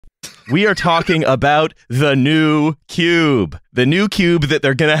We are talking about the new Cube. The new Cube that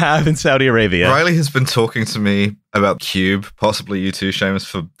they're going to have in Saudi Arabia. Riley has been talking to me about Cube, possibly you too, Seamus,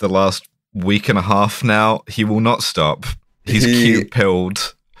 for the last week and a half now. He will not stop. He's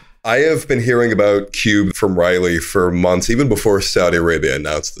Cube-pilled. I have been hearing about Cube from Riley for months, even before Saudi Arabia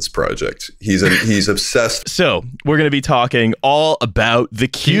announced this project. He's obsessed. So we're going to be talking all about the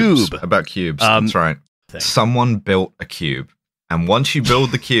Cube. About cubes, that's right. Someone built a cube. And once you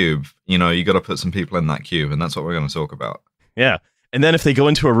build the cube, you got to put some people in that cube, and that's what we're going to talk about. Yeah. And then if they go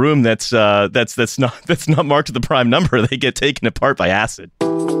into a room that's not marked with the prime number, they get taken apart by acid.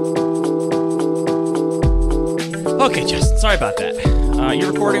 Okay, Justin, sorry about that. You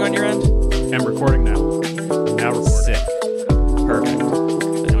recording on your end? I'm recording now. I'm now recording. Sick. Perfect.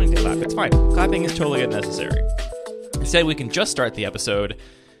 I don't need to clap. It's fine. Clapping is totally unnecessary. Instead, we can just start the episode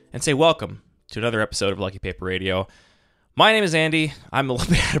and say welcome to another episode of Lucky Paper Radio. My name is Andy. I'm a little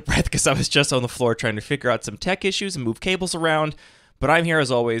bit out of breath because I was just on the floor trying to figure out some tech issues and move cables around. But I'm here,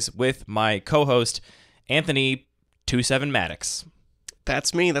 as always, with my co-host, Anthony 27 Maddox.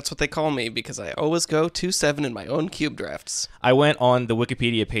 That's me. That's what they call me because I always go 2-7 in my own cube drafts. I went on the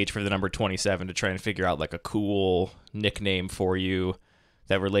Wikipedia page for the number 27 to try and figure out like a cool nickname for you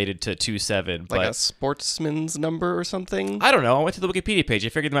that related to 2-7. Like a sportsman's number or something? I don't know. I went to the Wikipedia page. I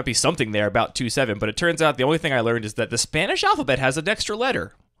figured there might be something there about 2-7, but it turns out the only thing I learned is that the Spanish alphabet has an extra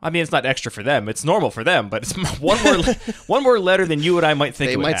letter. I mean, it's not extra for them. It's normal for them, but it's one more letter than you and I might think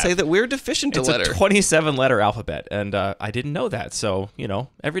they it would might have. say that we're deficient It's a letter. a 27-letter alphabet, and I didn't know that. So,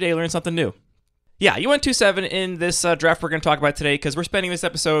 every day I learn something new. Yeah, you went 2-7 in this draft we're going to talk about today because we're spending this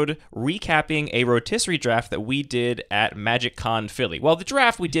episode recapping a rotisserie draft that we did at MagicCon Philly. Well, the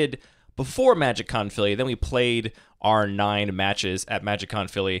draft we did before MagicCon Philly, then we played our 9 matches at MagicCon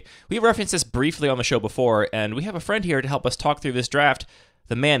Philly. We referenced this briefly on the show before, and we have a friend here to help us talk through this draft.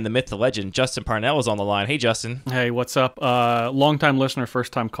 The man, the myth, the legend, Justin Parnell is on the line. Hey, Justin. Hey, what's up? Long-time listener,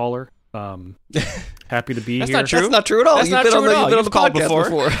 first-time caller. Happy to be That's here. not true. That's not true at all. That's not true at all. You've called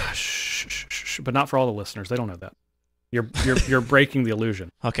before. Shh, but not for all the listeners. They don't know that. You're breaking the illusion.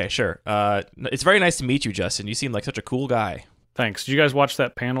 Okay, sure. It's very nice to meet you, Justin. You seem like such a cool guy. Thanks. Did you guys watch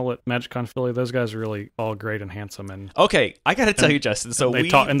that panel at MagicCon Philly? Those guys are really all great and handsome. And okay, I got to tell you, Justin. So they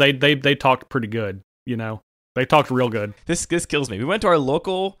talked pretty good. They talked real good. This kills me. We went to our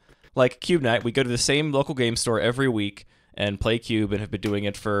local Cube night. We go to the same local game store every week and play Cube, and have been doing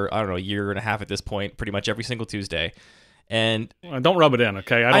it for a year and a half at this point, pretty much every single Tuesday. And don't rub it in,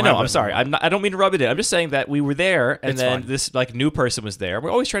 okay? I know. I'm sorry. I don't mean to rub it in. I'm just saying that we were there, and it's then fine. this new person was there. We're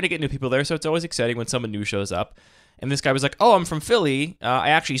always trying to get new people there, so it's always exciting when someone new shows up. And this guy was like, "Oh, I'm from Philly. I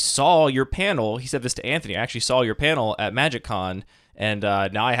actually saw your panel." He said this to Anthony. "I actually saw your panel at MagicCon, and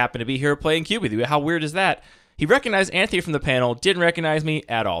now I happen to be here playing Cube with you. How weird is that?" He recognized Anthony from the panel, didn't recognize me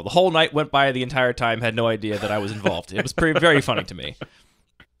at all. The whole night went by the entire time, had no idea that I was involved. It was very funny to me.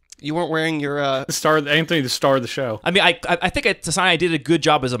 You weren't wearing your... Anthony, the star of the show. I mean, I think it's a sign I did a good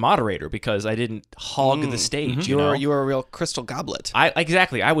job as a moderator because I didn't hog the stage. Mm-hmm. You were a real crystal goblet.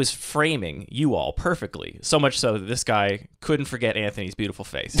 Exactly. I was framing you all perfectly. So much so that this guy couldn't forget Anthony's beautiful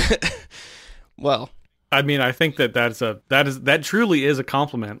face. Well... I mean, I think that truly is a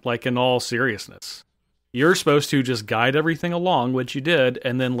compliment, in all seriousness. You're supposed to just guide everything along, which you did,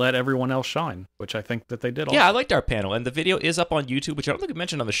 and then let everyone else shine, which I think that they did also. Yeah, I liked our panel, and the video is up on YouTube, which I don't think I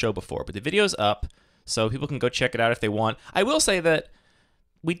mentioned on the show before, but the video's up, so people can go check it out if they want. I will say that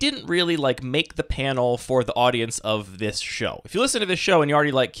we didn't really, make the panel for the audience of this show. If you listen to this show and you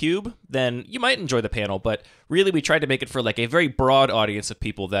already like Cube, then you might enjoy the panel, but really we tried to make it for, a very broad audience of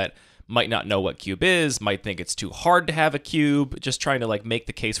people that might not know what Cube is, might think it's too hard to have a Cube, just trying to, make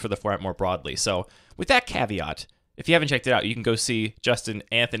the case for the format more broadly. So with that caveat, if you haven't checked it out, you can go see Justin,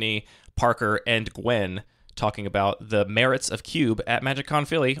 Anthony, Parker, and Gwen talking about the merits of Cube at MagicCon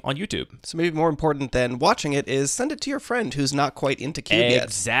Philly on YouTube. So maybe more important than watching it is send it to your friend who's not quite into Cube yet.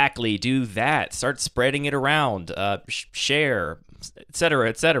 Exactly. Do that. Start spreading it around. Share, etc.,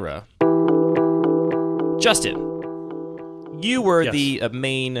 etc. Justin, you were the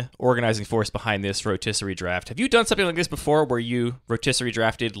main organizing force behind this rotisserie draft. Have you done something like this before where you rotisserie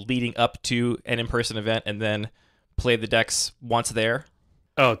drafted leading up to an in-person event and then played the decks once there?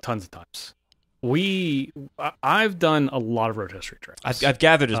 Oh, tons of times. I've done a lot of rotisserie drafts. I've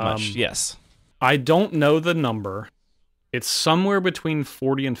gathered as much, yes. I don't know the number. It's somewhere between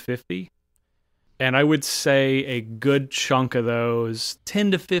 40 and 50. And I would say a good chunk of those, 10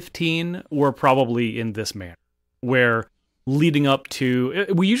 to 15, were probably in this manner, where leading up to,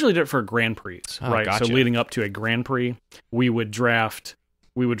 we usually do it for Grand Prix, right? Gotcha. So leading up to a Grand Prix, we would draft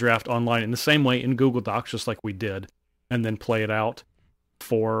online in the same way in Google Docs, just like we did, and then play it out.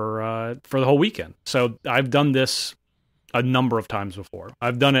 for the whole weekend. So I've done this a number of times before.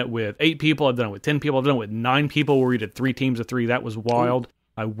 I've done it with 8 people. I've done it with 10 people. I've done it with 9 people where we did 3 teams of 3. That was wild. Ooh.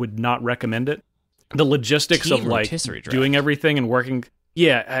 I would not recommend it. The logistics Team of like rotisserie draft. Doing everything and working.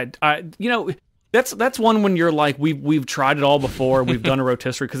 Yeah, I that's one when you're like we've tried it all before. We've done a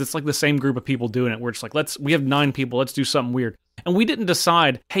rotisserie because it's like the same group of people doing it. We're just like we have 9 people. Let's do something weird. And we didn't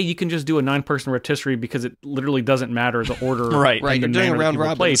decide, hey, you can just do a 9-person rotisserie because it literally doesn't matter the order. Right. You're doing a round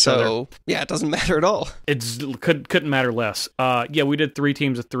robin, so yeah, it doesn't matter at all. Couldn't matter less. Yeah, we did 3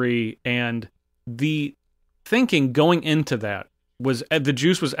 teams of 3, and the thinking going into that was the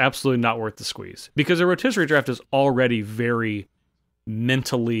juice was absolutely not worth the squeeze because a rotisserie draft is already very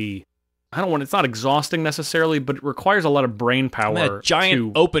mentally. It's not exhausting necessarily, but it requires a lot of brain power. I mean, a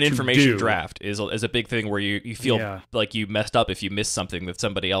giant open information draft is a big thing where you feel like you messed up if you missed something that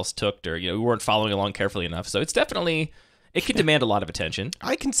somebody else took, or we weren't following along carefully enough. So it's definitely, it can demand a lot of attention.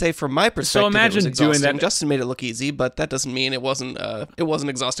 I can say from my perspective, so imagine it was exhausting. doing that. Justin made it look easy, but that doesn't mean it wasn't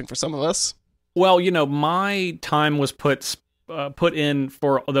exhausting for some of us. Well, my time was put in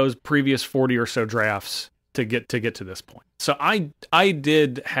for those previous 40 or so drafts to get to this point. So I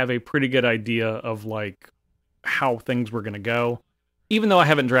did have a pretty good idea of like how things were going to go, even though I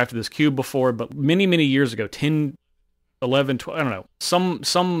haven't drafted this cube before, but many, many years ago, 10, 11, 12, I don't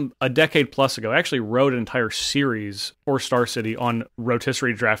know, a decade plus ago, I actually wrote an entire series for Star City on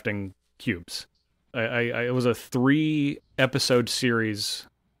rotisserie drafting cubes. It was a 3-episode series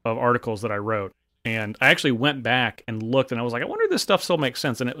of articles that I wrote, and I actually went back and looked, and I was like, I wonder if this stuff still makes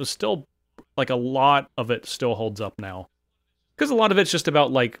sense, and it was still, like, a lot of it still holds up now. Because a lot of it's just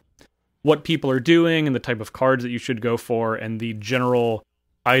about, like, what people are doing and the type of cards that you should go for and the general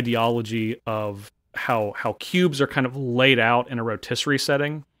ideology of how cubes are kind of laid out in a rotisserie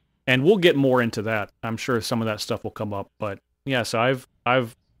setting. And we'll get more into that. I'm sure some of that stuff will come up. But, yeah, so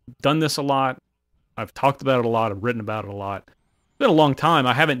I've done this a lot. I've talked about it a lot. I've written about it a lot. It's been a long time.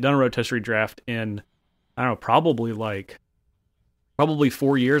 I haven't done a rotisserie draft in, I don't know, probably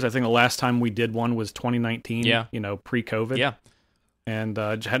 4 years. I think the last time we did one was 2019, pre-COVID. Yeah. And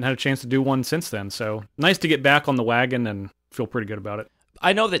hadn't had a chance to do one since then. So nice to get back on the wagon and feel pretty good about it.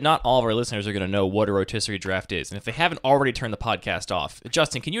 I know that not all of our listeners are going to know what a rotisserie draft is. And if they haven't already turned the podcast off,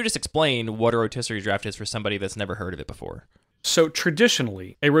 Justin, can you just explain what a rotisserie draft is for somebody that's never heard of it before? So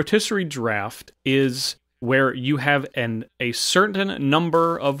traditionally, a rotisserie draft is where you have a certain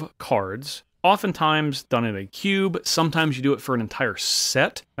number of cards, oftentimes done in a cube. Sometimes you do it for an entire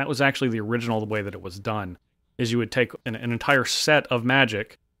set. That was actually the original way that it was done, is you would take an entire set of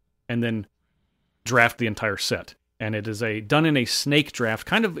Magic and then draft the entire set. And it is done in a snake draft,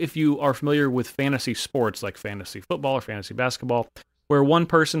 kind of if you are familiar with fantasy sports like fantasy football or fantasy basketball, where one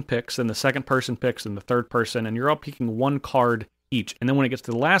person picks, then the second person picks, and the third person, and you're all picking one card each. And then when it gets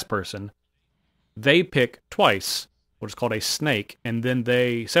to the last person, they pick twice, what is called a snake, and then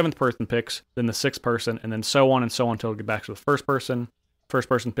the 7th person picks, then the 6th person, and then so on until it gets back to the first person. First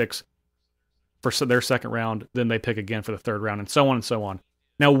person picks for their second round, then they pick again for the third round, and so on and so on.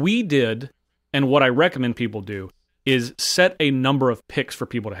 Now we did, and what I recommend people do, is set a number of picks for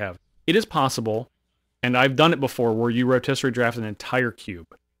people to have. It is possible, and I've done it before, where you rotisserie draft an entire cube.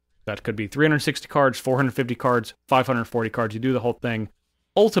 That could be 360 cards, 450 cards, 540 cards. You do the whole thing.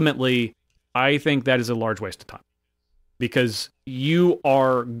 Ultimately, I think that is a large waste of time, because you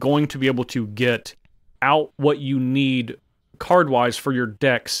are going to be able to get out what you need card-wise for your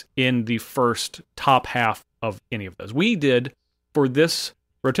decks in the first top half of any of those. We did, for this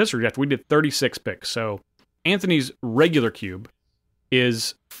rotisserie draft, we did 36 picks. So Anthony's regular cube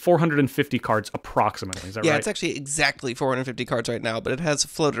is 450 cards approximately. Is that right? Yeah, it's actually exactly 450 cards right now, but it has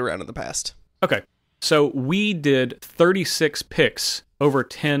floated around in the past. Okay. So we did 36 picks over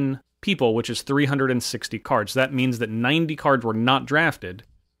 10 people, which is 360 cards. That means that 90 cards were not drafted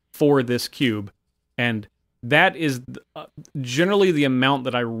for this cube, and that is generally the amount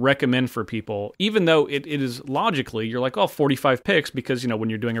that I recommend for people, even though it is logically, you're like, 45 picks, because,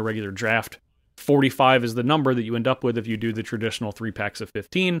 when you're doing a regular draft, 45 is the number that you end up with if you do the traditional 3 packs of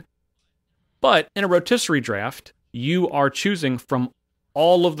 15. But in a rotisserie draft, you are choosing from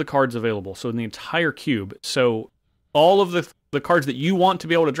all of the cards available, so in the entire cube. So all of the cards that you want to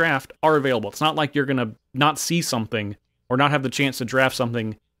be able to draft are available. It's not like you're going to not see something or not have the chance to draft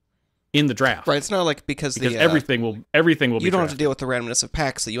something in the draft. Right, it's not like because everything will be you don't drafted. have to deal with the randomness of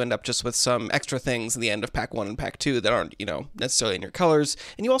packs, so you end up just with some extra things in the end of pack 1 and pack 2 that aren't, necessarily in your colors.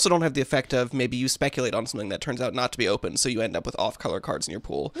 And you also don't have the effect of maybe you speculate on something that turns out not to be open, so you end up with off-color cards in your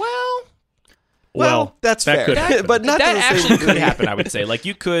pool. Well, that's that fair. But not that to the actually same could degree. happen, I would say. Like,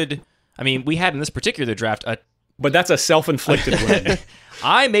 you could, we had in this particular draft But that's a self-inflicted win.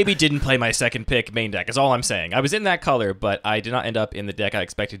 I maybe didn't play my second pick main deck, is all I'm saying. I was in that color, but I did not end up in the deck I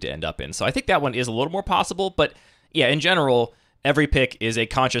expected to end up in. So I think that one is a little more possible. But yeah, in general, every pick is a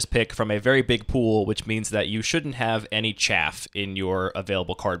conscious pick from a very big pool, which means that you shouldn't have any chaff in your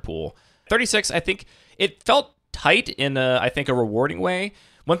available card pool. 36, I think it felt tight in I think a rewarding way.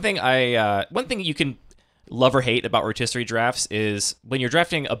 One thing you can love or hate about rotisserie drafts is when you're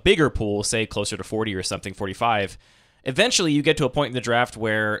drafting a bigger pool, say closer to 40 or something, 45, eventually you get to a point in the draft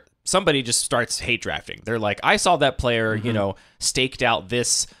where somebody just starts hate drafting. They're like, I saw that player, staked out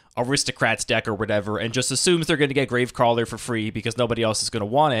this aristocrats deck or whatever, and just assumes they're going to get Gravecrawler for free because nobody else is going to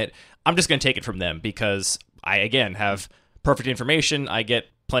want it. I'm just going to take it from them because I, again, have perfect information. I get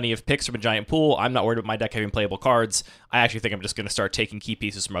plenty of picks from a giant pool. I'm not worried about my deck having playable cards. I actually think I'm just going to start taking key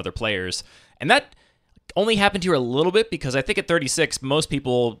pieces from other players. And that only happened here a little bit because I think at 36, most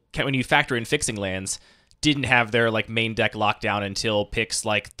people, when you factor in fixing lands, didn't have their like main deck locked down until picks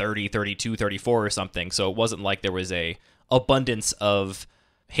like 30, 32, 34 or something. So it wasn't like there was a abundance of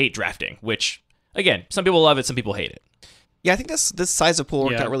hate drafting, which, again, some people love it, some people hate it. Yeah, I think this size of pool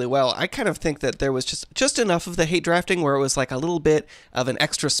worked out really well. I kind of think that there was just enough of the hate drafting where it was like a little bit of an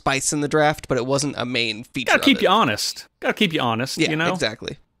extra spice in the draft, but it wasn't a main feature. Gotta keep you honest. Yeah,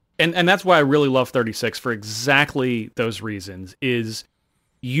 exactly. And that's why I really love 36 for exactly those reasons, is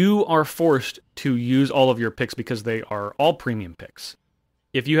you are forced to use all of your picks because they are all premium picks.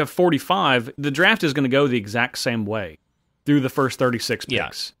 If you have 45, the draft is going to go the exact same way through the first 36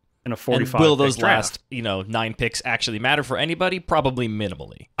 picks in a 45 and will those draft. last 9 picks actually matter for anybody? Probably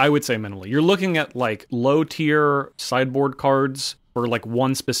minimally. I would say minimally. You're looking at like low tier sideboard cards for like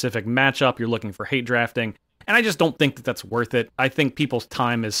one specific matchup. You're looking for hate drafting. And I just don't think that that's worth it. I think people's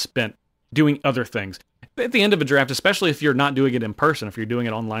time is spent doing other things. At the end of a draft, especially if you're not doing it in person, if you're doing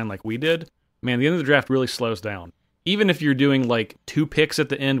it online like we did, man, the end of the draft really slows down. Even if you're doing like 2 picks at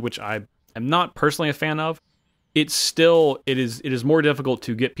the end, which I am not personally a fan of, it is more difficult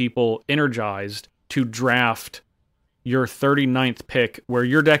to get people energized to draft your 39th pick where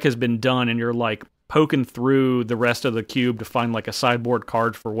your deck has been done and you're like poking through the rest of the cube to find like a sideboard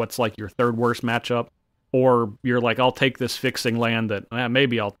card for what's like your third worst matchup. Or you're like, I'll take this fixing land that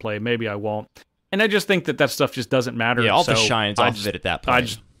maybe I'll play, maybe I won't. And I just think that stuff just doesn't matter. Yeah, all the shine's off of it at that point. I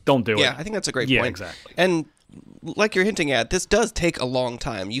just don't do it. Yeah, I think that's a great point. Yeah, exactly. And like you're hinting at, this does take a long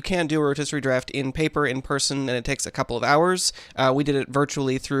time. You can do a rotisserie draft in paper, in person, and it takes a couple of hours. We did it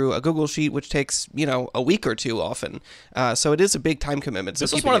virtually through a Google Sheet, which takes, a week or two often. So it is a big time commitment. So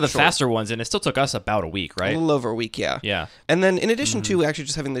this was one of the faster ones, and it still took us about a week, right? A little over a week, yeah. Yeah. And then in addition to actually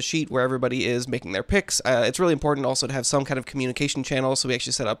just having the sheet where everybody is making their picks, it's really important also to have some kind of communication channel. So we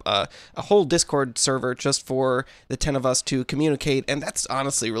actually set up a whole Discord server just for the 10 of us to communicate. And that's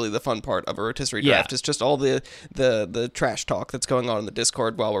honestly really the fun part of a rotisserie draft. It's just all the trash talk that's going on in the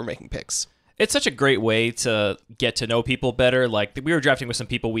Discord while we're making picks. It's such a great way to get to know people better. Like, we were drafting with some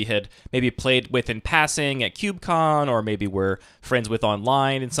people we had maybe played with in passing at CubeCon, or maybe we're friends with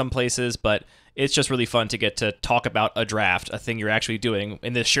online in some places, but it's just really fun to get to talk about a draft, a thing you're actually doing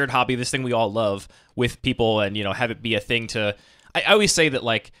in this shared hobby, this thing we all love, with people, and, have it be a thing to... I always say that,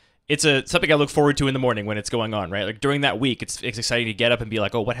 like, it's something I look forward to in the morning when it's going on, right? Like during that week, it's exciting to get up and be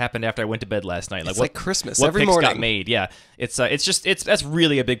like, oh, what happened after I went to bed last night? It's like Christmas. What every picks morning got made? Yeah, that's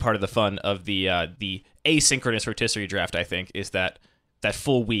really a big part of the fun of the asynchronous rotisserie draft. I think is that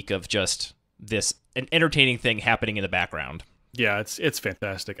full week of just an entertaining thing happening in the background. Yeah, it's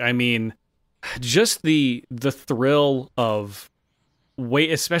fantastic. I mean, just the thrill of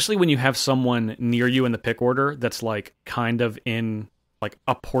especially when you have someone near you in the pick order that's like kind of in like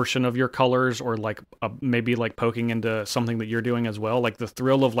a portion of your colors, or like maybe like poking into something that you're doing as well. Like the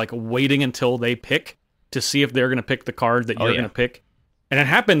thrill of like waiting until they pick to see if they're going to pick the card that you're going to pick. And it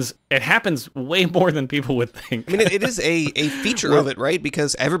happens way more than people would think. I mean, it is a feature of it, right?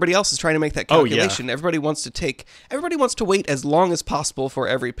 Because everybody else is trying to make that calculation. Everybody wants to wait as long as possible for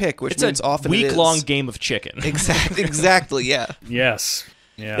every pick, which means often it's a week-long game of chicken. Exactly, yeah. Yes.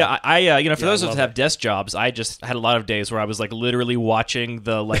 Yeah, I for those of us that have desk jobs, I just had a lot of days where I was like literally watching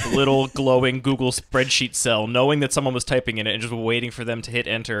the like little glowing Google spreadsheet cell, knowing that someone was typing in it and just waiting for them to hit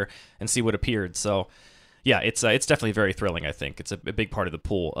enter and see what appeared. So, yeah, it's definitely very thrilling. I think it's a big part of the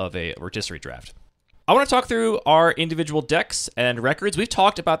pool of a rotisserie draft. I want to talk through our individual decks and records. We've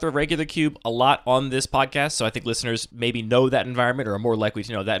talked about the regular cube a lot on this podcast, so I think listeners maybe know that environment or are more likely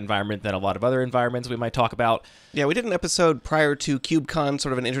to know that environment than a lot of other environments we might talk about. Yeah, we did an episode prior to CubeCon,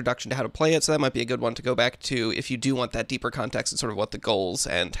 sort of an introduction to how to play it, so that might be a good one to go back to if you do want that deeper context and sort of what the goals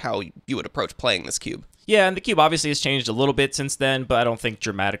and how you would approach playing this cube. Yeah, and the cube obviously has changed a little bit since then, but I don't think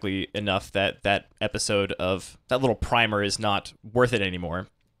dramatically enough that that episode of that little primer is not worth it anymore.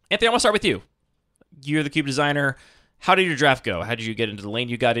 Anthony, I want to start with you. You're the cube designer. How did your draft go? How did you get into the lane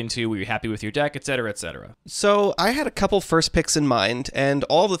you got into? Were you happy with your deck, et cetera, et cetera? So I had a couple first picks in mind, and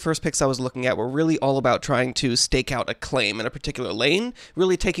all the first picks I was looking at were really all about trying to stake out a claim in a particular lane,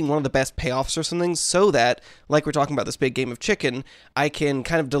 really taking one of the best payoffs or something so that, like we're talking about this big game of chicken, I can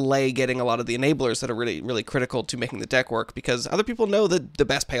kind of delay getting a lot of the enablers that are really, really critical to making the deck work, because other people know that the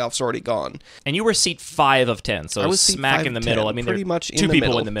best payoff's already gone. And you were seat 5 of 10, so I was smack seat in the 5 of middle. 10, I mean, pretty there much in two the people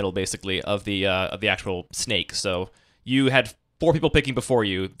middle. in the middle, basically, of the actual snake. So you had 4 people picking before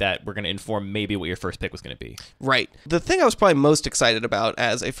you that were going to inform maybe what your first pick was going to be. Right. The thing I was probably most excited about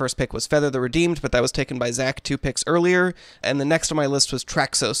as a first pick was Feather the Redeemed, but that was taken by Zach 2 picks earlier. And the next on my list was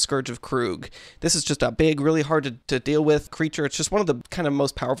Traxos, Scourge of Krug. This is just a big, really hard to deal with creature. It's just one of the kind of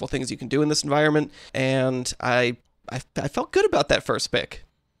most powerful things you can do in this environment. And I felt good about that first pick.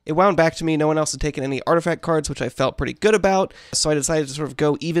 It wound back to me. No one else had taken any artifact cards, which I felt pretty good about. So I decided to sort of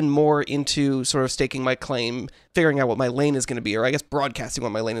go even more into sort of staking my claim, figuring out what my lane is going to be, or I guess broadcasting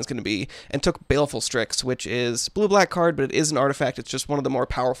what my lane is going to be, and took Baleful Strix, which is a blue-black card, but it is an artifact. It's just one of the more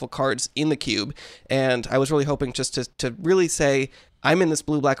powerful cards in the cube. And I was really hoping just to really say, I'm in this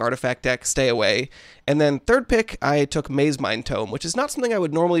blue-black artifact deck, stay away. And then third pick, I took Maze Mind Tome, which is not something I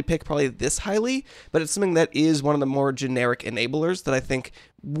would normally pick probably this highly, but it's something that is one of the more generic enablers that I think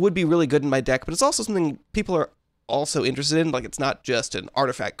would be really good in my deck, but it's also something people are also interested in, like it's not just an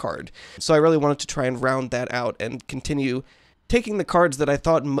artifact card. So I really wanted to try and round that out and continue taking the cards that I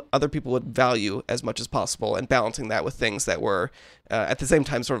thought other people would value as much as possible and balancing that with things that were at the same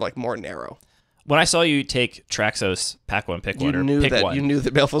time sort of like more narrow. When I saw you take Traxos, pack one, pick one, or pick one. You knew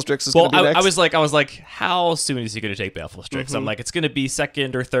that Baleful Strix was going to be next? I was like, how soon is he going to take Baleful Strix? Mm-hmm. I'm like, it's going to be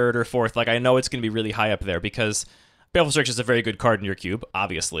second or third or fourth. Like, I know it's going to be really high up there because Baleful Strix is a very good card in your cube,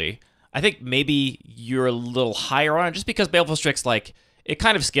 obviously. I think maybe you're a little higher on it just because Baleful Strix, like, it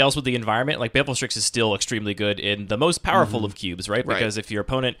kind of scales with the environment. Like, Baleful Strix is still extremely good in the most powerful of cubes, right? Because if your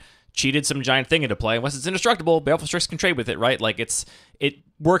opponent cheated some giant thing into play, unless it's indestructible, Baleful Strix can trade with it, right? Like, it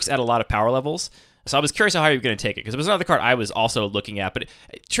works at a lot of power levels. So I was curious how you were going to take it, because it was another card I was also looking at, but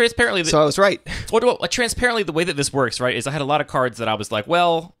transparently... So I was right. Transparently, the way that this works, right, is I had a lot of cards that I was like,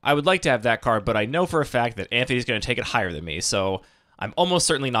 well, I would like to have that card, but I know for a fact that Anthony's going to take it higher than me, so I'm almost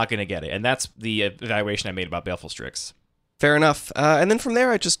certainly not going to get it, and that's the evaluation I made about Baleful Strix. Fair enough. And then from there,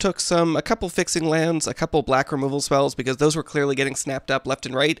 I just took a couple fixing lands, a couple black removal spells, because those were clearly getting snapped up left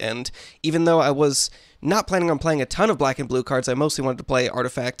and right. And even though I was not planning on playing a ton of black and blue cards, I mostly wanted to play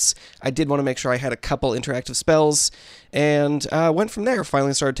artifacts. I did want to make sure I had a couple interactive spells, and went from there.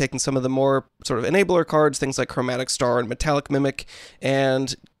 Finally started taking some of the more sort of enabler cards, things like Chromatic Star and Metallic Mimic,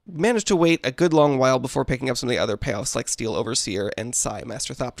 and managed to wait a good long while before picking up some of the other payoffs like Steel Overseer and Psy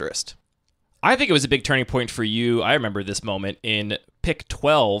Master Thopterist. I think it was a big turning point for you. I remember this moment in pick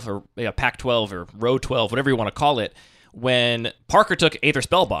 12, or pack 12, or row 12, whatever you want to call it, when Parker took Aether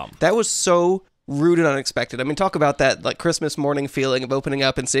Spellbomb. That was so rude and unexpected. I mean, talk about that like Christmas morning feeling of opening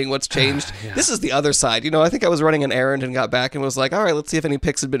up and seeing what's changed. Yeah. This is the other side. I think I was running an errand and got back and was like, all right, let's see if any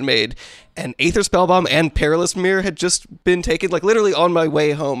picks had been made. And Aether Spellbomb and Perilous Mirror had just been taken. Like literally on my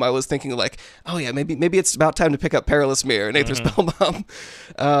way home, I was thinking like, oh yeah, maybe it's about time to pick up Perilous Mirror and Aether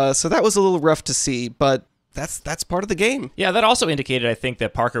Spellbomb. So that was a little rough to see, but that's part of the game. Yeah, that also indicated, I think,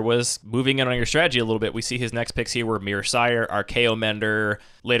 that Parker was moving in on your strategy a little bit. We see his next picks here were Mirror Sire, Archaeo Mender,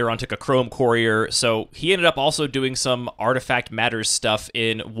 later on took a Chrome Courier. So he ended up also doing some Artifact Matters stuff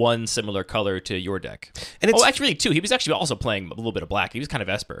in one similar color to your deck. And actually, two. He was actually also playing a little bit of black. He was kind of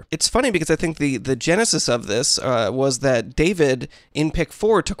Esper. It's funny because I think the genesis of this was that David, in pick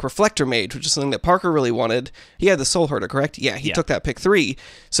 4, took Reflector Mage, which is something that Parker really wanted. He had the Soul Herder, correct? Yeah, he took that pick 3.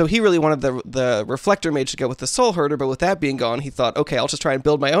 So he really wanted the Reflector Mage to go with the Soul Herder, but with that being gone, he thought, okay, I'll just try and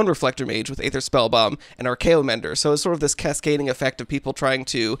build my own Reflector Mage with Aether Spellbomb and Archaeo Mender. So it's sort of this cascading effect of people trying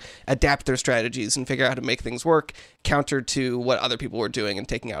to adapt their strategies and figure out how to make things work, counter to what other people were doing and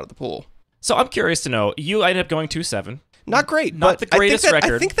taking out of the pool. So I'm curious to know, you ended up going 2-7. Not great. Not the greatest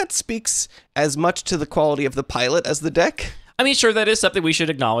record. I think that speaks as much to the quality of the pilot as the deck. I mean, sure, that is something we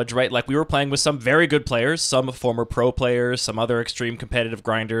should acknowledge, right? Like, we were playing with some very good players, some former pro players, some other extreme competitive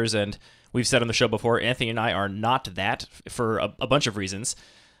grinders, and we've said on the show before, Anthony and I are not that for a bunch of reasons.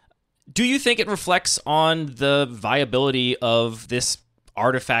 Do you think it reflects on the viability of this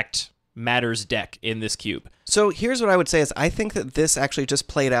Artifact Matters deck in this cube? So here's what I would say is I think that this actually just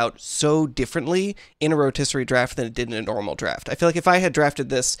played out so differently in a rotisserie draft than it did in a normal draft. I feel like if I had drafted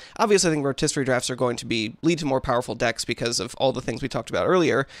this, obviously I think rotisserie drafts are going to lead to more powerful decks because of all the things we talked about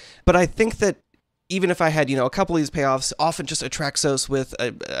earlier, but I think that even if I had, a couple of these payoffs, often just a Traxos with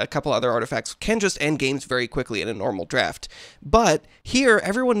a couple other artifacts can just end games very quickly in a normal draft. But here,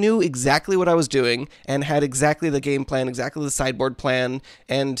 everyone knew exactly what I was doing and had exactly the game plan, exactly the sideboard plan,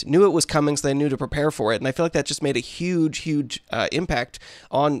 and knew it was coming, so they knew to prepare for it. And I feel like that just made a huge impact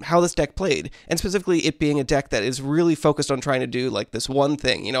on how this deck played. And specifically, it being a deck that is really focused on trying to do like this one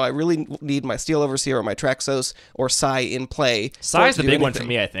thing. I really need my Steel Overseer or my Traxos or Sai in play. Sai's the big one for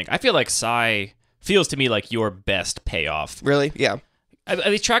me, I think. I feel like Sai feels to me like your best payoff. Really? Yeah. I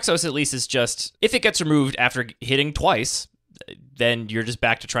mean, Traxos at least is just, if it gets removed after hitting twice, then you're just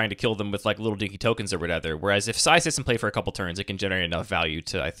back to trying to kill them with like little dinky tokens or whatever. Whereas if Sai sits in play for a couple turns, it can generate enough value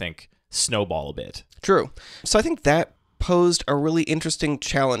to, I think, snowball a bit. True. So I think that posed a really interesting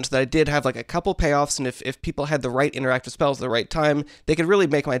challenge that I did have like a couple payoffs, and if people had the right interactive spells at the right time, they could really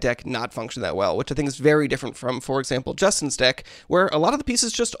make my deck not function that well, which I think is very different from, for example, Justin's deck, where a lot of the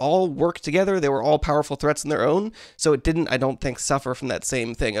pieces just all worked together. They were all powerful threats in their own, so it didn't, I don't think, suffer from that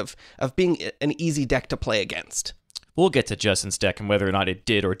same thing of being an easy deck to play against. We'll get to Justin's deck and whether or not it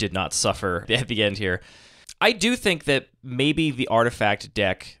did or did not suffer at the end here. I do think that maybe the Artifact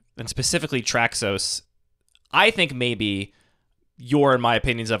deck, and specifically Traxos, I think maybe your and my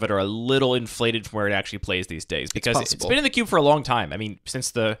opinions of it are a little inflated from where it actually plays these days, because it's been in the cube for a long time. I mean,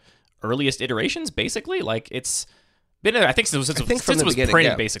 since the earliest iterations, basically. Like, it's been, I think, since it was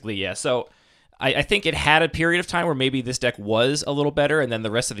printed, basically, yeah. So I think it had a period of time where maybe this deck was a little better, and then the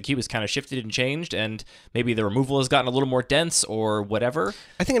rest of the cube has kind of shifted and changed, and maybe the removal has gotten a little more dense or whatever.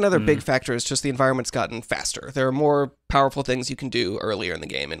 I think another big factor is just the environment's gotten faster. There are more powerful things you can do earlier in the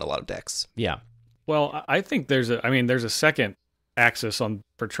game in a lot of decks. Yeah. Well, I think there's a second axis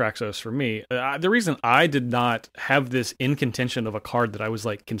for Traxos for me. The reason I did not have this in contention of a card that I was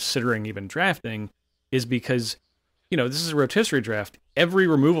like considering even drafting is because, this is a rotisserie draft. Every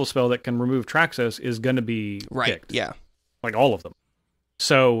removal spell that can remove Traxos is going to be picked. Yeah. Like all of them.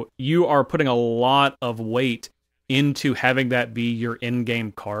 So you are putting a lot of weight into having that be your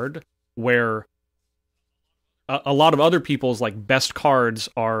in-game card, where a lot of other people's like best cards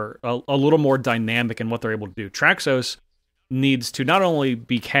are a little more dynamic in what they're able to do. Traxos needs to not only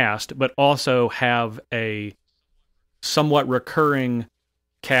be cast, but also have a somewhat recurring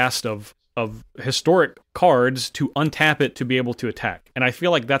cast of historic cards to untap it to be able to attack. And I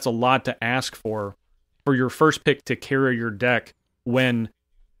feel like that's a lot to ask for your first pick to carry your deck, when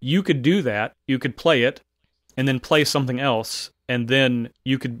you could do that. You could play it and then play something else, and then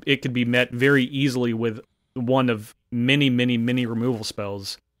it could be met very easily with one of many removal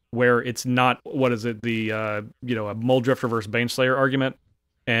spells, where it's not, a Muldrifter versus Baneslayer argument,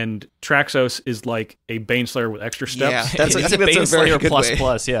 and Traxos is like a Baneslayer with extra steps. Yeah, that's a Baneslayer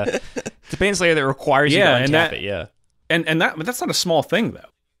plus, yeah. It's a Baneslayer that requires you to untap it, yeah. And that's not a small thing, though.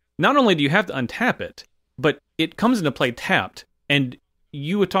 Not only do you have to untap it, but it comes into play tapped, and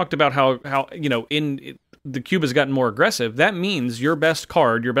you had talked about how in the cube has gotten more aggressive. That means your best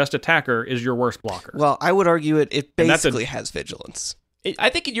card, your best attacker, is your worst blocker. Well, I would argue it basically has vigilance.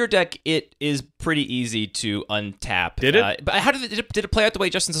 I think in your deck, it is pretty easy to untap. Did it? But how did it play out the way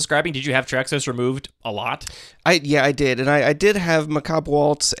Justin's describing? Did you have Traxos removed a lot? I did. And I did have Macabre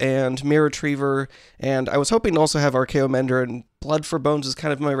Waltz and Mirror Retriever, and I was hoping to also have Archaeo Mender, and Blood for Bones is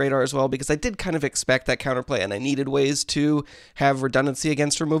kind of my radar as well, because I did kind of expect that counterplay, and I needed ways to have redundancy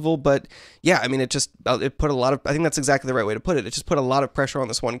against removal. But yeah, I mean, it put a lot of, I think that's exactly the right way to put it. It just put a lot of pressure on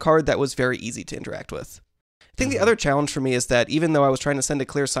this one card that was very easy to interact with. I think the other challenge for me is that even though I was trying to send a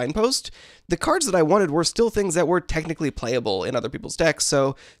clear signpost, the cards that I wanted were still things that were technically playable in other people's decks.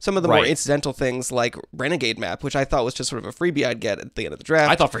 So some of the more incidental things like Renegade Map, which I thought was just sort of a freebie I'd get at the end of the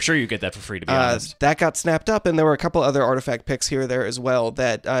draft. I thought for sure you'd get that for free, to be honest. That got snapped up, and there were a couple other artifact picks here or there as well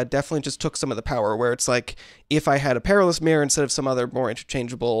that definitely just took some of the power, where it's like, if I had a Perilous Mirror instead of some other more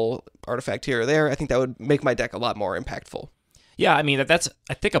interchangeable artifact here or there, I think that would make my deck a lot more impactful. Yeah, I mean, that's,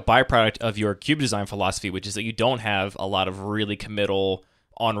 I think, a byproduct of your cube design philosophy, which is that you don't have a lot of really committal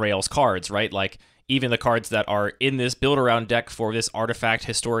on-rails cards, right? Like, even the cards that are in this build-around deck for this artifact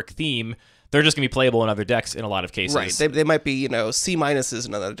historic theme, they're just going to be playable in other decks in a lot of cases. Right. They might be, C minuses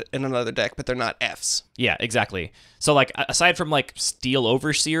in another deck, but they're not Fs. Yeah, exactly. So, like, aside from, like, Steel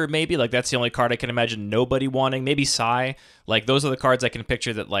Overseer, maybe, like, that's the only card I can imagine nobody wanting. Maybe Sai. Like, those are the cards I can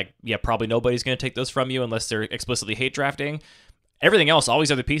picture that, like, yeah, probably nobody's going to take those from you unless they're explicitly hate drafting. everything else, all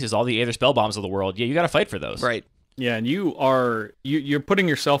these other pieces, all the Aether Spell Bombs of the world, yeah, you got to fight for those. Right. Yeah, and you're putting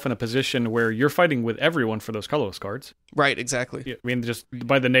yourself in a position where you're fighting with everyone for those colorless cards. Right, exactly. I mean, just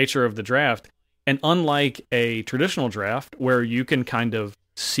by the nature of the draft. And unlike a traditional draft where you can kind of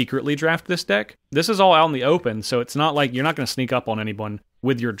secretly draft this deck, this is all out in the open, so it's not like you're not going to sneak up on anyone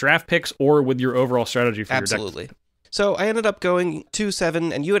with your draft picks or with your overall strategy for your deck. Absolutely. So I ended up going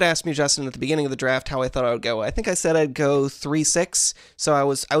 2-7, and you had asked me, Justin, at the beginning of the draft how I thought I would go. I think I said I'd go 3-6, so I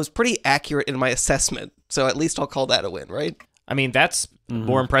was pretty accurate in my assessment, so at least I'll call that a win, right? I mean, that's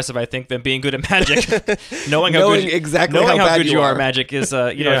more impressive, I think, than being good at Magic. Knowing how bad you are at Magic is, know,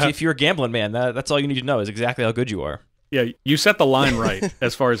 if you're a gambling man, that's all you need to know is exactly how good you are. Yeah, you set the line right,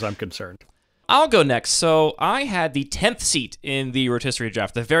 as far as I'm concerned. I'll go next. So I had the 10th seat in the Rotisserie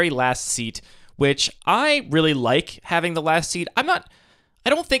draft, the very last seat, which I really like having the last seat. I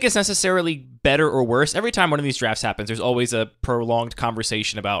don't think it's necessarily better or worse. Every time one of these drafts happens, there's always a prolonged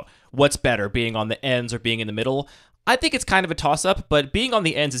conversation about what's better, being on the ends or being in the middle. I think it's kind of a toss-up, but being on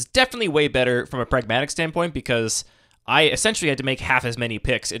the ends is definitely way better from a pragmatic standpoint because I essentially had to make half as many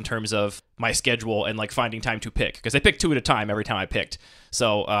picks in terms of my schedule and like finding time to pick because I picked 2 at a time every time I picked.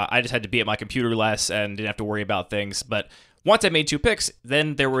 So I just had to be at my computer less and didn't have to worry about things. But once I made 2 picks,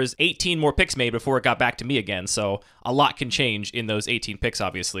 then there was 18 more picks made before it got back to me again. So a lot can change in those 18 picks,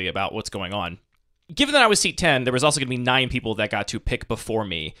 obviously, about what's going on. Given that I was seat 10, there was also going to be 9 people that got to pick before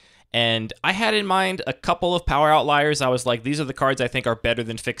me. And I had in mind a couple of power outliers. I was like, these are the cards I think are better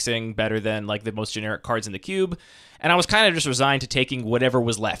than fixing, better than like the most generic cards in the cube. And I was kind of just resigned to taking whatever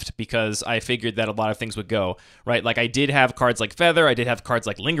was left because I figured that a lot of things would go, right? Like I did have cards like Feather, I did have cards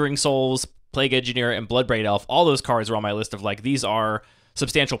like Lingering Souls, Plague Engineer, and Bloodbraid Elf. All those cards were on my list of like, these are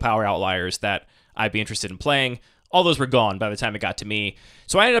substantial power outliers that I'd be interested in playing. All those were gone by the time it got to me.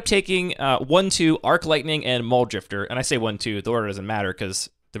 So I ended up taking 1-2 Arc Lightning and Mull Drifter. And I say 1-2, the order doesn't matter because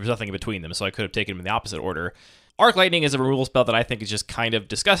there was nothing in between them, so I could have taken them in the opposite order. Arc Lightning is a removal spell that I think is just kind of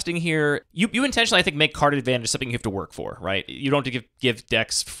disgusting here. You intentionally, I think, make card advantage something you have to work for, right? You don't have to give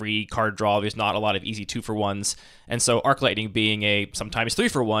decks free card draw. There's not a lot of easy 2-for-1s. And so Arc Lightning being a sometimes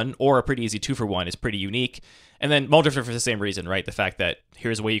 3-for-1 or a pretty easy 2-for-1 is pretty unique. And then Mull Drifter for the same reason, right? The fact that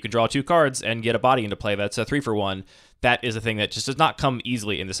here's a way you can draw 2 cards and get a body into play that's a 3-for-1. That is a thing that just does not come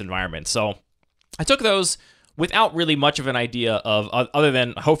easily in this environment. So I took those without really much of an idea of, other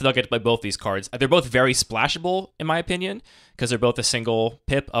than hopefully I'll get to play both these cards. They're both very splashable, in my opinion, because they're both a single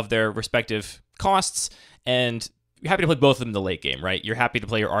pip of their respective costs, and you're happy to play both of them in the late game, right? You're happy to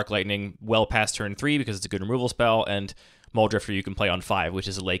play your Arc Lightning well past turn 3 because it's a good removal spell, and Mull Drifter you can play on 5, which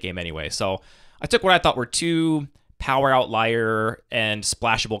is a late game anyway. So I took what I thought were 2 power outlier and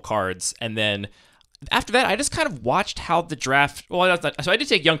splashable cards, and then after that, I just kind of watched how the draft... Well, so I did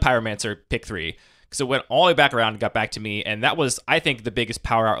take Young Pyromancer, pick 3, so it went all the way back around and got back to me, and that was, I think, the biggest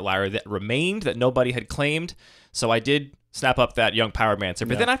power outlier that remained that nobody had claimed. So I did snap up that Young Pyromancer.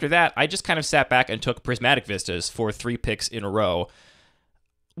 But then after that, I just kind of sat back and took Prismatic Vistas for 3 picks in a row.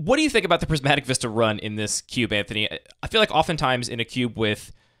 What do you think about the Prismatic Vista run in this cube, Anthony? I feel like oftentimes in a cube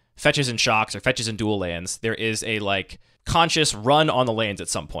with fetches and shocks or fetches and dual lands, there is a like conscious run on the lands at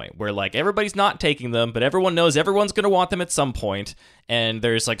some point where like everybody's not taking them, but everyone knows everyone's going to want them at some point, and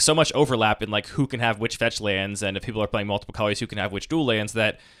there's like so much overlap in like who can have which fetch lands, and if people are playing multiple colors, who can have which dual lands,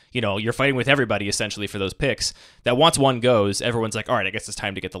 that you're fighting with everybody essentially for those picks, that once one goes, everyone's like, all right, I guess it's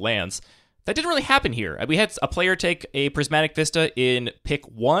time to get the lands. That didn't really happen here. We had a player take a Prismatic Vista in pick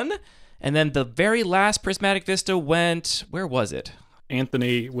 1, and then the very last Prismatic Vista went, where was it?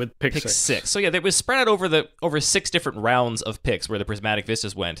 Anthony with pick 6. So yeah, it was spread out over 6 different rounds of picks where the Prismatic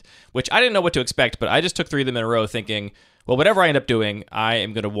Vistas went, which I didn't know what to expect, but I just took 3 of them in a row thinking, well, whatever I end up doing, I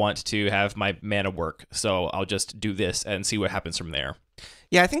am going to want to have my mana work, so I'll just do this and see what happens from there.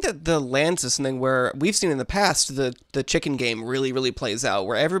 Yeah, I think that the lands is something where we've seen in the past the chicken game really, really plays out,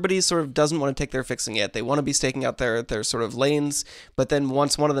 where everybody sort of doesn't want to take their fixing yet. They want to be staking out their sort of lanes, but then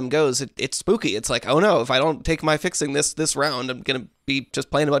once one of them goes, it's spooky. It's like, oh no, if I don't take my fixing this round, I'm going to be just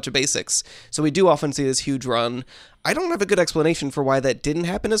playing a bunch of basics. So we do often see this huge run. I don't have a good explanation for why that didn't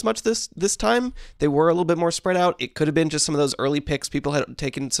happen as much this time. They were a little bit more spread out. It could have been just some of those early picks. People had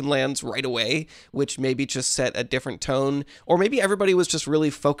taken some lands right away, which maybe just set a different tone. Or maybe everybody was just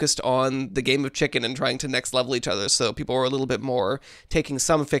really focused on the game of chicken and trying to next level each other. So people were a little bit more taking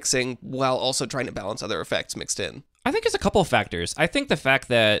some fixing while also trying to balance other effects mixed in. I think it's a couple of factors. I think the fact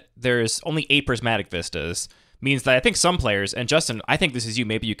that there's only 8 Prismatic Vistas means that I think some players, and Justin, I think this is you,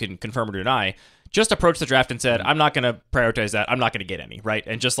 maybe you can confirm or deny, just approached the draft and said, I'm not going to prioritize that. I'm not going to get any, right?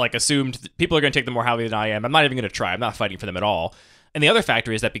 And just like assumed people are going to take them more highly than I am. I'm not even going to try. I'm not fighting for them at all. And the other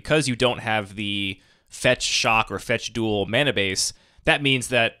factor is that because you don't have the fetch shock or fetch dual mana base, that means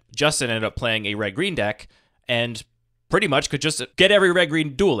that Justin ended up playing a red-green deck and pretty much could just get every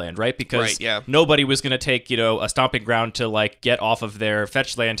red-green dual land, right? Because nobody was going to take, a Stomping Ground to, like, get off of their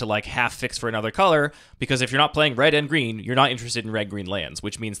fetch land to, like, half fix for another color, because if you're not playing red and green, you're not interested in red-green lands,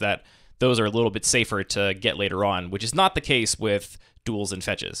 which means that those are a little bit safer to get later on, which is not the case with duels and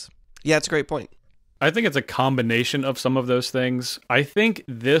fetches. Yeah, it's a great point. I think it's a combination of some of those things. I think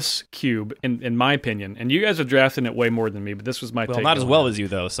this cube, in my opinion, and you guys are drafting it way more than me, but this was my take. Well, not as well as you,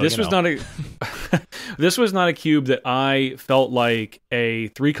 though. So this was not a this was not a cube that I felt like a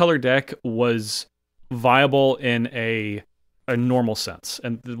 3-color deck was viable in a normal sense.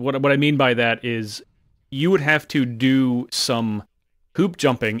 And what I mean by that is you would have to do some hoop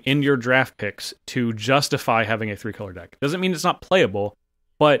jumping in your draft picks to justify having a 3-color deck. Doesn't mean it's not playable,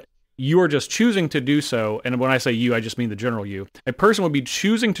 but you are just choosing to do so, and when I say you, I just mean the general you. A person would be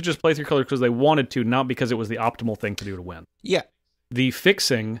choosing to just play 3 colors because they wanted to, not because it was the optimal thing to do to win. Yeah. The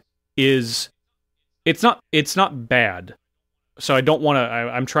fixing is, it's not bad. So I don't want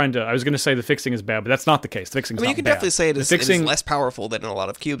to, I was going to say the fixing is bad, but that's not the case. The fixing is not bad. You can definitely say it is less powerful than in a lot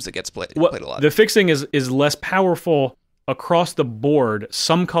of cubes that gets played a lot. The fixing is less powerful across the board.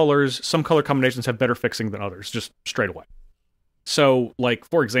 Some color combinations have better fixing than others, just straight away. So, like,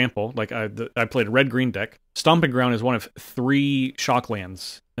 for example, like I played a red-green deck. Stomping Ground is one of 3 shock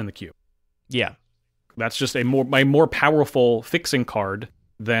lands in the cube. Yeah. That's just a more powerful fixing card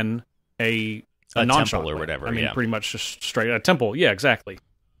than a non-shock temple or whatever. I mean, pretty much just straight a temple. Yeah, exactly.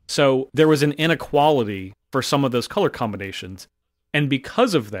 So there was an inequality for some of those color combinations. And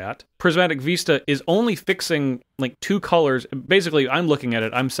because of that, Prismatic Vista is only fixing like 2 colors. Basically, I'm looking at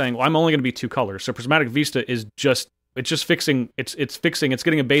it, I'm saying, well, I'm only going to be 2 colors. So Prismatic Vista is just fixing, it's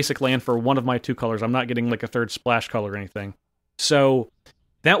getting a basic land for one of my 2 colors. I'm not getting like a third splash color or anything. So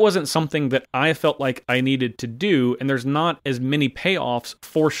that wasn't something that I felt like I needed to do, and there's not as many payoffs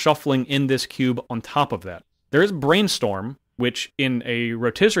for shuffling in this cube on top of that. There is Brainstorm, which in a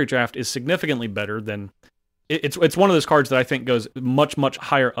Rotisserie draft is significantly better than... It's one of those cards that I think goes much, much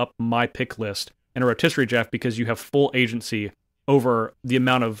higher up my pick list in a Rotisserie draft because you have full agency over the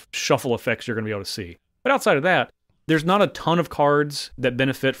amount of shuffle effects you're going to be able to see. But outside of that, there's not a ton of cards that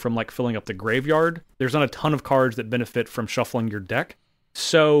benefit from like filling up the graveyard. There's not a ton of cards that benefit from shuffling your deck.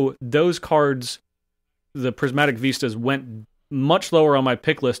 So those cards, the Prismatic Vistas, went much lower on my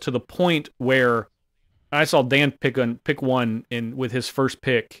pick list to the point where I saw Dan pick one with his first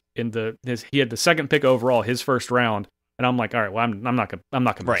pick he had the second pick overall, his first round, and I'm like, all right, well, I'm not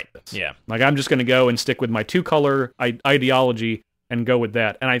gonna right. This. Yeah, like I'm just gonna go and stick with my 2-color ideology and go with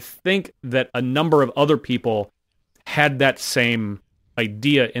that. And I think that a number of other people had that same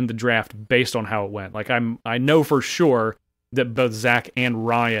idea in the draft based on how it went. Like I know for sure that both Zach and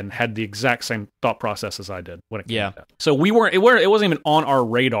Ryan had the exact same thought process as I did when it came to that. So it wasn't even on our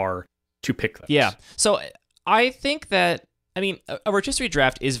radar to pick those. Yeah. So I think that, a Rotisserie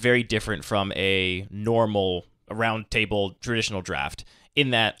draft is very different from a normal round table traditional draft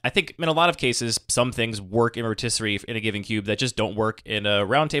in that I think in a lot of cases, some things work in Rotisserie in a given cube that just don't work in a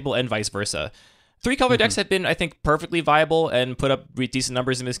round table and vice versa. 3-color decks have been, I think, perfectly viable and put up decent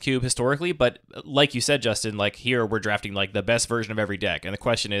numbers in this cube historically, but like you said, Justin, like here we're drafting like the best version of every deck, and the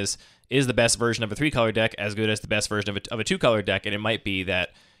question is the best version of a 3-color deck as good as the best version of a 2-color deck? And it might be that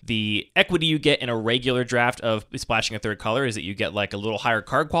the equity you get in a regular draft of splashing a 3rd color is that you get like a little higher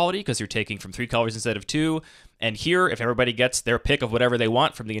card quality because you're taking from 3 colors instead of 2, and here, if everybody gets their pick of whatever they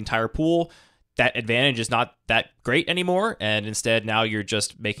want from the entire pool, that advantage is not that great anymore, and instead now you're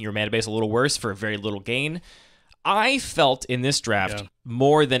just making your mana base a little worse for very little gain. I felt in this draft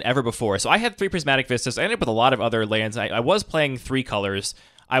more than ever before. So I had 3 Prismatic Vistas. I ended up with a lot of other lands. I was playing 3 colors.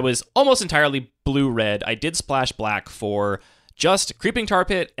 I was almost entirely blue-red. I did splash black for just Creeping Tar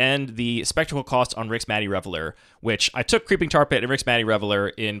Pit and the Spectacle cost on Rick's Matty Reveler, which I took Creeping Tar Pit and Rick's Matty Reveler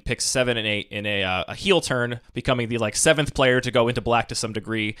in picks 7 and 8 in a heel turn, becoming the 7th player to go into black to some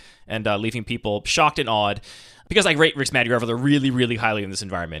degree, and leaving people shocked and awed. Because I rate Rick's Matty Reveler really, really highly in this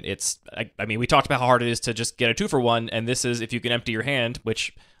environment. We talked about how hard it is to just get a 2-for-1, and this is if you can empty your hand,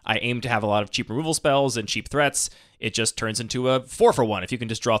 which I aim to have a lot of cheap removal spells and cheap threats, it just turns into a 4-for-1 if you can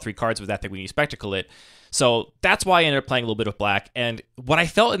just draw 3 cards with that thing when you Spectacle it. So that's why I ended up playing a little bit of black. And what I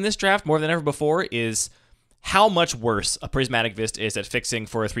felt in this draft more than ever before is how much worse a Prismatic Vista is at fixing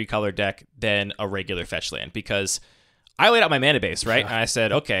for a 3-color deck than a regular fetch land. Because I laid out my mana base, right? And I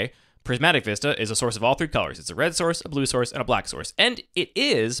said, okay, Prismatic Vista is a source of all 3 colors. It's a red source, a blue source, and a black source. And it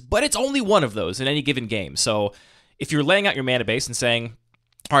is, but it's only one of those in any given game. So if you're laying out your mana base and saying,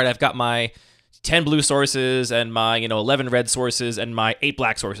 all right, I've got my 10 blue sources and my 11 red sources and my 8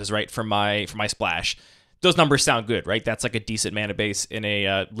 black sources, right, for my splash. Those numbers sound good, right? That's like a decent mana base in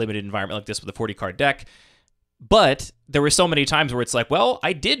a limited environment like this with a 40 card deck. But there were so many times where it's like, well,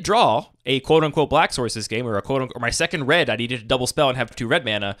 I did draw a quote unquote black sources game, or or my second red. I needed to double spell and have 2 red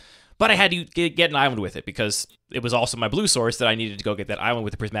mana, but I had to get an island with it because it was also my blue source that I needed to go get that island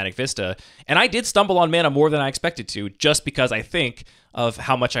with the Prismatic Vista. And I did stumble on mana more than I expected to, just because I think of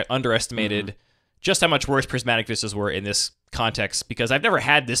how much I underestimated just how much worse Prismatic Vistas were in this context, because I've never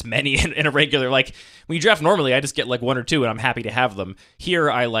had this many in a regular, like, when you draft normally, I just get like 1 or 2 and I'm happy to have them. Here,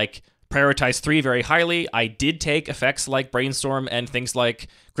 I like prioritize 3 very highly. I did take effects like Brainstorm and things like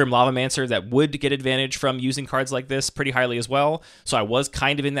Grim Lavamancer that would get advantage from using cards like this pretty highly as well. So I was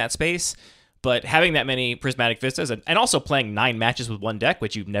kind of in that space. But having that many Prismatic Vistas and also playing 9 matches with one deck,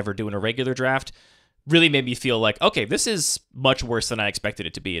 which you never do in a regular draft, really made me feel like, okay, this is much worse than I expected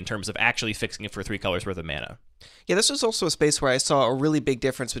it to be in terms of actually fixing it for 3 colors worth of mana. Yeah, this was also a space where I saw a really big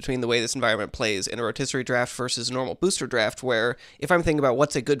difference between the way this environment plays in a rotisserie draft versus a normal booster draft, where if I'm thinking about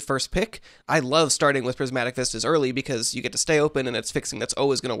what's a good first pick, I love starting with Prismatic Vistas early because you get to stay open and it's fixing that's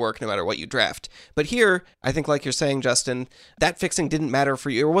always going to work no matter what you draft. But here, I think like you're saying, Justin, that fixing didn't matter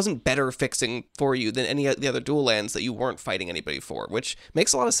for you, or wasn't better fixing for you than any of the other dual lands that you weren't fighting anybody for, which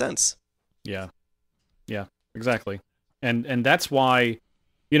makes a lot of sense. Yeah, exactly. And that's why,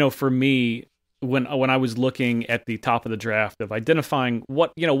 for me, when I was looking at the top of the draft of identifying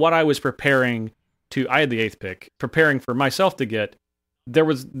what I was preparing to, I had the 8th pick, preparing for myself to get, there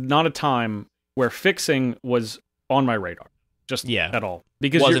was not a time where fixing was on my radar, just at all.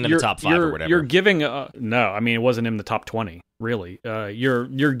 Because wasn't in the top 5 or whatever. You're giving, no, I mean, it wasn't in the top 20, really.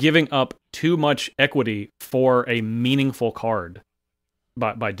 You're giving up too much equity for a meaningful card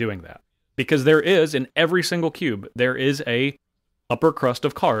by doing that. Because there is, in every single cube, there is a upper crust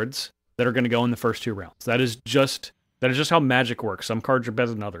of cards that are going to go in the first 2 rounds. That is just how Magic works. Some cards are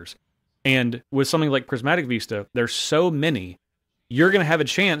better than others. And with something like Prismatic Vista, there's so many, you're going to have a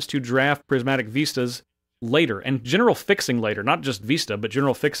chance to draft Prismatic Vistas later, and general fixing later, not just Vista, but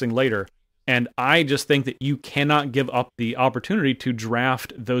general fixing later. And I just think that you cannot give up the opportunity to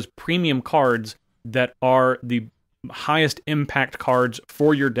draft those premium cards that are the highest impact cards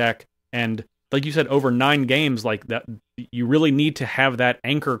for your deck. And like you said, over 9 games like that, you really need to have that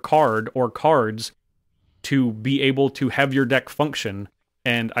anchor card or cards to be able to have your deck function.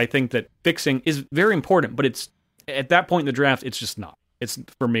 And I think that fixing is very important, but it's at that point in the draft, it's just not. It's,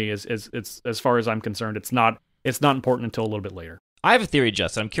 for me, as far as I'm concerned, it's not important until a little bit later. I have a theory,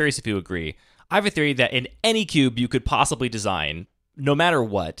 Justin. I'm curious if you agree. I have a theory that in any cube you could possibly design, no matter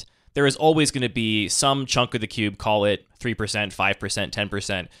what, there is always going to be some chunk of the cube, call it 3%, 5%,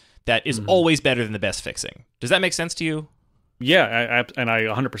 10%, that is always better than the best fixing. Does that make sense to you? Yeah, and I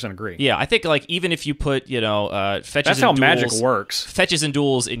 100% agree. Yeah, I think like even if you put fetches, that's and how duels, Magic works. Fetches and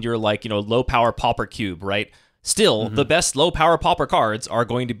duels in your low power pauper cube, right? Still, the best low power pauper cards are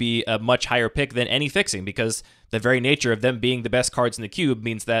going to be a much higher pick than any fixing, because the very nature of them being the best cards in the cube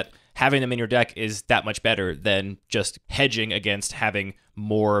means that having them in your deck is that much better than just hedging against having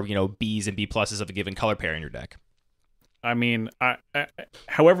more Bs and B pluses of a given color pair in your deck. I mean,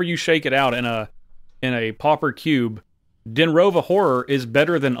 however you shake it out in a pauper cube, Denrova Horror is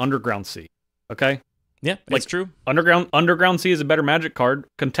better than Underground Sea. Okay, yeah, that's true. Underground Sea is a better Magic card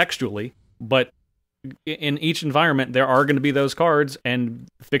contextually, but in each environment there are going to be those cards, and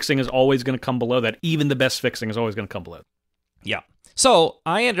fixing is always going to come below that. Even the best fixing is always going to come below that. Yeah. So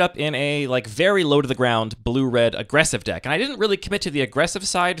I ended up in a very low to the ground blue-red aggressive deck, and I didn't really commit to the aggressive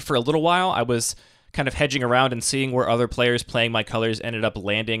side for a little while. I was kind of hedging around and seeing where other players playing my colors ended up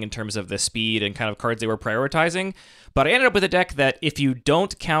landing in terms of the speed and kind of cards they were prioritizing. But I ended up with a deck that, if you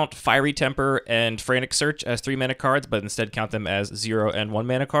don't count Fiery Temper and Frantic Search as 3 mana cards, but instead count them as 0 and 1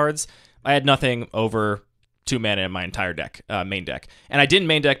 mana cards, I had nothing over 2 mana in my entire deck, main deck. And I didn't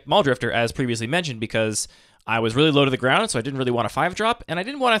main deck Muldrifter, as previously mentioned, because I was really low to the ground, so I didn't really want a 5-drop, and I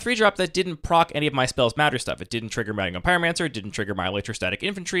didn't want a 3-drop that didn't proc any of my spells matter stuff. It didn't trigger my Pyromancer, it didn't trigger my Electrostatic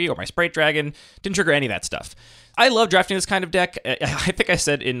Infantry or my Sprite Dragon, didn't trigger any of that stuff. I love drafting this kind of deck. I think I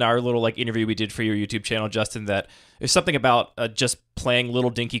said in our little interview we did for your YouTube channel, Justin, that there's something about just playing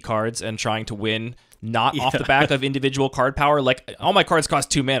little dinky cards and trying to win not off the back of individual card power. All my cards cost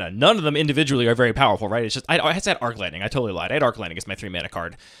 2 mana. None of them individually are very powerful, right? It's just, I had Arc Landing. I totally lied. I had Arc Landing as my 3 mana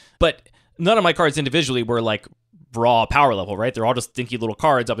card. But none of my cards individually were raw power level, right? They're all just dinky little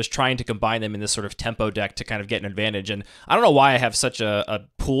cards. I was trying to combine them in this sort of tempo deck to kind of get an advantage. And I don't know why I have such a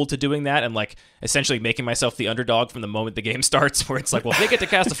pull to doing that and like essentially making myself the underdog from the moment the game starts, where it's like, well, if they get to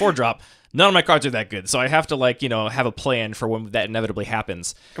cast a 4-drop, none of my cards are that good. So I have to like, have a plan for when that inevitably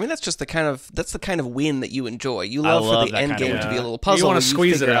happens. I mean, that's the kind of win that you enjoy. You love for the end game to be a little puzzle. You want to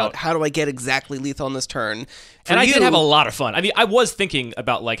squeeze it out. How do I get exactly lethal on this turn? And I did have a lot of fun. I mean, I was thinking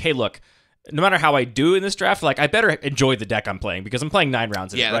about like, hey, look, no matter how I do in this draft, like I better enjoy the deck I'm playing because I'm playing 9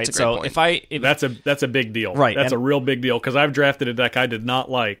 rounds in it, right? That's a great point. If that's a big deal, right? That's a real big deal because I've drafted a deck I did not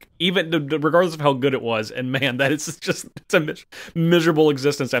like, even regardless of how good it was. And man, that is just it's a miserable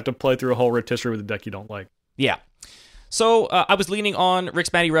existence to have to play through a whole rotisserie with a deck you don't like. Yeah. So I was leaning on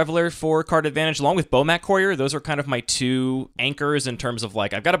Rick's Matty Reveler for card advantage along with Bomat Courier. Those are kind of my 2 anchors in terms of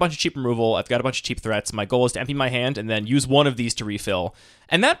like, I've got a bunch of cheap removal, I've got a bunch of cheap threats. My goal is to empty my hand and then use one of these to refill.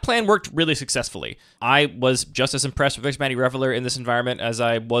 And that plan worked really successfully. I was just as impressed with Rick's Matty Reveler in this environment as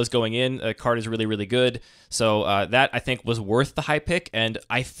I was going in. The card is really, really good. So that I think was worth the high pick and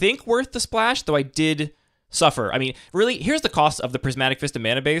I think worth the splash, though I did suffer. I mean, really, here's the cost of the Prismatic Vista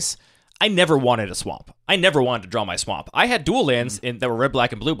mana base. I never wanted a swamp. I never wanted to draw my swamp. I had dual lands that were red,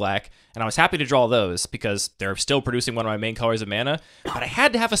 black, and blue, black, and I was happy to draw those because they're still producing one of my main colors of mana, but I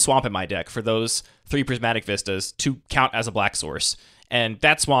had to have a swamp in my deck for those 3 Prismatic Vistas to count as a black source. And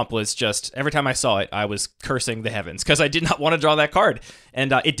that swamp was just, every time I saw it, I was cursing the heavens because I did not want to draw that card.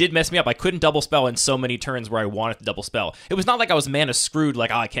 And it did mess me up. I couldn't double spell in so many turns where I wanted to double spell. It was not like I was mana screwed, like,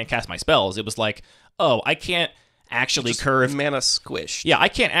 oh, I can't cast my spells. It was like, oh, I can't actually curve mana squished. Yeah, I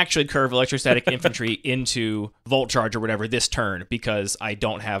can't actually curve Electrostatic Infantry into Volt Charge or whatever this turn because I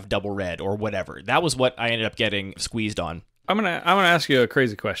don't have double red or whatever. That was what I ended up getting squeezed on. I'm gonna ask you a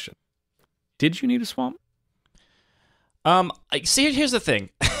crazy question. Did you need a swamp? See, here's the thing.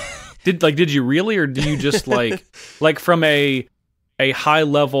 Did you really, or do you just like from a high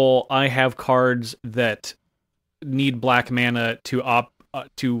level? I have cards that need black mana to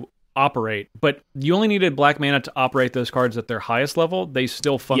operate, but you only needed black mana to operate those cards at their highest level. They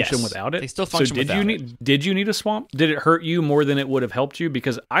still function without it. They still function without it. Did you need a swamp? Did it hurt you more than it would have helped you?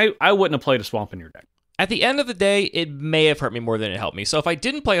 Because I wouldn't have played a swamp in your deck. At the end of the day, it may have hurt me more than it helped me. So if I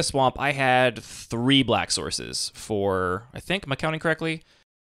didn't play a swamp, I had 3 black sources for, I think, am I counting correctly?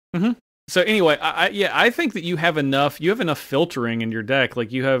 Mm-hmm. So anyway, I think that you have enough filtering in your deck.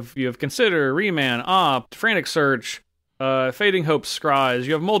 Like you have Consider, Remand, Opt, Frantic Search, Fading Hope, Scries.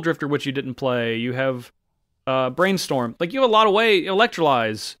 You have Mold Drifter, which you didn't play. You have Brainstorm. Like you have a lot of ways.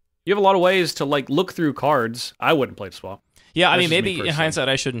 Electrolyze. You have a lot of ways to like look through cards. I wouldn't play the swamp. Yeah, I mean, maybe in hindsight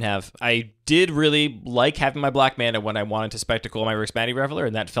I shouldn't have. I did really like having my black mana when I wanted to spectacle my Rick's Matty Reveler,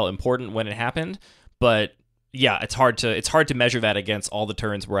 and that felt important when it happened. But yeah, it's hard to measure that against all the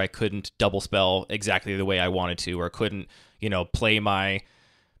turns where I couldn't double spell exactly the way I wanted to, or couldn't, play my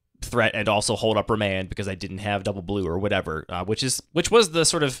threat and also hold up Remand because I didn't have double blue or whatever, which was the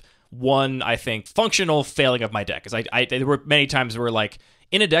sort of one, I think, functional failing of my deck. Because there were many times where, like,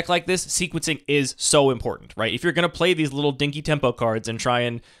 in a deck like this, sequencing is so important, right? If you're going to play these little dinky tempo cards and try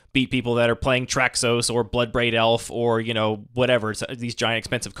and beat people that are playing Traxos or Bloodbraid Elf or, whatever, these giant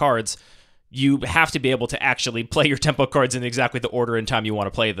expensive cards, you have to be able to actually play your tempo cards in exactly the order and time you want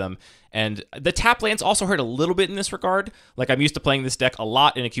to play them. And the tap lands also hurt a little bit in this regard. Like, I'm used to playing this deck a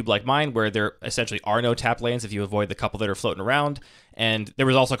lot in a cube like mine, where there essentially are no tap lands if you avoid the couple that are floating around. And there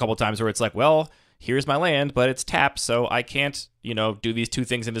was also a couple times where it's like, well, here's my land, but it's tapped, so I can't, do these 2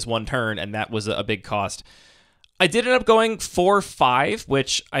 things in this one turn, and that was a big cost. I did end up going 4-5,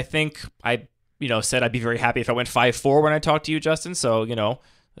 which I think I, said I'd be very happy if I went 5-4 when I talked to you, Justin, so,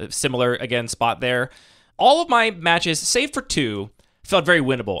 similar, again, spot there. All of my matches, save for 2, felt very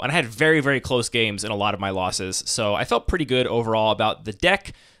winnable, and I had very, very close games in a lot of my losses, so I felt pretty good overall about the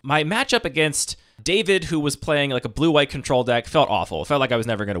deck. My matchup against David, who was playing like a blue-white control deck, felt awful. It felt like I was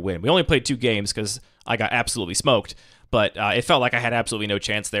never going to win. We only played 2 games because I got absolutely smoked, but it felt like I had absolutely no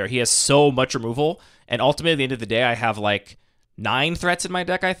chance there. He has so much removal, and ultimately at the end of the day, I have like 9 threats in my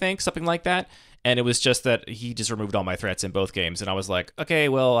deck, I think, something like that. And it was just that he just removed all my threats in both games. And I was like, okay,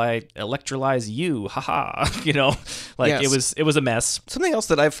 well, I electrolyze you. Haha. Yes. It was a mess. Something else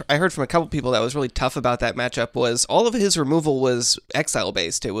that I heard from a couple people that was really tough about that matchup was all of his removal was exile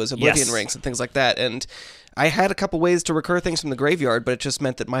based. It was Oblivion Rings and things like that. And I had a couple ways to recur things from the graveyard, but it just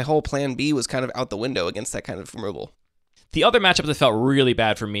meant that my whole plan B was kind of out the window against that kind of removal. The other matchup that felt really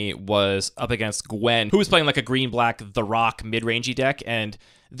bad for me was up against Gwen, who was playing like a green-black The Rock mid-rangey deck, and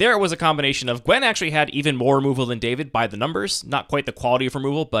there was a combination of Gwen actually had even more removal than David by the numbers, not quite the quality of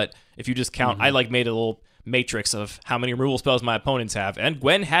removal, but if you just count, I made a little matrix of how many removal spells my opponents have, and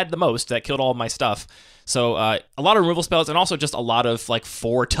Gwen had the most that killed all of my stuff. So a lot of removal spells, and also just a lot of like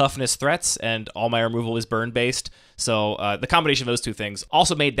 4 toughness threats, and all my removal is burn based. So the combination of those two things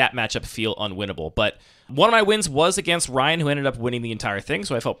also made that matchup feel unwinnable. But one of my wins was against Ryan, who ended up winning the entire thing,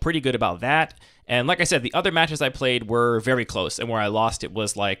 so I felt pretty good about that. And like I said, the other matches I played were very close, and where I lost, it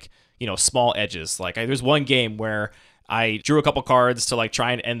was like, small edges. Like there's one game where I drew a couple cards to like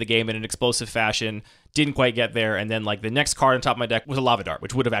try and end the game in an explosive fashion, didn't quite get there, and then like the next card on top of my deck was a Lava Dart,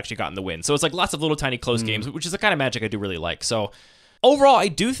 which would have actually gotten the win. So it's like lots of little tiny close games, which is the kind of Magic I do really like. So overall, I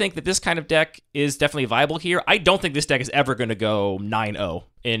do think that this kind of deck is definitely viable here. I don't think this deck is ever going to go 9-0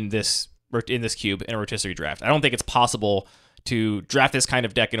 in this cube in a rotisserie draft. I don't think it's possible to draft this kind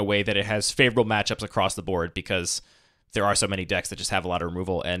of deck in a way that it has favorable matchups across the board, because there are so many decks that just have a lot of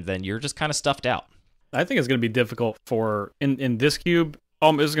removal, and then you're just kind of stuffed out. I think it's going to be difficult for in this cube.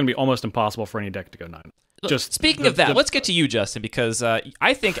 This is going to be almost impossible for any deck to go 9. Just speaking of that, let's get to you, Justin, because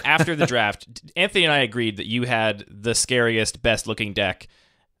I think after the draft, Anthony and I agreed that you had the scariest, best-looking deck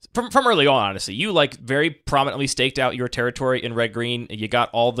from early on. Honestly, you like very prominently staked out your territory in red-green. You got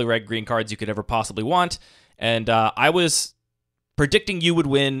all the red-green cards you could ever possibly want, and I was predicting you would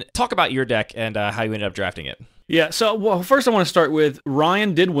win. Talk about your deck and how you ended up drafting it. Yeah, so first I want to start with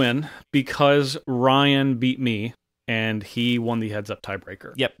Ryan did win because Ryan beat me, and he won the heads-up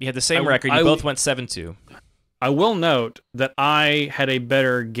tiebreaker. Yep, you had the same record. You both went 7-2. I will note that I had a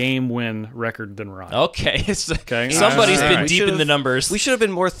better game win record than Ryan. Okay. Somebody's been deep in the numbers. We should have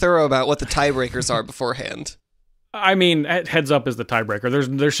been more thorough about what the tiebreakers are beforehand. I mean, heads up is the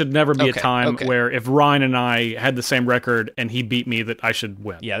tiebreaker. There should never be a time where if Ryan and I had the same record and he beat me, that I should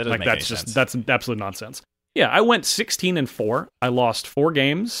win. Yeah, that doesn't make any sense. That's absolute nonsense. Yeah, I went 16-4. I lost 4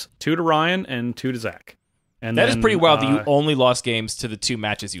 games, 2 to Ryan and 2 to Zach. And that is pretty wild that you only lost games to the 2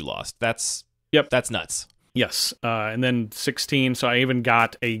 matches you lost. That's nuts. Yes, and then 16. So I even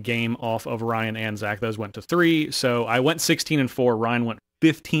got a game off of Ryan and Zach. Those went to 3. So I went 16-4. Ryan went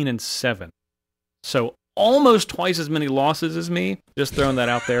 15-7. So almost twice as many losses as me. Just throwing that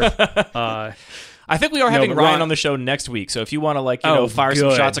out there. I think we are having Ryan on the show next week. So if you want to fire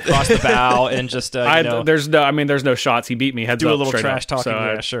some shots across the bow and just there's no shots. He beat me heads up. Do a little trash talking.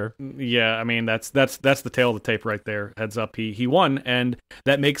 So, sure. Yeah, I mean that's the tail of the tape right there. Heads up, he won, and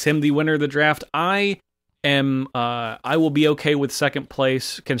that makes him the winner of the draft. I will be okay with second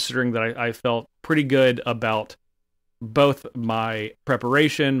place, considering that I felt pretty good about both my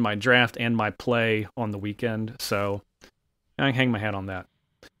preparation, my draft, and my play on the weekend. So I can hang my hat on that.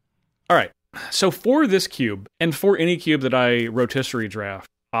 All right. So for this cube, and for any cube that I rotisserie draft,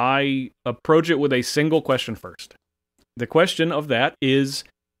 I approach it with a single question first. The question of that is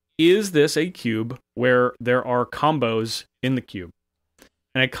this a cube where there are combos in the cube?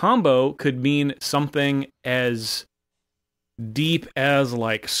 And a combo could mean something as deep as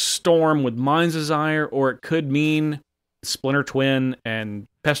like Storm with Mind's Desire, or it could mean Splinter Twin and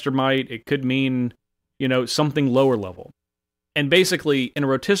Pestermite. It could mean, something lower level. And basically, in a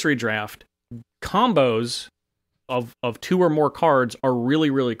rotisserie draft, combos of 2 or more cards are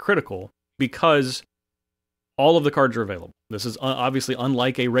really, really critical because all of the cards are available. This is obviously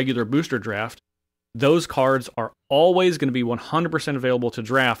unlike a regular booster draft. Those cards are always going to be 100% available to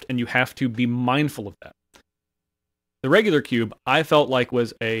draft, and you have to be mindful of that. The regular cube, I felt like,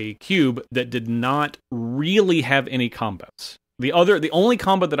 was a cube that did not really have any combos. The only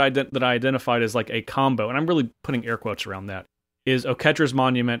combo that I identified as like a combo, and I'm really putting air quotes around that, is Oketra's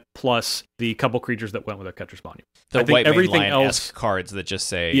Monument plus the couple creatures that went with Oketra's Monument. The white everything else cards that just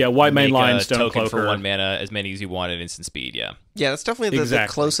say white main line, Stone token Cloaker for 1 mana, as many as you want at instant speed. Yeah, that's definitely the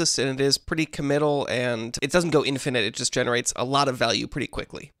closest, and it is pretty committal, and it doesn't go infinite. It just generates a lot of value pretty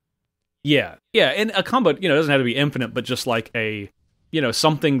quickly. Yeah, and a combo, it doesn't have to be infinite, but just like a,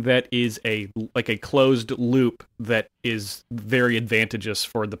 something that is a closed loop that is very advantageous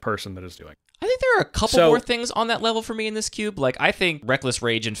for the person that is doing. I think there are a couple more things on that level for me in this cube. Like, I think Reckless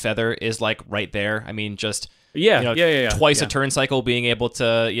Rage and Feather is like right there. I mean, just twice a turn cycle being able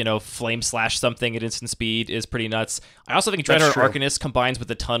to, flame slash something at instant speed is pretty nuts. I also think Dreadheart Arcanist combines with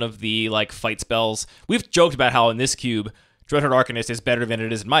a ton of the like fight spells. We've joked about how in this cube, Dreadheart Arcanist is better than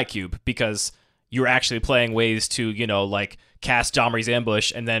it is in my cube because you're actually playing ways to, cast Domri's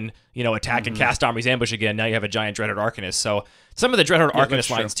Ambush and then, attack and cast Domri's Ambush again. Now you have a giant Dreadheart Arcanist. So some of the Dreadheart Arcanist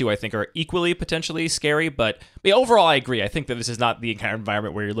lines, too, I think are equally potentially scary. But overall, I agree. I think that this is not the kind of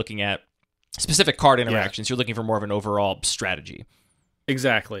environment where you're looking at specific card interactions. You're looking for more of an overall strategy.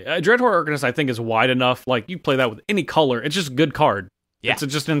 Exactly. Dreadheart Arcanist, I think, is wide enough. Like, you play that with any color. It's just a good card. Yeah. It's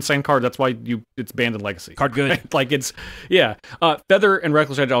just an insane card. That's why it's banned in Legacy. Card good. Like, it's, yeah. Feather and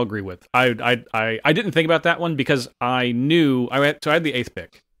Reckless Rage, I'll agree with. I didn't think about that one because I knew, so I had the 8th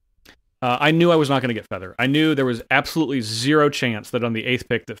pick. I knew I was not going to get Feather. I knew there was absolutely zero chance that on the 8th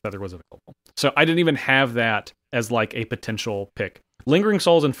pick that Feather was available. So I didn't even have that as like a potential pick. Lingering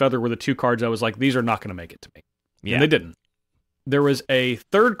Souls and Feather were the 2 cards I was like, these are not going to make it to me. Yeah. And they didn't. There was a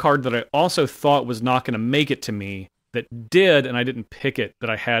 3rd card that I also thought was not going to make it to me that did, and I didn't pick it, that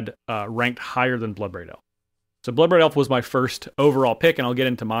I had ranked higher than Bloodbraid Elf. So Bloodbraid Elf was my first overall pick, and I'll get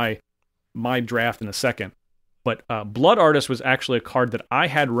into my draft in a second. But Blood Artist was actually a card that I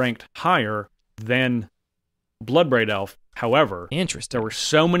had ranked higher than Bloodbraid Elf. However, interesting. There were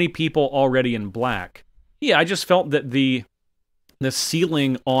so many people already in black. Yeah, I just felt that the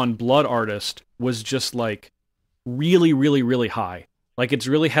ceiling on Blood Artist was just like really, really, really high. Like it's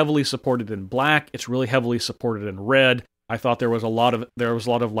really heavily supported in black. It's really heavily supported in red. I thought there was a lot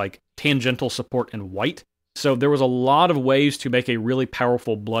of like tangential support in white. So there was a lot of ways to make a really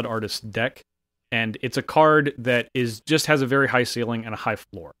powerful Blood Artist deck. And it's a card that just has a very high ceiling and a high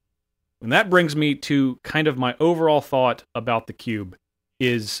floor. And that brings me to kind of my overall thought about the cube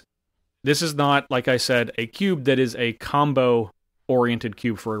is this is not, like I said, a cube that is a combo-oriented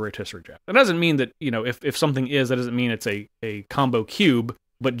cube for a rotisserie draft. That doesn't mean that, if something is, that doesn't mean it's a combo cube,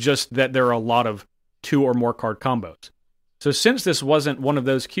 but just that there are a lot of 2 or more card combos. So since this wasn't one of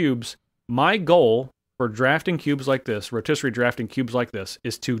those cubes, my goal for drafting cubes like this, rotisserie drafting cubes like this,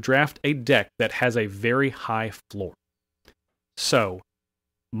 is to draft a deck that has a very high floor. So,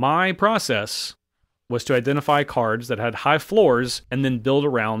 my process was to identify cards that had high floors and then build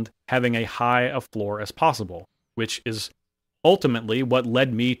around having a high a floor as possible, which is ultimately what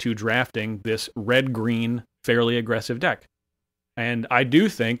led me to drafting this red-green, fairly aggressive deck. And I do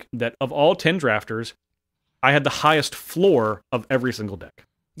think that of all 10 drafters, I had the highest floor of every single deck.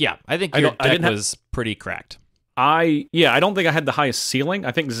 Yeah, I think your deck was pretty cracked. I don't think I had the highest ceiling.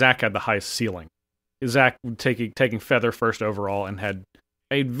 I think Zach had the highest ceiling. Zach taking Feather first overall and had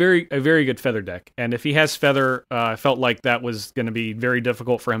a very good Feather deck. And if he has Feather, I felt like that was going to be very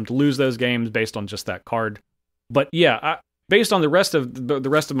difficult for him to lose those games based on just that card. But yeah, based on the rest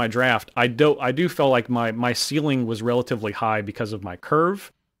of my draft, I do feel like my ceiling was relatively high because of my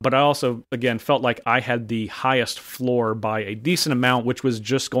curve. But I also, again, felt like I had the highest floor by a decent amount, which was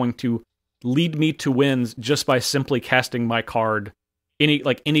just going to lead me to wins just by simply casting my card,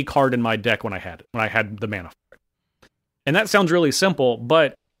 any card in my deck when I had the mana for it. And that sounds really simple,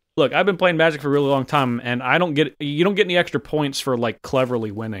 but look, I've been playing Magic for a really long time, and you don't get any extra points for like cleverly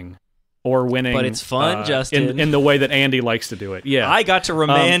winning. Or winning, but it's fun, Justin, in the way that Andy likes to do it. Yeah, I got to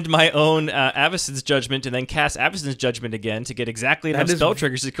remand my own Avacyn's Judgment and then cast Avacyn's Judgment again to get exactly enough spell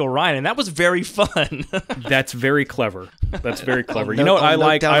triggers to kill Ryan, and that was very fun. That's very clever. That's very clever. You know what I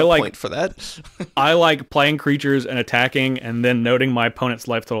like? I like point for that. I like playing creatures and attacking, and then noting my opponent's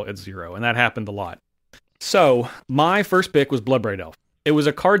life total at 0, and that happened a lot. So my first pick was Bloodbraid Elf. It was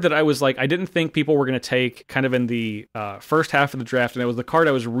a card that I was like, I didn't think people were going to take kind of in the first half of the draft, and it was the card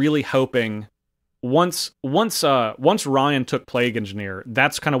I was really hoping once Ryan took Plague Engineer,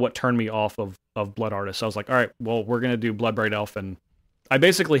 that's kind of what turned me off of Blood Artist. So I was like, all right, well, we're going to do Bloodbraid Elf, and I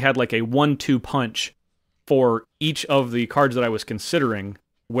basically had like a 1-2 punch for each of the cards that I was considering,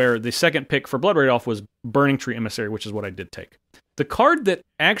 where the second pick for Bloodbraid Elf was Burning Tree Emissary, which is what I did take. The card that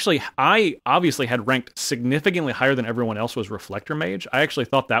actually I obviously had ranked significantly higher than everyone else was Reflector Mage. I actually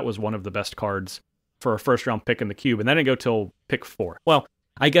thought that was one of the best cards for a first-round pick in the cube, and that didn't go till pick 4. Well,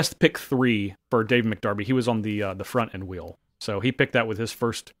 I guess pick 3 for Dave McDarby. He was on the front end wheel, so he picked that with his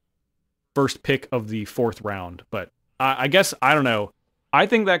first pick of the 4th round. But I guess, I don't know. I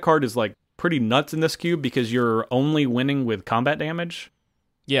think that card is like pretty nuts in this cube because you're only winning with combat damage.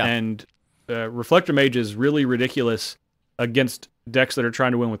 Yeah. And Reflector Mage is really ridiculous against decks that are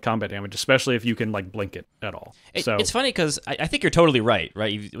trying to win with combat damage, especially if you can like blink it at all. It's funny because I think you're totally right?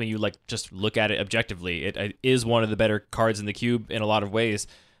 When you like just look at it objectively, it is one of the better cards in the cube in a lot of ways.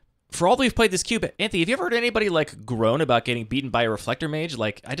 For all that we've played this cube, Anthony, have you ever heard anybody like groan about getting beaten by a Reflector Mage?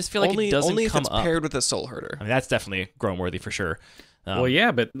 Like, I just feel like it doesn't only if come it's up. Paired with a Soul Herder. I mean, that's definitely groan worthy for sure. Well,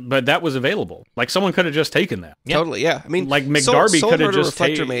 yeah, but that was available. Like, someone could have just taken that. Yeah. Totally, yeah. I mean, like McDarby could have just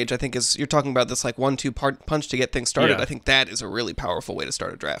Reflector Mage, I think, you're talking about this like 1-2 punch to get things started. Yeah. I think that is a really powerful way to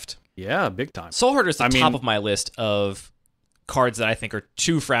start a draft. Yeah, big time. Soul Herder is the top of my list of cards that I think are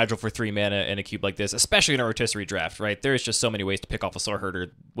too fragile for 3 mana in a cube like this, especially in a rotisserie draft, right? There's just so many ways to pick off a Soul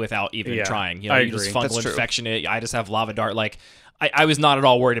Herder without even trying. You I you agree. just fungal infection it. I just have Lava Dart. Like, I was not at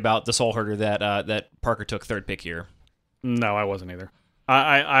all worried about the Soul Herder that Parker took 3rd pick here. No, I wasn't either.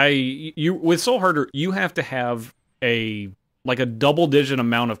 You with Soul Herder, you have to have a double-digit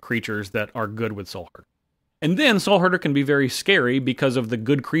amount of creatures that are good with Soul Herder. And then Soul Herder can be very scary because of the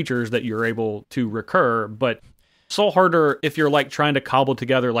good creatures that you're able to recur, but Soul Harder, if you're like trying to cobble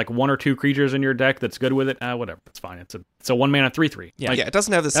together like one or two creatures in your deck that's good with it, whatever, it's fine. It's a 1-mana 3/3. Yeah. Like, Yeah, it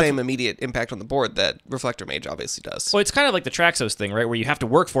doesn't have the same immediate impact on the board that Reflector Mage obviously does. Well, it's kind of like the Traxos thing, right? Where you have to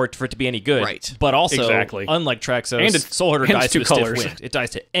work for it to be any good. Right. But also, Exactly. unlike Traxos, And it's- Soul Harder and dies it's to two a stiff colors. wind. It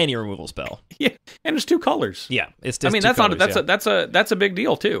dies to any removal spell. Yeah, and it's 2 colors. Yeah, it's I just mean, two colors, that's a big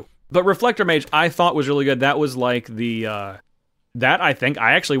deal too. But Reflector Mage, I thought was really good. That was like the that I think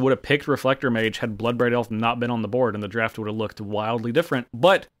I actually would have picked Reflector Mage had Bloodbraid Elf not been on the board, and the draft would have looked wildly different.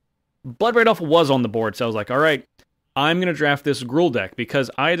 But Bloodbraid Elf was on the board, so I was like, all right, I'm going to draft this Gruul deck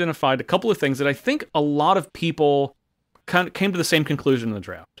because I identified a couple of things that I think a lot of people kind of came to the same conclusion in the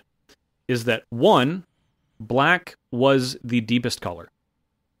draft. Is that one, black was the deepest color.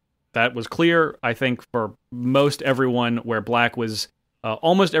 That was clear, I think, for most everyone, where black was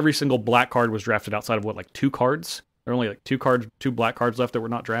almost every single black card was drafted outside of like 2 cards. There were only like 2 black cards left that were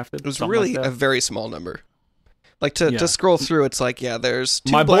not drafted. It was something really like a that. very small number. Like to scroll through, it's like, yeah, there's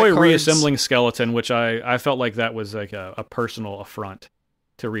 2 My black boy cards. reassembling Skeleton, which I felt like that was like a personal affront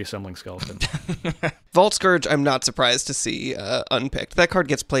to reassembling Skeleton. Vault Scourge, I'm not surprised to see unpicked. That card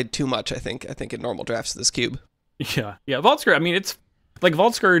gets played too much, I think in normal drafts of this cube. Yeah. Vault Scourge, I mean, it's like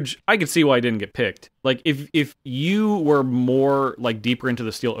Vault Scourge, I could see why it didn't get picked. Like, if you were more, like, deeper into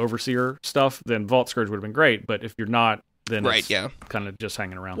the Steel Overseer stuff, then Vault Scourge would have been great, but if you're not, then Right, it's yeah. kind of just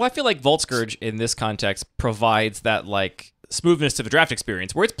hanging around. Well, I feel like Vault Scourge in this context provides that like smoothness to the draft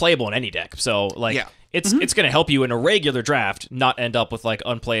experience where it's playable in any deck. So like Yeah. it's going to help you in a regular draft not end up with like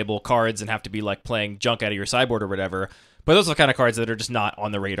unplayable cards and have to be like playing junk out of your sideboard or whatever. But those are the kind of cards that are just not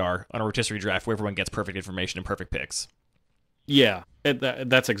on the radar on a rotisserie draft where everyone gets perfect information and perfect picks. Yeah,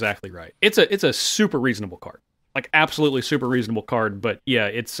 that's exactly right. It's a super reasonable card. Like, absolutely super reasonable card, but yeah,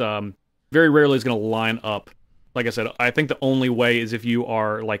 it's very rarely is going to line up. Like I said, I think the only way is if you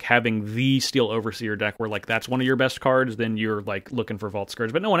are like having the Steel Overseer deck where like that's one of your best cards, then you're like looking for Vault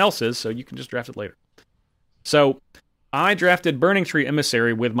Scourge, but no one else is, so you can just draft it later. So I drafted Burning Tree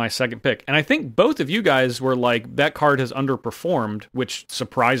Emissary with my second pick, and I think both of you guys were like, that card has underperformed, which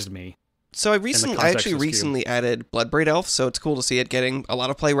surprised me. So I context actually of this recently added Bloodbraid Elf, so it's cool to see it getting a lot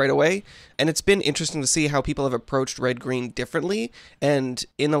of play right away. And it's been interesting to see how people have approached red-green differently. And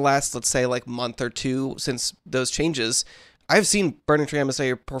in the last, let's say, like month or two since those changes, I've seen Burning Tree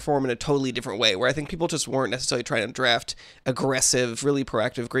Emissary perform in a totally different way, where I think people just weren't necessarily trying to draft aggressive, really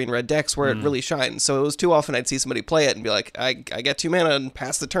proactive green-red decks where it really shines. So it was too often I'd see somebody play it and be like, I get 2 mana and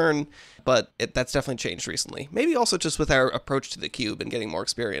pass the turn. But that's definitely changed recently. Maybe also just with our approach to the cube and getting more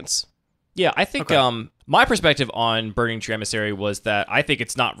experience. Yeah, I think my perspective on Burning Tree Emissary was that I think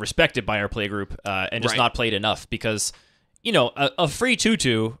it's not respected by our playgroup and just Right. not played enough because, you know, a free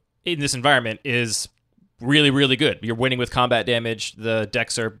 2/2 in this environment is really, really good. You're winning with combat damage. The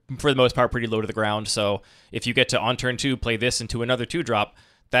decks are, for the most part, pretty low to the ground. So if you get to, on turn 2, play this into another 2-drop,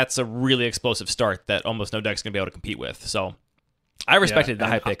 that's a really explosive start that almost no deck's going to be able to compete with. So I respected the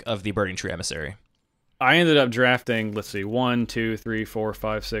high pick of the Burning Tree Emissary. I ended up drafting, let's see, 1, 2, 3, 4,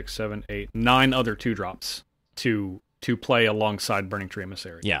 5, 6, 7, 8, 9 other 2-drops to play alongside Burning Tree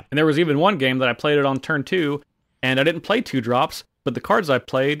Emissary. Yeah. And there was even one game that I played it on turn 2, and I didn't play 2-drops, but the cards I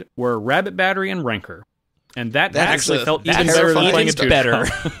played were Rabbit Battery and Rancor. And that actually felt even better than playing a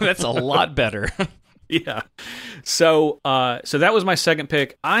 2-drop. That's a lot better. Yeah. So that was my second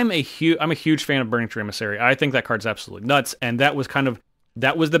pick. I'm a huge fan of Burning Tree Emissary. I think that card's absolutely nuts, and that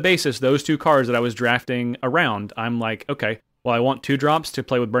was the basis, those 2 cards that I was drafting around. I'm like, okay, well, I want 2-drops to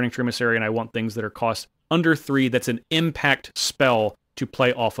play with Burning Tree Emissary, and I want things that are cost under 3 that's an impact spell to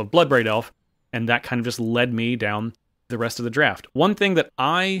play off of Bloodbraid Elf, and that kind of just led me down the rest of the draft. One thing that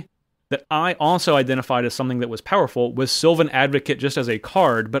I also identified as something that was powerful was Sylvan Advocate just as a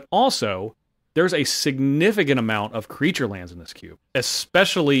card, but also there's a significant amount of creature lands in this cube,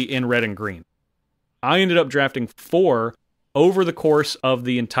 especially in red and green. I ended up drafting 4 over the course of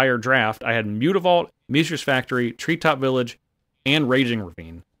the entire draft. I had Mutavault, Mishra's Factory, Treetop Village, and Raging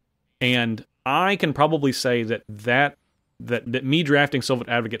Ravine. And I can probably say that me drafting Sylvan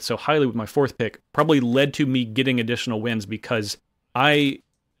Advocate so highly with my 4th pick probably led to me getting additional wins because I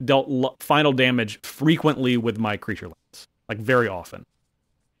dealt final damage frequently with my creature lands, like very often.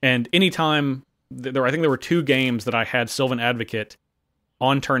 And anytime, I think there were 2 games that I had Sylvan Advocate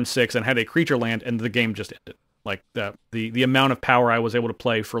on turn 6 and had a creature land, and the game just ended. Like, the amount of power I was able to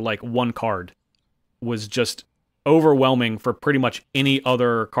play for, like, 1 card was just overwhelming for pretty much any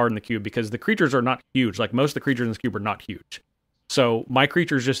other card in the cube, because the creatures are not huge. Like, most of the creatures in this cube are not huge. So my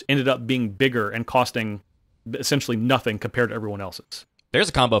creatures just ended up being bigger and costing essentially nothing compared to everyone else's. There's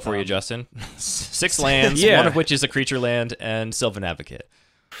a combo for you, Justin. 6 lands, Yeah. one of which is a creature land, and Sylvan Advocate.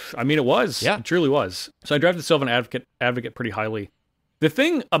 I mean, it was. Yeah. It truly was. So I drafted Sylvan Advocate pretty highly. The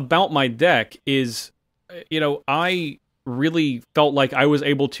thing about my deck is, I really felt like I was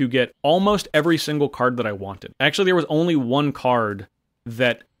able to get almost every single card that I wanted. Actually, there was only one card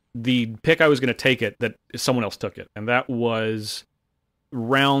that the pick I was going to take it, that someone else took it. And that was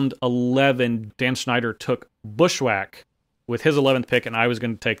round 11. Dan Schneider took Bushwhack with his 11th pick, and I was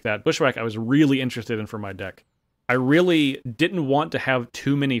going to take that. Bushwhack I was really interested in for my deck. I really didn't want to have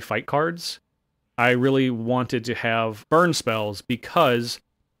too many fight cards. I really wanted to have burn spells, because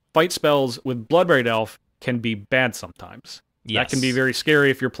fight spells with Bloodbraid Elf can be bad sometimes. Yes. That can be very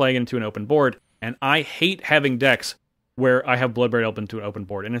scary if you're playing into an open board, and I hate having decks where I have Bloodbraid Elf into an open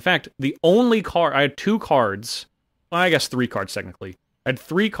board. And in fact, the only card, I had 2 cards, well, I guess 3 cards technically. I had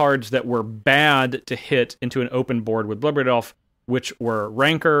 3 cards that were bad to hit into an open board with Bloodbraid Elf, which were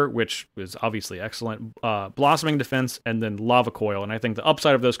Rancor, which was obviously excellent, Blossoming Defense, and then Lava Coil. And I think the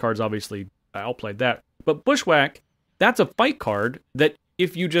upside of those cards obviously outplayed that. But Bushwhack, that's a fight card that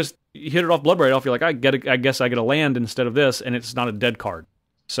if you just hit it off Bloodbraid Elf, you're like, I guess I get a land instead of this, and it's not a dead card.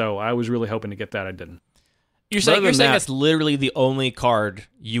 So I was really hoping to get that. I didn't. You're saying that's literally the only card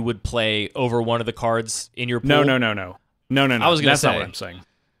you would play over one of the cards in your pool? No. I was going to say. That's not what I'm saying.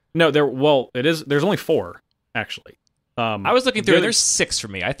 No, there's only 4, actually. I was looking through, there's 6 for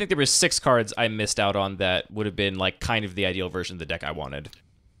me. I think there were 6 cards I missed out on that would have been like kind of the ideal version of the deck I wanted.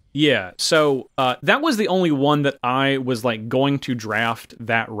 Yeah, so that was the only one that I was like going to draft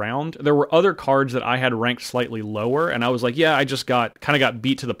that round. There were other cards that I had ranked slightly lower, and I was like, yeah, I just got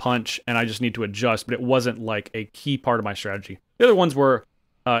beat to the punch, and I just need to adjust, but it wasn't like a key part of my strategy. The other ones were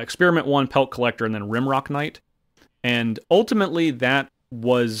Experiment 1, Pelt Collector, and then Rimrock Knight. And ultimately that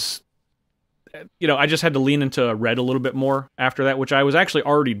was, I just had to lean into red a little bit more after that, which I was actually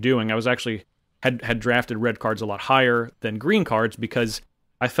already doing. I was actually had drafted red cards a lot higher than green cards, because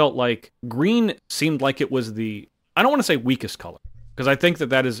I felt like green seemed like it was I don't want to say weakest color, because I think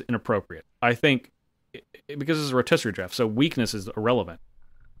that is inappropriate. I think, because it's a rotisserie draft, so weakness is irrelevant.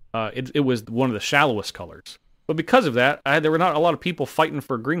 It was one of the shallowest colors. But because of that, there were not a lot of people fighting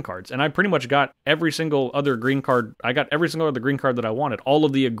for green cards, and I pretty much got every single other green card. I got every single other green card that I wanted, all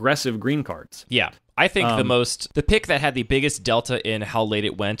of the aggressive green cards. Yeah. I think the pick that had the biggest delta in how late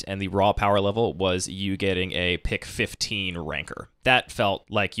it went and the raw power level was you getting a pick 15 Rancor. That felt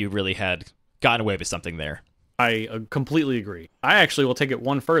like you really had gotten away with something there. I completely agree. I actually will take it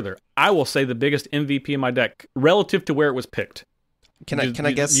one further. I will say the biggest MVP in my deck relative to where it was picked. Can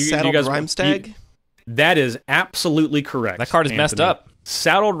I guess Saddled Rhymestag? That is absolutely correct. That card is messed up.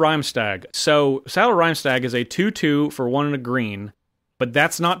 Saddled Rhymestag. So Saddled Rhymestag is a 2/2 for 1 and a green, but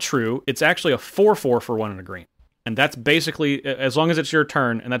that's not true. It's actually a 4/4 for 1 and a green. And that's basically, as long as it's your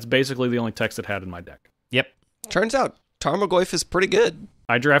turn, and that's basically the only text it had in my deck. Yep. Turns out Tarmogoyf is pretty good.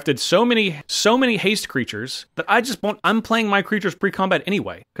 I drafted so many haste creatures that I'm playing my creatures pre-combat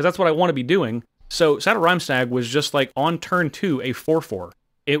anyway, because that's what I want to be doing. So Saddled Rhymestag was just like on turn 2 a 4/4.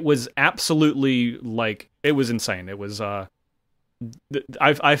 It was absolutely it was insane. It was,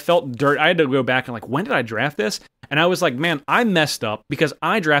 I felt dirt. I had to go back and when did I draft this? And I was like, man, I messed up because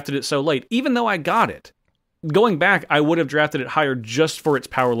I drafted it so late, even though I got it. Going back, I would have drafted it higher just for its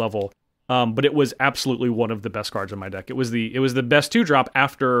power level. But it was absolutely one of the best cards in my deck. It was the best 2-drop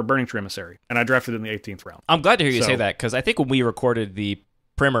after Burning Tree Emissary, and I drafted it in the 18th round. I'm glad to hear you say that, because I think when we recorded the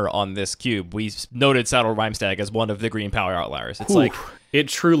primer on this cube, we noted Saddled Rhymestag as one of the green power outliers. It's it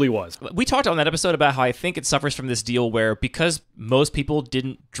truly was. We talked on that episode about how I think it suffers from this deal where, because most people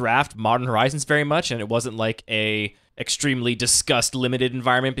didn't draft Modern Horizons very much, and it wasn't like a extremely discussed limited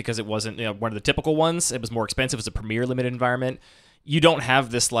environment because it wasn't one of the typical ones. It was more expensive. It was a premier limited environment. You don't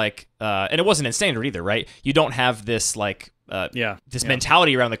have this and it wasn't in standard either, right? You don't have this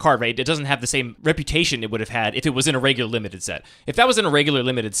mentality around the card, right? It doesn't have the same reputation it would have had if it was in a regular limited set. If that was in a regular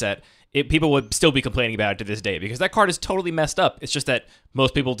limited set, people would still be complaining about it to this day, because that card is totally messed up. It's just that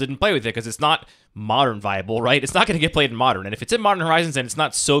most people didn't play with it because it's not modern viable, right? It's not going to get played in modern. And if it's in Modern Horizons and it's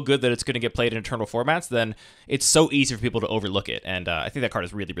not so good that it's going to get played in eternal formats, then it's so easy for people to overlook it. And I think that card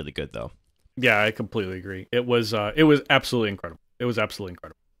is really, really good, though. Yeah, I completely agree. It was absolutely incredible. It was absolutely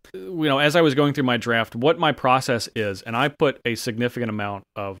incredible. As I was going through my draft, what my process is, and I put a significant amount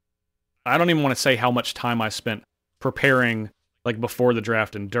of, I don't even want to say how much time I spent preparing, before the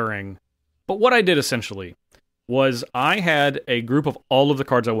draft and during, but what I did essentially was I had a group of all of the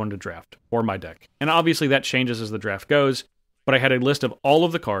cards I wanted to draft for my deck. And obviously that changes as the draft goes, but I had a list of all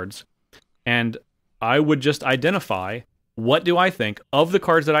of the cards, and I would just identify, what do I think of the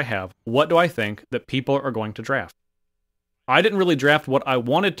cards that I have? What do I think that people are going to draft? I didn't really draft what I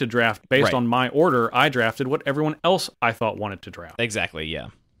wanted to draft based on my order. I drafted what everyone else I thought wanted to draft. Exactly, yeah.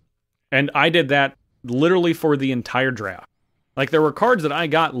 And I did that literally for the entire draft. Like, there were cards that I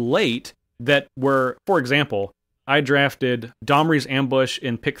got late that were, for example, I drafted Domri's Ambush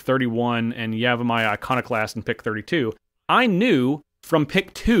in pick 31 and Yavimaya Iconoclast in pick 32. I knew from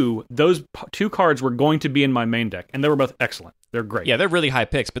pick 2, those two cards were going to be in my main deck, and they were both excellent. They're great. Yeah, they're really high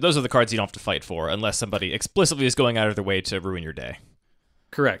picks, but those are the cards you don't have to fight for unless somebody explicitly is going out of their way to ruin your day.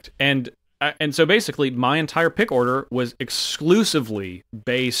 Correct. And so basically, my entire pick order was exclusively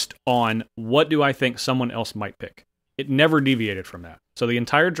based on what do I think someone else might pick. It never deviated from that. So the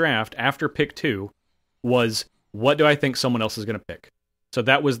entire draft after pick 2 was what do I think someone else is going to pick. So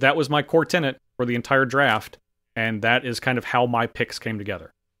that was my core tenet for the entire draft, and that is kind of how my picks came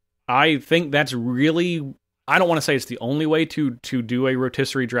together. I think that's really, I don't want to say it's the only way to do a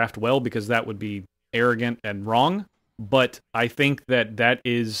rotisserie draft well, because that would be arrogant and wrong, but I think that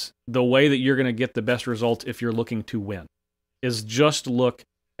is the way that you're going to get the best results if you're looking to win, is just look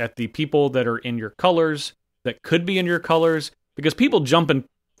at the people that are in your colors, that could be in your colors, because people jump in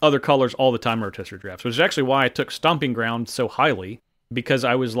other colors all the time in rotisserie drafts, which is actually why I took Stomping Ground so highly, because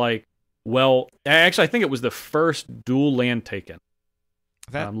I was like, well, actually I think it was the first dual land taken.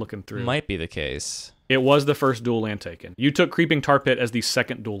 That I'm looking through. Might be the case. It was the first dual land taken. You took Creeping Tar Pit as the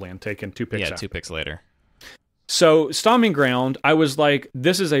second dual land taken, 2 picks Yeah, after. 2 picks later. So, Stomping Ground, I was like,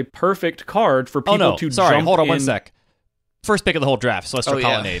 this is a perfect card for people to jump hold on in. one sec. First pick of the whole draft, Celestial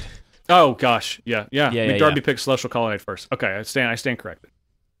Colonnade. Oh, gosh. Yeah. McDarby yeah. picked Celestial Colonnade first. Okay, I stand corrected.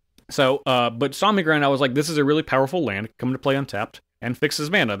 So, but Stomping Ground, I was like, this is a really powerful land, coming to play untapped, and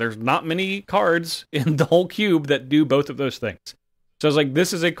fixes mana. There's not many cards in the whole cube that do both of those things. So I was like,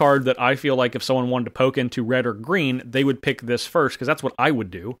 this is a card that I feel like if someone wanted to poke into red or green, they would pick this first, because that's what I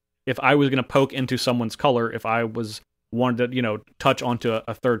would do if I was going to poke into someone's color. If I wanted to, touch onto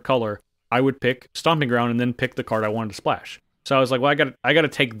a third color, I would pick Stomping Ground and then pick the card I wanted to splash. So I was like, well, I got to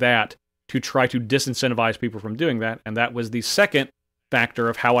take that to try to disincentivize people from doing that, and that was the second factor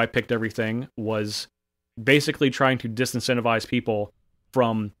of how I picked everything, was basically trying to disincentivize people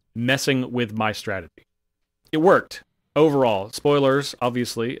from messing with my strategy. It worked. Overall, spoilers,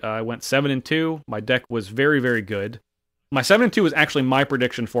 obviously, I went 7-2. My deck was very, very good. My 7-2 was actually my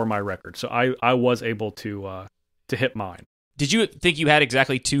prediction for my record, so I was able to hit mine. Did you think you had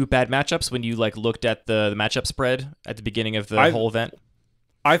exactly 2 bad matchups when you looked at the matchup spread at the beginning of the whole event?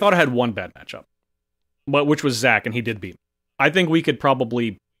 I thought I had 1 bad matchup, which was Zach, and he did beat me. I think we could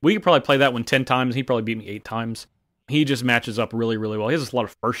probably play that one 10 times. He probably beat me 8 times. He just matches up really, really well. He has a lot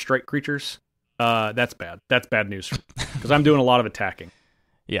of first strike creatures. That's bad. That's bad news because I'm doing a lot of attacking.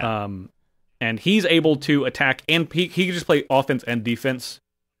 Yeah. And he's able to attack, and he can just play offense and defense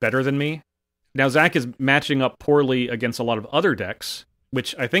better than me. Now, Zach is matching up poorly against a lot of other decks,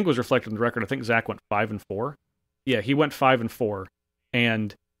 which I think was reflected in the record. I think Zach went 5-4. Yeah, he went 5-4.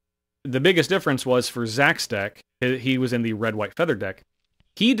 And the biggest difference was for Zach's deck, he was in the red-white feather deck.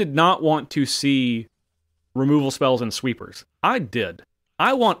 He did not want to see removal spells and sweepers. I did.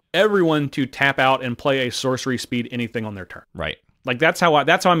 I want everyone to tap out and play a sorcery speed anything on their turn. Right. Like, that's how I'm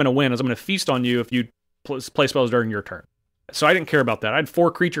going to win, is I'm going to feast on you if you play spells during your turn. So I didn't care about that. I had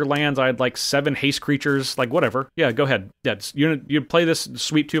 4 creature lands. I had 7 haste creatures. Whatever. Yeah, go ahead. Yeah, you play this,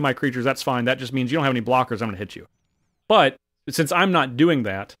 sweep 2 of my creatures. That's fine. That just means you don't have any blockers. I'm going to hit you. But since I'm not doing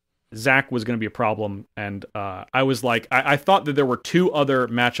that, Zach was going to be a problem. And I was like, I thought that there were 2 other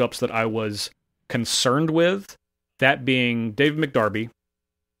matchups that I was concerned with. That being Dave McDarby,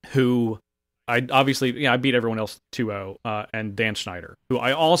 who I beat everyone else 2-0, and Dan Schneider, who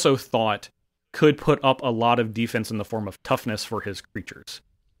I also thought could put up a lot of defense in the form of toughness for his creatures.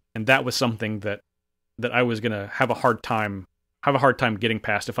 And that was something that I was going to have a hard time getting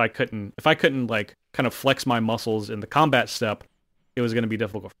past. If I couldn't kind of flex my muscles in the combat step, it was going to be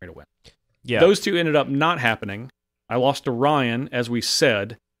difficult for me to win. Yeah. Those 2 ended up not happening. I lost to Ryan, as we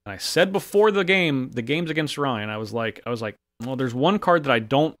said. And I said before the games against Ryan, I was like, well, there's one card that I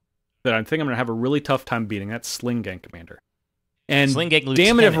think I'm going to have a really tough time beating. That's Sling Gang Commander. And Sling Gang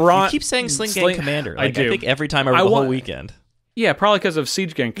damn Lieutenant. it, if Ryan... You keep saying Sling Gang Commander. I do. I think every time over the whole weekend. Yeah, probably because of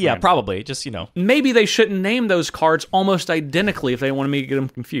Siege Gang Commander. Yeah, probably. Just, Maybe they shouldn't name those cards almost identically if they want me to get them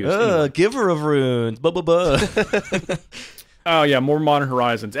confused. Anyway. Giver of Runes. Oh, yeah, more Modern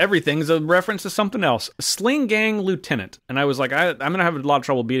Horizons. Everything's a reference to something else. Sling Gang Lieutenant. And I was like, I'm going to have a lot of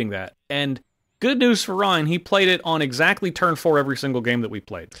trouble beating that. And good news for Ryan, he played it on exactly turn 4 every single game that we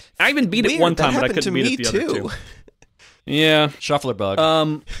played. I even beat it one time, but I couldn't beat it the other 2. Yeah. Shuffler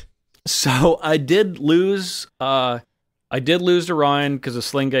bug. So I did lose to Ryan because of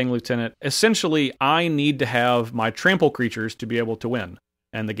Sling Gang Lieutenant. Essentially, I need to have my trample creatures to be able to win.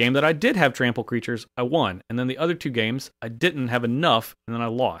 And the game that I did have trample creatures, I won. And then the other 2 games, I didn't have enough, and then I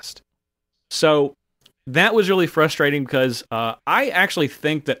lost. So that was really frustrating because I actually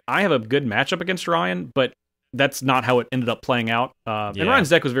think that I have a good matchup against Ryan, but that's not how it ended up playing out. And Ryan's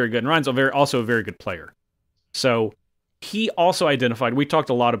deck was very good, and Ryan's also a very good player. So he also identified, we talked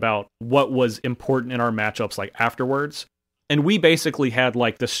a lot about what was important in our matchups like afterwards, and we basically had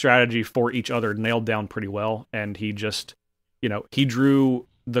like the strategy for each other nailed down pretty well, and he just, he drew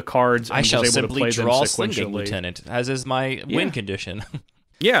the cards and I shall was able to simply play draw them Slinging sequentially. Lieutenant, as is my win condition.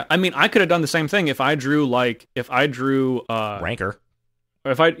 Yeah, I mean, I could have done the same thing if I drew Ranker.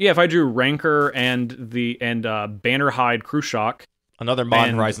 If I drew Ranker and Bannerhide Khrushchev. Another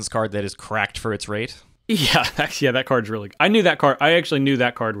Modern Horizons card that is cracked for its rate. Yeah, that card's really good. I knew that card. I actually knew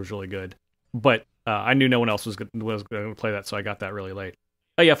that card was really good, but I knew no one else was going to play that, so I got that really late.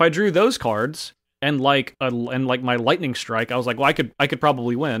 Yeah, if I drew those cards and like my Lightning Strike, I was like, well, I could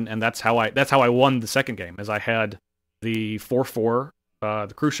probably win, and that's how I won the second game, as I had the 4/4.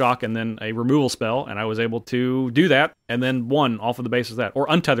 The Khrushchev, and then a removal spell, and I was able to do that, and then won off of the basis of that. Or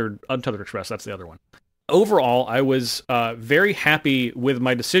Untethered Express, that's the other one. Overall, I was very happy with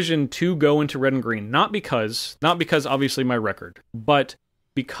my decision to go into red and green, not because obviously my record, but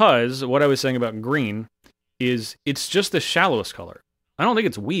because what I was saying about green is it's just the shallowest color. I don't think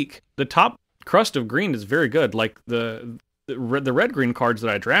it's weak. The top crust of green is very good. Like the red-green cards that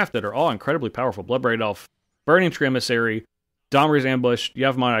I drafted are all incredibly powerful. Bloodbraid Elf, Burning Tree Emissary, Domri's Ambush,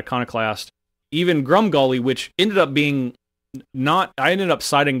 Yavimaya Iconoclast, even Grumgully, which ended up being I ended up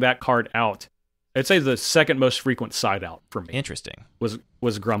siding that card out. I'd say the second most frequent side out for me. Interesting. Was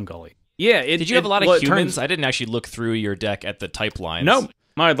Grumgully. Yeah. Did you have a lot of humans? I didn't actually look through your deck at the type lines. No,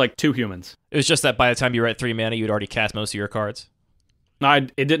 I had like 2 humans. It was just that by the time you were at 3 mana, you'd already cast most of your cards. No,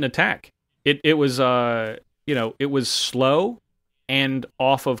 it didn't attack. It was it was slow and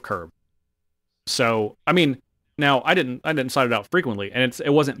off of curb. So I mean. Now, I didn't side it out frequently, and it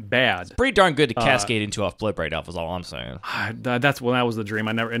wasn't bad. It's pretty darn good to cascade into off Bloodbraid Elf is all I'm saying. That was the dream.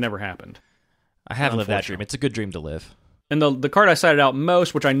 It never happened. I have lived that dream. It's a good dream to live. And the card I sided out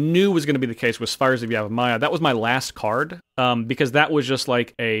most, which I knew was going to be the case, was Spires of Yavimaya. That was my last card, because that was just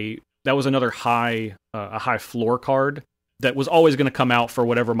like that was another high floor card that was always going to come out for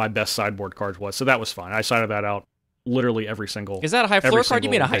whatever my best sideboard card was. So that was fine. I sided that out literally every single. Is that a high floor card?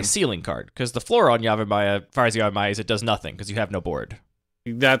 You mean a high ceiling card? Because the floor on Yavimaya, Fires of Yavimaya, is it does nothing because you have no board.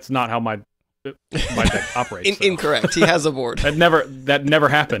 That's not how my deck operates. Incorrect. He has a board. That never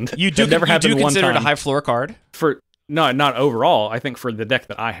happened. You do consider it a high floor card? Not overall. I think for the deck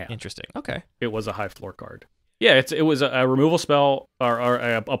that I have. Interesting. Okay. It was a high floor card. Yeah, it was a removal spell or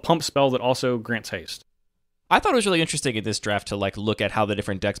a pump spell that also grants haste. I thought it was really interesting in this draft to look at how the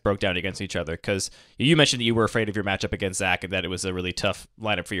different decks broke down against each other, because you mentioned that you were afraid of your matchup against Zach and that it was a really tough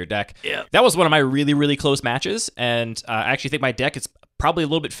lineup for your deck. Yeah. That was one of my really, really close matches, and I actually think my deck is probably a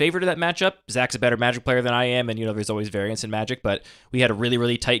little bit favored in that matchup. Zach's a better Magic player than I am, and there's always variance in Magic, but we had a really,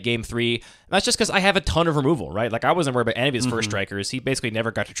 really tight game 3. And that's just because I have a ton of removal, right? Like, I wasn't worried about any of his first strikers. He basically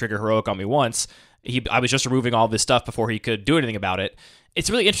never got to trigger Heroic on me once. I was just removing all this stuff before he could do anything about it. It's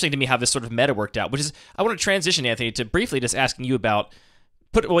really interesting to me how this sort of meta worked out, which is, I want to transition, Anthony, to briefly just asking you about,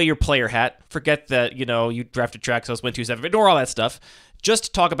 put away your player hat, forget that, you drafted Traxos, went 2-7, ignore all that stuff.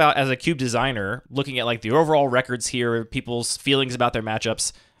 Just talk about, as a Cube designer, looking at the overall records here, people's feelings about their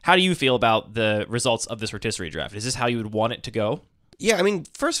matchups. How do you feel about the results of this Rotisserie draft? Is this how you would want it to go? Yeah, I mean,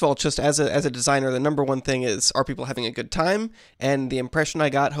 first of all, just as a designer, the number one thing is, are people having a good time? And the impression I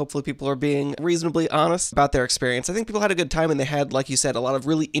got, hopefully people are being reasonably honest about their experience. I think people had a good time, and they had, like you said, a lot of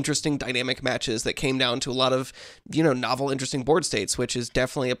really interesting dynamic matches that came down to a lot of, novel, interesting board states, which is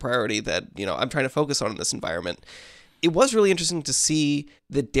definitely a priority that, I'm trying to focus on in this environment. It was really interesting to see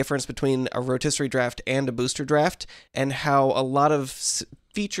the difference between a Rotisserie draft and a booster draft, and how a lot of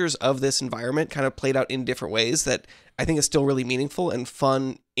features of this environment kind of played out in different ways that I think is still really meaningful and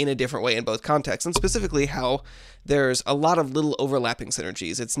fun in a different way in both contexts, and specifically how there's a lot of little overlapping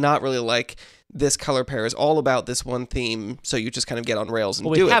synergies. It's not really like this color pair is all about this one theme, so you just kind of get on rails and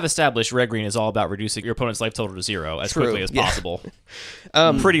do it. We have established red-green is all about reducing your opponent's life total to 0 as quickly as possible.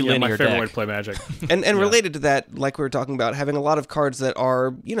 Pretty linear my favorite deck. way to play Magic. And related to that, like we were talking about, having a lot of cards that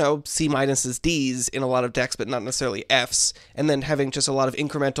are, C- Ds in a lot of decks, but not necessarily Fs, and then having just a lot of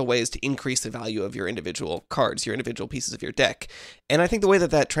incremental ways to increase the value of your individual cards, your individual pieces of your deck. And I think the way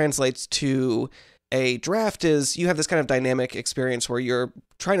that translates to a draft is you have this kind of dynamic experience where you're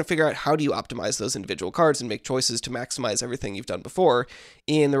trying to figure out how do you optimize those individual cards and make choices to maximize everything you've done before.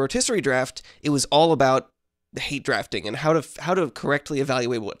 In the Rotisserie draft, it was all about hate drafting and how to correctly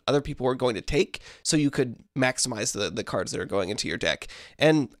evaluate what other people are going to take so you could maximize the cards that are going into your deck.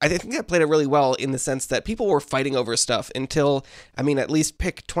 And I think that played it really well in the sense that people were fighting over stuff until, I mean, at least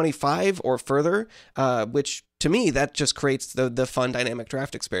pick 25 or further, which to me, that just creates the fun dynamic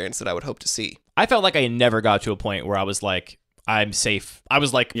draft experience that I would hope to see. I felt like I never got to a point where I was like, I'm safe. I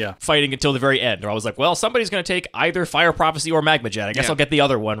was like fighting until the very end, or I was like, well, somebody's going to take either Fire Prophecy or Magma Jet. I guess I'll get the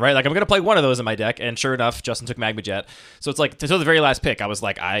other one, right? Like, I'm going to play one of those in my deck, and sure enough, Justin took Magma Jet. So it's like, until the very last pick, I was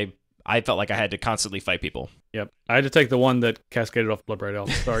like, I felt like I had to constantly fight people. Yep. I had to take the one that cascaded off Blood Bright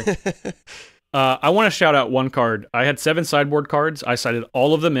Elf. Sorry. I want to shout out one card. I had 7 sideboard cards. I sided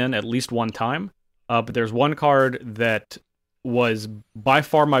all of them in at least one time. But there's one card that was by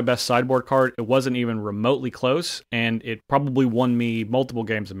far my best sideboard card. It wasn't even remotely close, and it probably won me multiple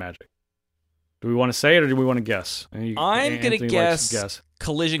games of Magic. Do we want to say it, or do we want to guess? I'm going to guess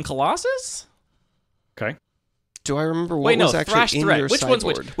Collision Colossus? Okay. Do I remember what was actually Thrash in Threat. your Which sideboard?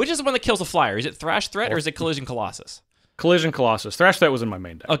 one's which? Which is the one that kills a flyer? Is it Thrash Threat, or is it Collision Colossus? Collision Colossus. Thrash Threat was in my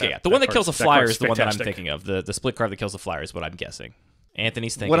main deck. Okay, the one that kills a flyer is the one that I'm thinking of. The split card that kills a flyer is what I'm guessing.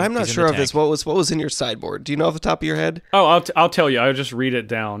 Anthony's thinking. What I'm not sure of is what was in your sideboard. Do you know off the top of your head? Oh, I'll tell you. I'll just read it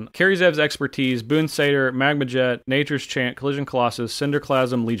down. Karizev's Expertise, Boon Satyr, Magma Jet, Nature's Chant, Collision Colossus,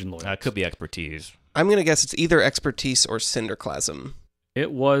 Cinderclasm, Legion Lord. It could be Expertise. I'm going to guess it's either Expertise or Cinderclasm.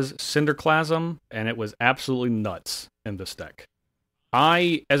 It was Cinderclasm, and it was absolutely nuts in this deck.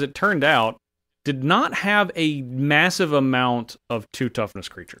 I, as it turned out, did not have a massive amount of 2 toughness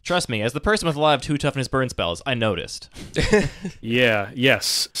creatures. Trust me, as the person with a lot of 2 toughness burn spells, I noticed.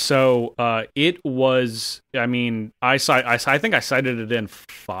 Yes. So it was, I mean, I think I cited it in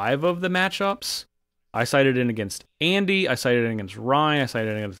 5 of the matchups. I cited it in against Andy, I cited it in against Ryan, I cited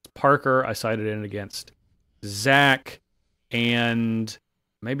it in against Parker, I cited it in against Zach, and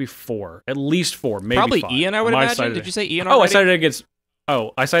maybe 4. At least 4, maybe Probably 5. Ian, I would imagine. Did you say Ian already? I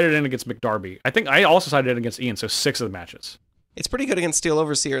cited it in against McDarby. I think I also cited it against Ian, so 6 of the matches. It's pretty good against Steel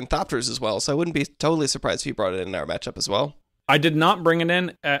Overseer and Thopters as well, so I wouldn't be totally surprised if you brought it in our matchup as well. I did not bring it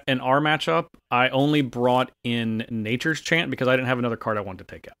in our matchup. I only brought in Nature's Chant because I didn't have another card I wanted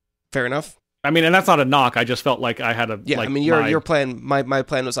to take out. Fair enough. I mean, and that's not a knock. I just felt like I had a... Yeah, like, I mean, your plan, my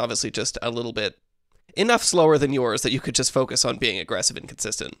plan was obviously just a little bit enough slower than yours that you could just focus on being aggressive and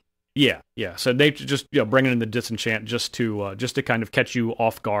consistent. Yeah. So they just bringing in the Disenchant just to kind of catch you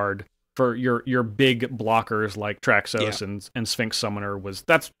off guard for your big blockers like Traxos and Sphinx Summoner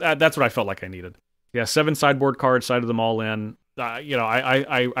that's what I felt like I needed. Yeah, 7 sideboard cards, sided them all in.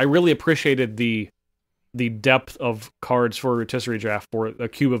 I really appreciated the depth of cards for a rotisserie draft for a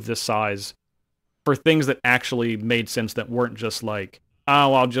cube of this size for things that actually made sense that weren't just like,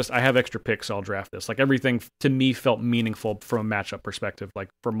 oh, I have extra picks, so I'll draft this. Like, everything to me felt meaningful from a matchup perspective, like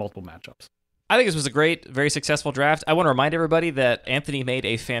for multiple matchups. I think this was a great, very successful draft. I want to remind everybody that Anthony made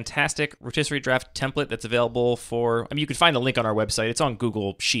a fantastic rotisserie draft template that's available for... I mean, you can find the link on our website. It's on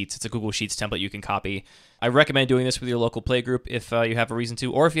Google Sheets. It's a Google Sheets template you can copy. I recommend doing this with your local play group if you have a reason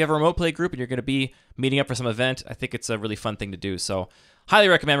to, or if you have a remote play group and you're going to be meeting up for some event. I think it's a really fun thing to do. So highly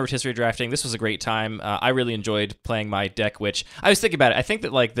recommend rotisserie drafting. This was a great time. I really enjoyed playing my deck, which I was thinking about it. I think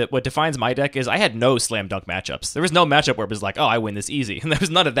that what defines my deck is I had no slam dunk matchups. There was no matchup where it was like, oh, I win this easy. And there was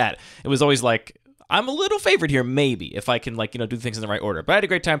none of that. It was always like, I'm a little favored here, maybe, if I can, do things in the right order. But I had a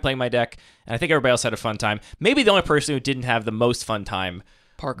great time playing my deck, and I think everybody else had a fun time. Maybe the only person who didn't have the most fun time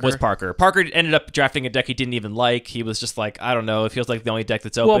was Parker. Parker ended up drafting a deck he didn't even like. He was just like, I don't know, it feels like the only deck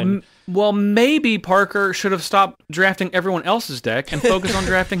that's open. Well, maybe Parker should have stopped drafting everyone else's deck and focused on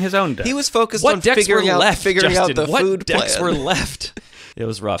drafting his own deck. He was focused on figuring out the food plan. What decks were left? It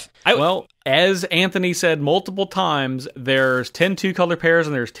was rough. Well, as Anthony said multiple times, there's 10 two-color pairs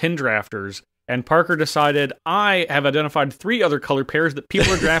and there's 10 drafters. And Parker decided, I have identified 3 other color pairs that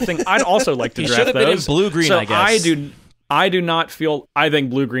people are drafting. I'd also like to draft those. He should have been in blue-green, so I guess. I do not feel... I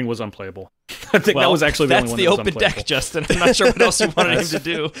think blue-green was unplayable. I think that was actually the only one that was That's the open deck, Justin. I'm not sure what else you wanted him to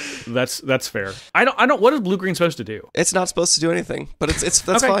do. That's fair. I don't... What is blue-green supposed to do? It's not supposed to do anything, but that's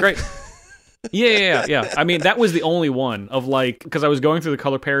okay, fine. Great. Yeah. I mean, that was the only one of because I was going through the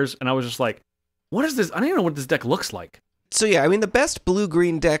color pairs and I was just like, what is this? I don't even know what this deck looks like. So yeah, I mean, the best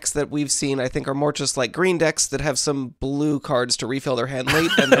blue-green decks that we've seen, I think, are more just like green decks that have some blue cards to refill their hand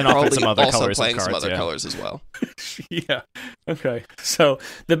late, and they're probably also playing some other colors as well. Yeah. Okay. So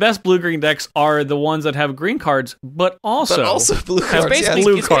the best blue-green decks are the ones that have green cards, but also blue cards.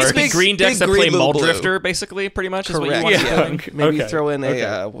 Blue cards. It's basically green decks that play Mull Drifter, basically, pretty much. Correct. Is what you want to do. Maybe throw in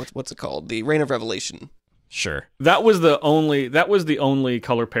a what's it called? The Reign of Revelation. Sure. That was the only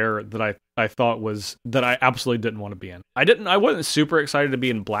color pair that I thought was that I absolutely didn't want to be in. I wasn't super excited to be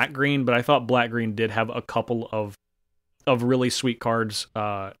in black green, but I thought black green did have a couple of really sweet cards,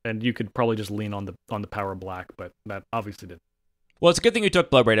 and you could probably just lean on the power of black, but that obviously didn't. Well, it's a good thing you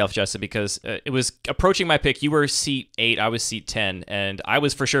took Bloodbraid Elf, Justin, because it was approaching my pick. You were seat 8, I was seat 10, and I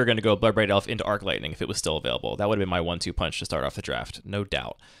was for sure going to go Bloodbraid Elf into Arc Lightning if it was still available. That would have been my 1-2 punch to start off the draft, no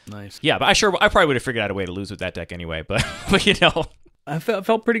doubt. Nice. Yeah, but I probably would have figured out a way to lose with that deck anyway. But you know, I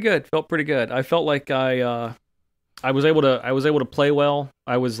felt pretty good. I felt like I was able to play well.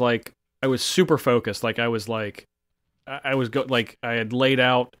 I was super focused. I had laid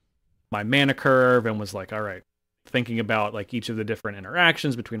out my mana curve and was like, all right, thinking about like each of the different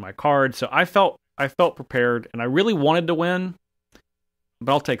interactions between my cards. So I felt prepared, and I really wanted to win,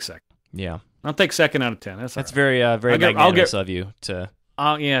 but I'll take second. Yeah, I'll take second out of 10. That's right. Very magnanimous of you to.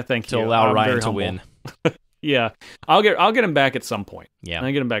 Yeah, thank you. To allow Ryan to win. Yeah, I'll get him back at some point. Yeah,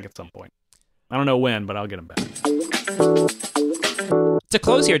 I'll get him back at some point. I don't know when, but I'll get him back. To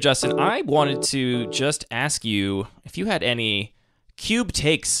close here, Justin, I wanted to just ask you if you had any Cube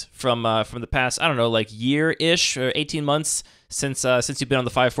takes from the past, I don't know, like year-ish or 18 months since you've been on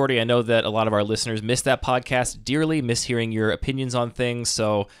the 540. I know that a lot of our listeners miss that podcast dearly, miss hearing your opinions on things.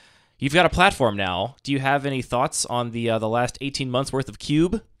 So you've got a platform now. Do you have any thoughts on the last 18 months worth of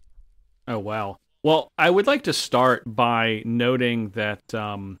Cube? Oh, wow. Well, I would like to start by noting that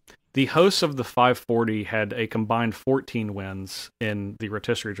the hosts of the 540 had a combined 14 wins in the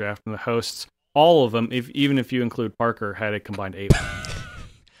Rotisserie draft, and the hosts, all of them, even if you include Parker, had a combined 8 wins.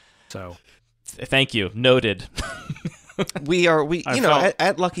 So, thank you. Noted.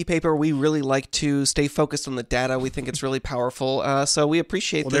 At Lucky Paper, we really like to stay focused on the data. We think it's really powerful. So we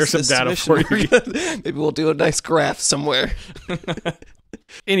appreciate this. There's some data for you. Maybe we'll do a nice graph somewhere.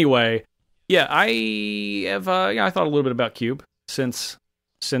 Anyway, yeah, I thought a little bit about Cube since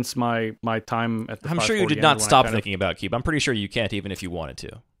my time at the 540. I'm sure you did not stop thinking about Cube. I'm pretty sure you can't, even if you wanted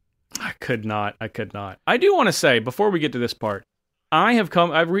to. I could not. I do want to say, before we get to this part,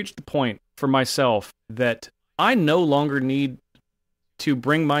 I've reached the point for myself that I no longer need to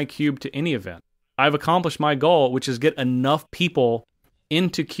bring my Cube to any event. I've accomplished my goal, which is get enough people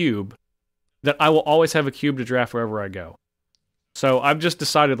into Cube that I will always have a Cube to draft wherever I go. So I've just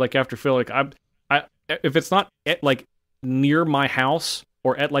decided, like, after Phil, like, if it's not at, like, near my house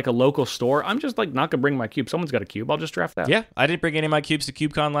or at like a local store, I'm just like not gonna bring my Cube. Someone's got a Cube, I'll just draft that. Yeah, I didn't bring any of my Cubes to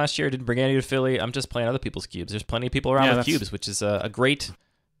CubeCon last year. I didn't bring any to Philly. I'm just playing other people's Cubes. There's plenty of people around with Cubes, which is a great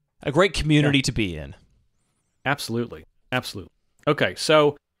community to be in. Absolutely. Okay, so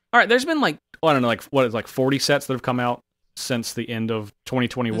all right, there's been like 40 sets that have come out since the end of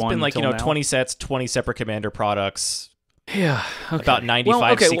 2021. There's been now. 20 sets, 20 separate Commander products. Yeah, okay. About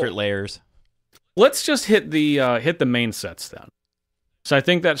 95 secret layers. Let's just hit the main sets then. So I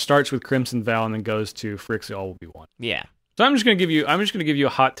think that starts with Crimson Vow and then goes to Phyrexian All Will Be One. Yeah. So I'm just gonna give you a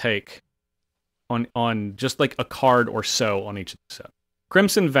hot take on just like a card or so on each of the sets.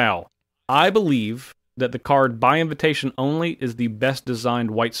 Crimson Vow. I believe that the card by invitation only is the best designed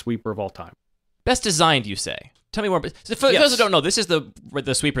white sweeper of all time. Best designed, you say? Tell me more. So for those who don't know, this is the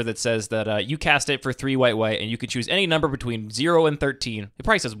sweeper that says that you cast it for 3 white, and you can choose any number between 0 and 13. It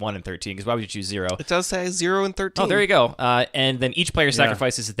probably says 1 and 13, because why would you choose 0? It does say 0 and 13. Oh, there you go. And then each player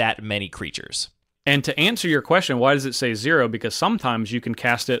sacrifices that many creatures. And to answer your question, why does it say 0? Because sometimes you can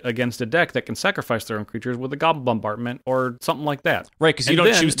cast it against a deck that can sacrifice their own creatures with a Goblin Bombardment or something like that. Right, because you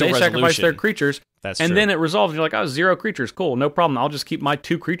don't choose to resolution. They sacrifice their creatures. That's and true. then it resolves. You're like, 0 creatures. Cool, no problem. I'll just keep my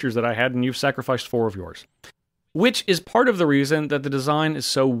 2 creatures that I had, and you've sacrificed 4 of yours. Which is part of the reason that the design is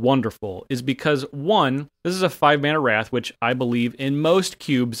so wonderful, is because, 1, this is a 5-mana Wrath, which I believe in most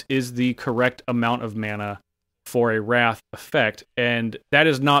cubes is the correct amount of mana for a Wrath effect, and that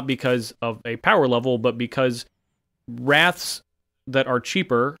is not because of a power level, but because Wraths that are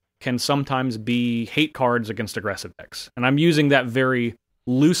cheaper can sometimes be hate cards against aggressive decks. And I'm using that very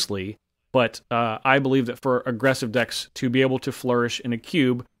loosely, but I believe that for aggressive decks to be able to flourish in a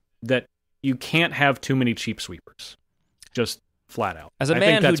cube, that you can't have too many cheap sweepers. Just flat out. As a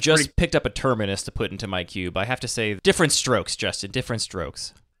man who just picked up a Terminus to put into my cube, I have to say, different strokes, Justin, different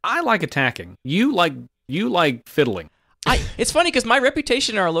strokes. I like attacking. You like fiddling. It's funny because my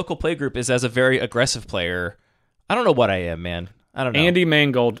reputation in our local play group is as a very aggressive player. I don't know what I am, man. I don't know. Andy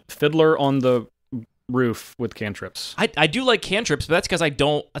Mangold, fiddler on the roof with cantrips. I do like cantrips, but that's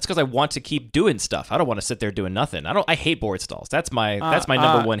because I want to keep doing stuff. I don't want to sit there doing nothing. I hate board stalls. That's my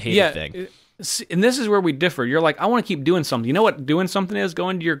number one hated thing. And this is where we differ. You're like, I want to keep doing something. You know what doing something is? Go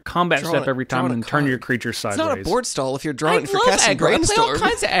into your combat step every time and turn your creature sideways. It's not a board stall if you're drawing. I love aggro. I play all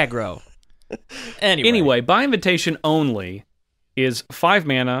kinds of aggro. Anyway, by invitation only is 5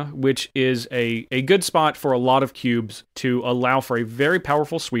 mana, which is a good spot for a lot of cubes to allow for a very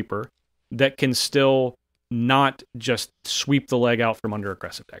powerful sweeper that can still not just sweep the leg out from under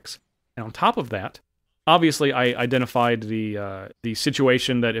aggressive decks. And on top of that, obviously I identified the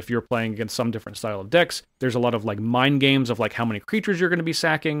situation that if you're playing against some different style of decks, there's a lot of like mind games of like how many creatures you're going to be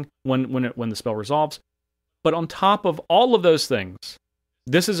sacking when the spell resolves. But on top of all of those things,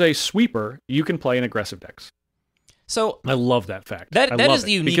 this is a sweeper you can play in aggressive decks. So I love that fact. That is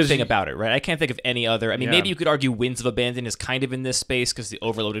the unique thing about it, right? I can't think of any other. I mean, Yeah. maybe you could argue Winds of Abandon is kind of in this space because the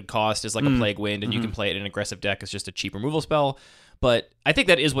overloaded cost is like a Plague Wind, and you can play it in an aggressive deck as just a cheap removal spell. But I think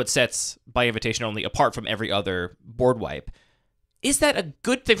that is what sets By Invitation Only apart from every other board wipe. Is that a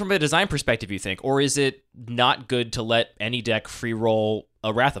good thing from a design perspective, you think? Or is it not good to let any deck free roll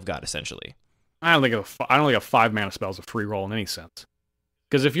a Wrath of God, essentially? I don't think a 5 mana spell is a free roll in any sense.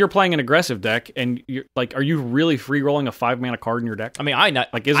 Because if you're playing an aggressive deck and you're like, are you really free rolling a 5 mana card in your deck? I mean, I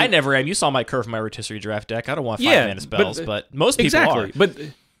never am. You saw my curve in my Rotisserie draft deck. I don't want 5 mana spells, but most people are.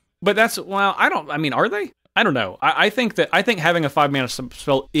 But that's, well, are they? I don't know. I think having a 5 mana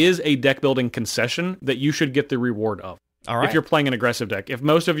spell is a deck building concession that you should get the reward of. All right. If you're playing an aggressive deck. If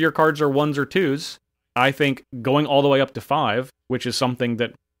most of your cards are 1s or 2s, I think going all the way up to 5, which is something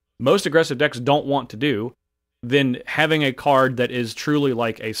that most aggressive decks don't want to do, then having a card that is truly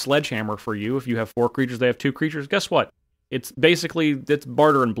like a sledgehammer for you. If you have 4 creatures, they have 2 creatures. Guess what? It's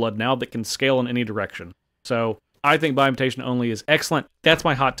barter and blood now that can scale in any direction. So I think By Invitation Only is excellent. That's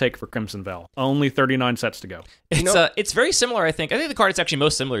my hot take for Crimson Veil. Only 39 sets to go. It's very similar, I think. I think the card it's actually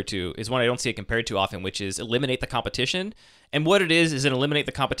most similar to is one I don't see it compared to often, which is Eliminate the Competition. And what it is an Eliminate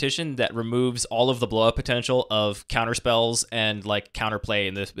the Competition that removes all of the blow-up potential of counter spells and like counterplay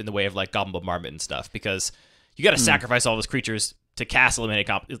in the way of like Goblin Bombardment and stuff, because you got to sacrifice all those creatures to cast Eliminate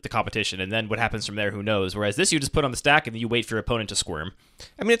the Competition, and then what happens from there, who knows? Whereas this, you just put on the stack, and then you wait for your opponent to squirm.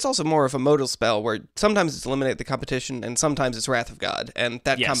 I mean, it's also more of a modal spell, where sometimes it's Eliminate the Competition, and sometimes it's Wrath of God, and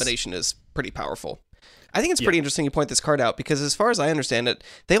that combination is pretty powerful. I think it's pretty interesting you point this card out, because as far as I understand it,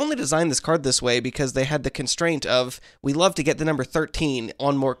 they only designed this card this way because they had the constraint of, we love to get the number 13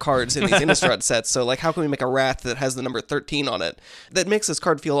 on more cards in these Innistrad sets, so like, how can we make a Wrath that has the number 13 on it? That makes this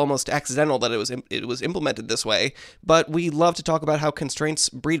card feel almost accidental that it was implemented this way, but we love to talk about how constraints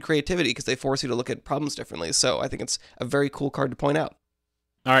breed creativity because they force you to look at problems differently, so I think it's a very cool card to point out.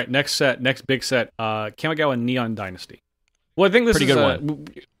 All right, next big set, Kamigawa Neon Dynasty. Well, I think this pretty is good one.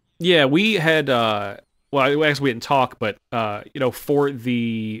 Yeah, we had... well, I guess we didn't talk, but for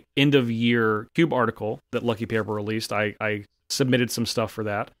the end of year Cube article that Lucky Paper released, I submitted some stuff for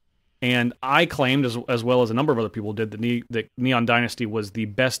that, and I claimed, as well as a number of other people did, that Neon Dynasty was the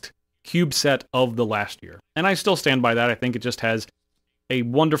best Cube set of the last year, and I still stand by that. I think it just has a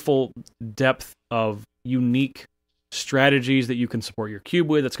wonderful depth of unique strategies that you can support your Cube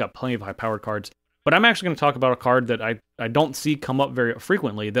with. It's got plenty of high-powered cards. But I'm actually going to talk about a card that I don't see come up very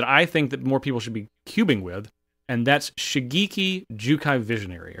frequently that I think that more people should be cubing with, and that's Shigeki Jukai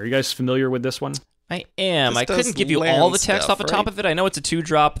Visionary. Are you guys familiar with this one? I am. I couldn't give you all the text off the top of it. I know it's a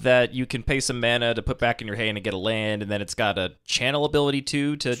 2-drop that you can pay some mana to put back in your hand and get a land, and then it's got a channel ability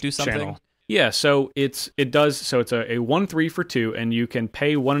to do something. Channel. Yeah, so it's a 1/3 for 2, and you can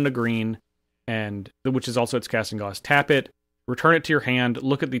pay 1 and a green, and which is also its casting cost. Tap it. Return it to your hand,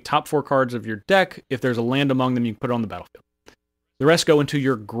 look at the top 4 cards of your deck. If there's a land among them, you can put it on the battlefield. The rest go into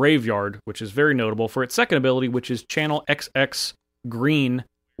your graveyard, which is very notable for its second ability, which is Channel XX Green,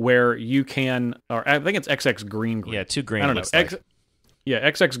 where you can, or I think it's XX Green. Yeah, 2 green. I don't know.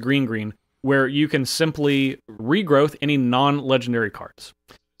 XX Green, where you can simply regrowth any non-legendary cards.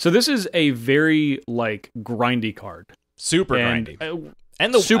 So this is a very, grindy card. Super grindy.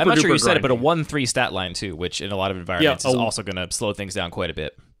 And I'm not sure you said it, but a 1/3 stat line too, which in a lot of environments is also going to slow things down quite a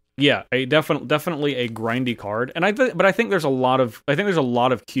bit. Yeah, definitely a grindy card, and I think there's a lot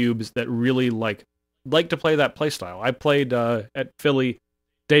of cubes that really like to play that playstyle. I played at Philly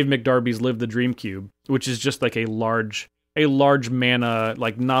Dave McDarby's Live the Dream Cube, which is just like a large mana,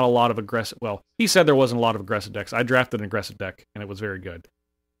 like not a lot of aggressive. Well, he said there wasn't a lot of aggressive decks. I drafted an aggressive deck, and it was very good.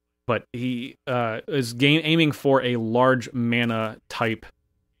 But he is aiming for a large mana type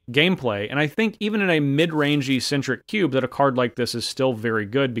gameplay, and I think even in a mid-rangey centric cube that a card like this is still very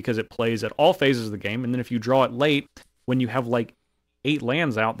good because it plays at all phases of the game, and then if you draw it late, when you have 8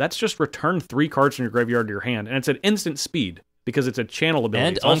 lands out, that's just return 3 cards from your graveyard to your hand, and it's at instant speed because it's a channel ability.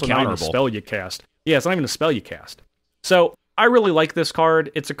 And it's also not even a spell you cast. Yeah, it's not even a spell you cast. So I really like this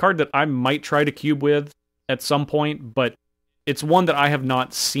card. It's a card that I might try to cube with at some point, but it's one that I have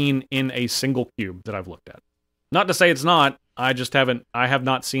not seen in a single cube that I've looked at. Not to say it's not. I have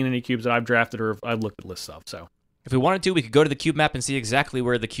not seen any cubes that I've drafted or I've looked at lists of. So if we wanted to, we could go to the cube map and see exactly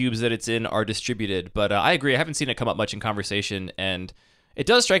where the cubes that it's in are distributed. But I agree. I haven't seen it come up much in conversation, and it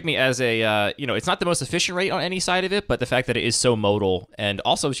does strike me as a, it's not the most efficient rate on any side of it, but the fact that it is so modal, and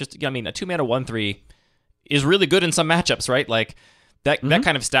also it's just, a 2-mana 1/3 is really good in some matchups, right? Like, that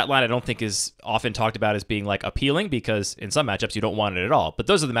kind of stat line I don't think is often talked about as being, like, appealing, because in some matchups you don't want it at all. But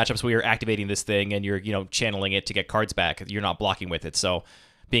those are the matchups where you're activating this thing and you're, channeling it to get cards back. You're not blocking with it, so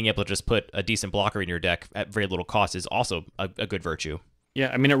being able to just put a decent blocker in your deck at very little cost is also a good virtue.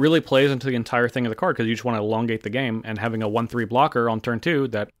 Yeah, it really plays into the entire thing of the card because you just want to elongate the game, and having a 1/3 blocker on turn 2,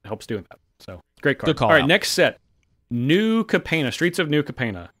 that helps doing that. So, great card. Good call All right, out. next set. New Capenna, Streets of New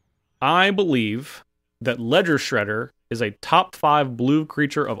Capenna. I believe that Ledger Shredder is a top 5 blue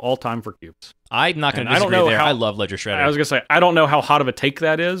creature of all time for cubes. I'm not going to And I don't disagree know there. how- I love Ledger Shredder. I was going to say, I don't know how hot of a take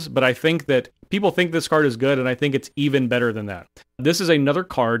that is, but I think that people think this card is good, and I think it's even better than that. This is another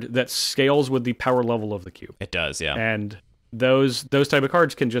card that scales with the power level of the cube. It does, yeah. And those type of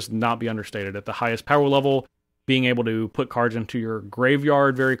cards can just not be understated. At the highest power level, being able to put cards into your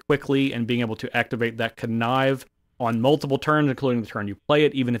graveyard very quickly and being able to activate that Connive on multiple turns, including the turn you play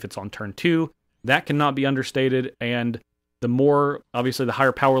it, even if it's on turn 2, that cannot be understated. And the more, obviously, the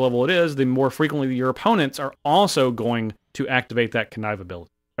higher power level it is, the more frequently your opponents are also going to activate that Connive ability.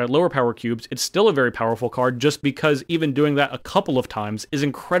 At lower power cubes, it's still a very powerful card just because even doing that a couple of times is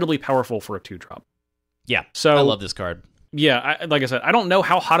incredibly powerful for a 2-drop. Yeah, So I love this card. Yeah, like I said, I don't know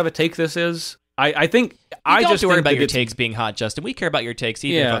how hot of a take this is. I think You I don't just have to worry think about that your it's- takes being hot, Justin. We care about your takes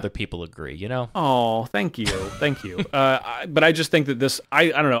even if Yeah. other people agree, Oh, thank you, thank you. But I just think that this, I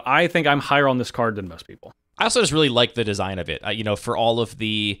don't know. I think I'm higher on this card than most people. I also just really like the design of it. For all of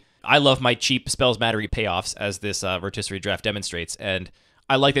the... I love my cheap Spells Mattery payoffs, as this Rotisserie draft demonstrates, and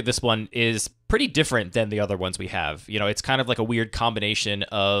I like that this one is pretty different than the other ones we have. It's kind of like a weird combination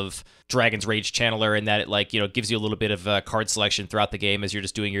of Dragon's Rage Channeler in that it, gives you a little bit of card selection throughout the game as you're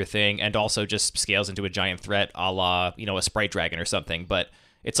just doing your thing, and also just scales into a giant threat a la, a Sprite Dragon or something. But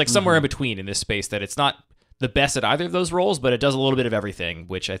it's like somewhere in between in this space that it's not the best at either of those roles, but it does a little bit of everything,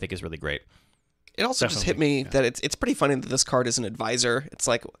 which I think is really great. It also just hit Definitely, me that it's pretty funny that this card is an advisor. It's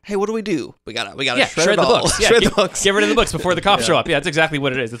like, hey, what do? We gotta Yeah, shred, shred the it all. books. Yeah, Shred get, the books. get rid of the books before the cops show up. Yeah, that's exactly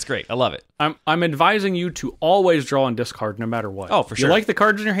what it is. It's great. I love it. I'm advising you to always draw and discard no matter what. Oh, for sure. You like the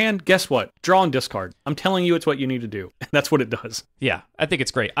cards in your hand? Guess what? Draw and discard. I'm telling you, it's what you need to do. That's what it does. Yeah, I think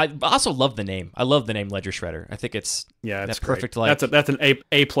it's great. I also love the name. I love the name Ledger Shredder. I think it's Yeah, it's that perfect great. That's an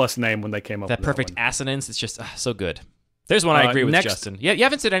A plus name when they came up that with perfect that one. assonance. It's just so good. There's one I agree with, next- Justin. Yeah, you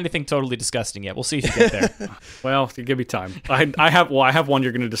haven't said anything totally disgusting yet. We'll see if you get there. Well, give me time. I have one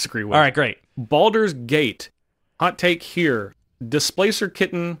you're going to disagree with. All right, great. Baldur's Gate. Hot take here. Displacer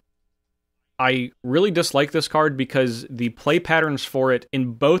Kitten. I really dislike this card because the play patterns for it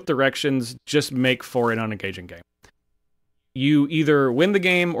in both directions just make for an unengaging game. You either win the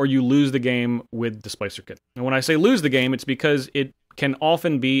game or you lose the game with Displacer Kitten. And when I say lose the game, it's because it can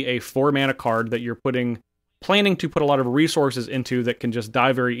often be a 4-mana card that you're planning to put a lot of resources into that can just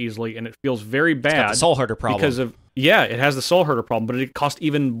die very easily, and it feels very It's got bad the Soul Herder problem. because of it has the Soul Herder problem, but it costs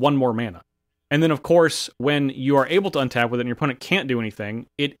even 1 more mana. And then, of course, when you are able to untap with it and your opponent can't do anything,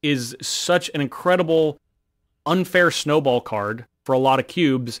 it is such an incredible, unfair snowball card for a lot of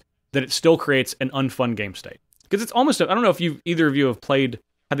cubes that it still creates an unfun game state. Because it's almost, I don't know if either of you have had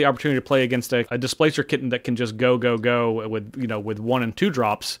the opportunity to play against a Displacer Kitten that can just go with 1 and 2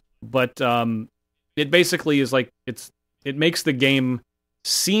 drops, but it basically is like it makes the game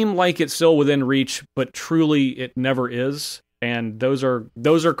seem like it's still within reach, but truly it never is. And those are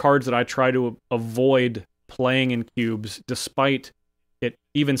cards that I try to avoid playing in cubes, despite it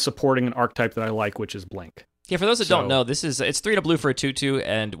even supporting an archetype that I like, which is Blink. Yeah, for those that don't know, it's 3 blue for a 2/2,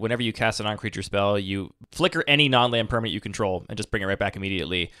 and whenever you cast a non-creature spell, you flicker any non-land permanent you control and just bring it right back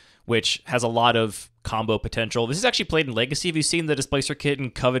immediately, which has a lot of combo potential. This is actually played in Legacy. Have you seen the Displacer Kit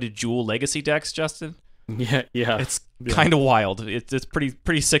and Coveted Jewel Legacy decks, Justin? Yeah. It's kind of wild. It's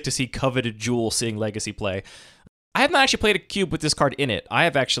pretty sick to see Coveted Jewel seeing Legacy play. I have not actually played a cube with this card in it. I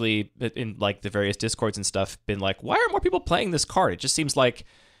have actually, in like the various Discords and stuff, been like, why aren't more people playing this card? It just seems like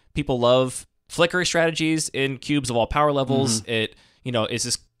people love flickering strategies in cubes of all power levels. It, is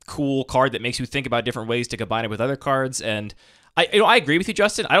this cool card that makes you think about different ways to combine it with other cards. And I agree with you,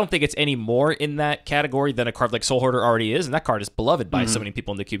 Justin. I don't think it's any more in that category than a card like Soul Hoarder already is, and that card is beloved by so many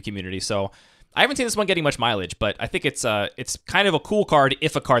people in the cube community. So I haven't seen this one getting much mileage, but I think it's kind of a cool card,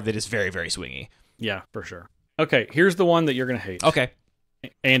 if a card that is very, very swingy. Yeah, for sure. Okay, here's the one that you're going to hate. Okay.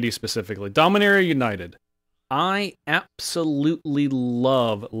 Andy specifically. Dominaria United. I absolutely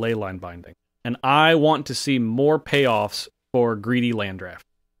love Leyline Binding, and I want to see more payoffs for greedy land draft.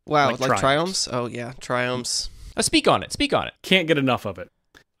 Wow, like triomes. triomes? Oh yeah, triomes. Speak on it. Speak on it. Can't get enough of it.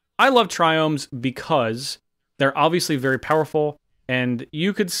 I love triomes because they're obviously very powerful, and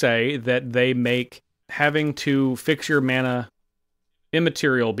you could say that they make having to fix your mana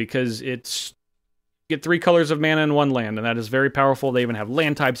immaterial because it's get 3 colors of mana in one land, and that is very powerful. They even have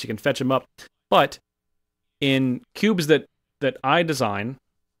land types, you can fetch them up. But in cubes that I design,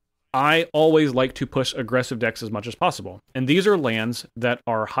 I always like to push aggressive decks as much as possible. And these are lands that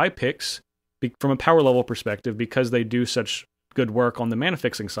are high picks from a power level perspective because they do such good work on the mana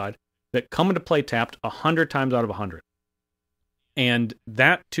fixing side that come into play tapped 100 times out of 100. And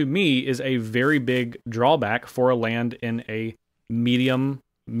that, to me, is a very big drawback for a land in a medium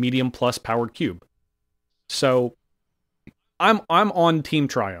plus powered cube. So I'm on Team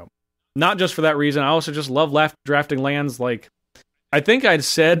Triome. Not just for that reason. I also just love drafting lands. Like I think I'd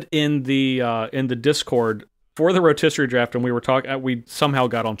said in the Discord for the Rotisserie draft, and we were talking, we somehow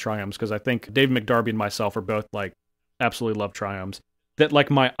got on Triomes because I think Dave McDarby and myself are both like absolutely love Triomes. That like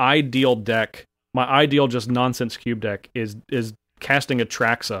my ideal just nonsense cube deck is casting a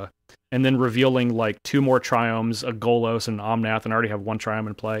Traxa and then revealing like 2 more Triomes, a Golos, and an Omnath, and I already have 1 Triome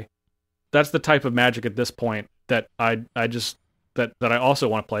in play. That's the type of Magic at this point that I also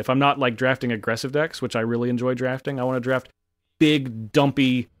want to play. If I'm not like drafting aggressive decks, which I really enjoy drafting, I want to draft big,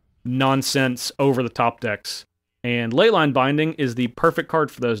 dumpy, nonsense, over-the-top decks. And Leyline Binding is the perfect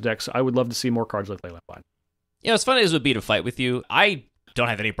card for those decks. I would love to see more cards like Leyline Binding. You know, as fun as it would be to fight with you, I don't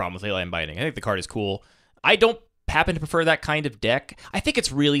have any problem with Leyline Binding. I think the card is cool. I don't happen to prefer that kind of deck. I think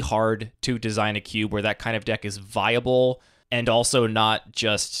it's really hard to design a cube where that kind of deck is viable and also not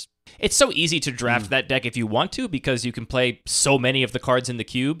just... It's so easy to draft that deck if you want to because you can play so many of the cards in the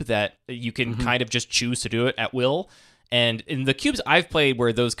cube that you can kind of just choose to do it at will. And in the cubes I've played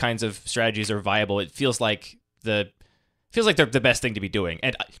where those kinds of strategies are viable, it feels like they're the best thing to be doing.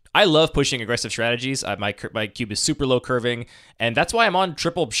 And I love pushing aggressive strategies. My cube is super low curving, and that's why I'm on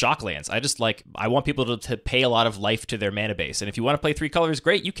triple shock lands. I want people to pay a lot of life to their mana base. And if you want to play 3 colors,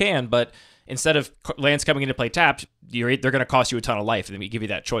 great, you can, but instead of lands coming into play tapped, they're going to cost you a ton of life, and then we give you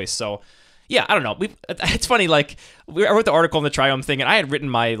that choice. So yeah, I don't know. It's funny, like, I wrote the article on the Triome thing, and I had written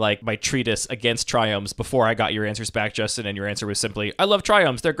my treatise against Triomes before I got your answers back, Justin, and your answer was simply, I love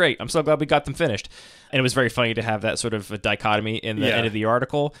Triomes, they're great, I'm so glad we got them finished. And it was very funny to have that sort of a dichotomy in the end of the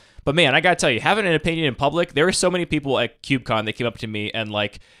article. But man, I gotta tell you, having an opinion in public, there were so many people at CubeCon that came up to me and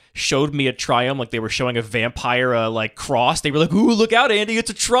like showed me a Triome, like they were showing a vampire like cross. They were like, ooh, look out, Andy, it's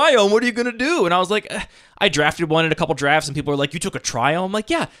a Triome, what are you gonna do? And I was like, I drafted one in a couple drafts, and people were like, you took a Triome? I'm like,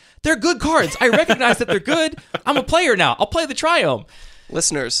 yeah, they're good cards. I recognize that they're good. I'm a player now. I'll play the Triome.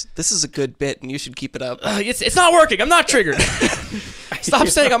 Listeners, this is a good bit, and you should keep it up. It's not working. I'm not triggered. Stop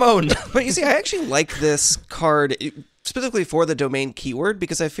saying I'm owned. But you see, I actually like this card specifically for the domain keyword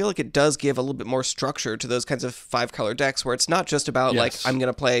because I feel like it does give a little bit more structure to those kinds of 5-color decks where it's not just about like, I'm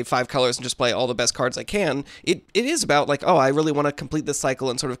going to play 5 colors and just play all the best cards I can. It is about like, oh, I really want to complete this cycle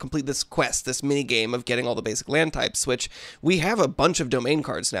and sort of complete this quest, this mini game of getting all the basic land types, which we have a bunch of domain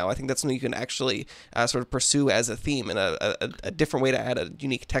cards now. I think that's something you can actually sort of pursue as a theme and a different way to add a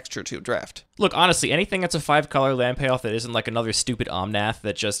unique texture to a draft. Look, honestly, anything that's a 5-color land payoff that isn't like another stupid Omnath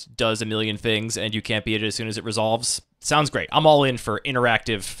that just does a million things and you can't beat it as soon as it resolves sounds great. I'm all in for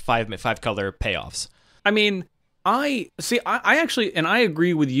interactive 5-color payoffs. I mean, I actually, and I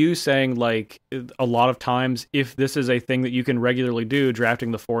agree with you saying like a lot of times if this is a thing that you can regularly do, drafting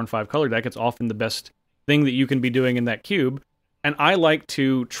the 4 and 5 color deck, it's often the best thing that you can be doing in that cube. And I like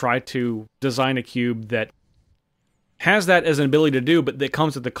to try to design a cube that has that as an ability to do, but that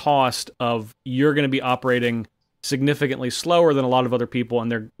comes at the cost of you're going to be operating significantly slower than a lot of other people,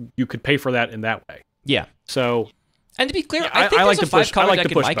 and you could pay for that in that way. Yeah. So, and to be clear, I think like there's a 5-color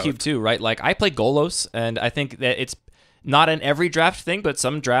deck in my cube too, right? Like I play Golos, and I think that it's not in every draft thing, but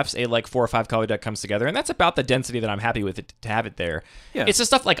some drafts a like 4 or 5-color deck comes together, and that's about the density that I'm happy with it, to have it there. Yeah. It's the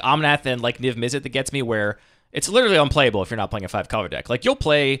stuff like Omnath and like Niv Mizzet that gets me, where it's literally unplayable if you're not playing a 5-color deck. Like you'll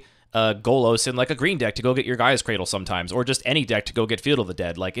play Golos in like a green deck to go get your Gaia's Cradle sometimes, or just any deck to go get Field of the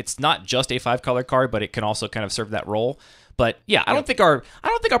Dead. Like it's not just a 5-color card, but it can also kind of serve that role. But yeah, I don't think our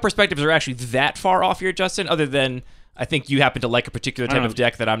perspectives are actually that far off here, Justin, other than I think you happen to like a particular type of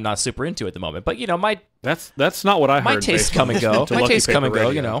deck that I'm not super into at the moment. But you know, that's not what I heard. My tastes come and go. My tastes come and go,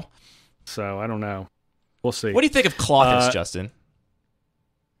 you know. So I don't know. We'll see. What do you think of Clothis, Justin?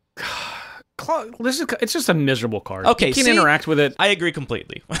 It's just a miserable card. Okay, you can't interact with it. I agree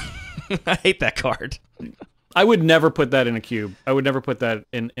completely. I hate that card. I would never put that in a cube. I would never put that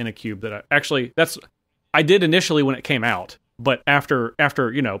in a cube. I did initially when it came out, but after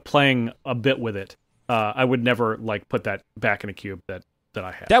playing a bit with it, I would never like put that back in a cube that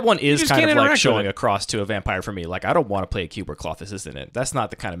I have. That one is just kind can't of like interact with showing it. a cross to a vampire for me. Like, I don't want to play a cube where Clothis isn't it. That's not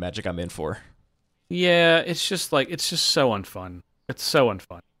the kind of magic I'm in for. Yeah, it's just so unfun. It's so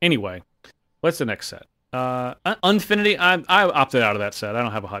unfun. Anyway, what's the next set? Unfinity. I opted out of that set. I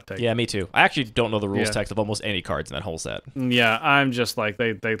don't have a hot take. Yeah, me too. I actually don't know the rules Yeah. text of almost any cards in that whole set. Yeah, I'm just like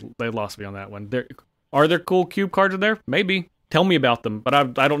they lost me on that one. Are there cool cube cards in there? Maybe. Tell me about them, but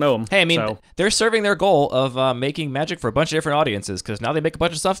I don't know them. Hey, I mean, so. they're serving their goal of making Magic for a bunch of different audiences, because now they make a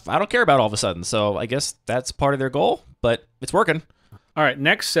bunch of stuff I don't care about all of a sudden. So I guess that's part of their goal, but it's working. All right,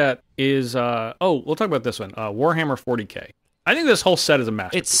 next set is we'll talk about this one. Warhammer 40K. I think this whole set is a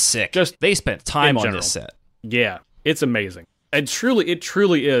masterpiece. It's sick. Just they spent time in on general. this set. Yeah, it's amazing. It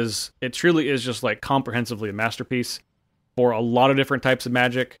truly is. It truly is just like comprehensively a masterpiece for a lot of different types of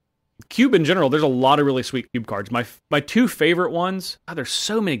Magic. Cube in general, there's a lot of really sweet cube cards. My two favorite ones. There's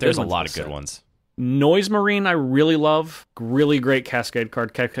so many. There's a ones lot in of this good set. ones. Noise Marine, I really love. Really great Cascade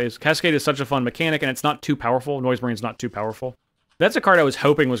card. Cascade is such a fun mechanic, and it's not too powerful. Noise Marine's not too powerful. That's a card I was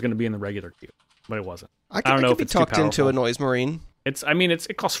hoping was going to be in the regular cube, but it wasn't. I don't know could if be it's too talked into powerful. a Noise Marine.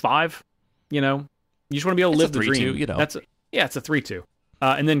 It costs 5. You know, you just want to be able to It's live a the 3/2, dream. you know. It's a 3/2.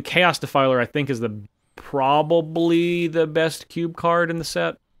 And then Chaos Defiler, I think, is probably the best cube card in the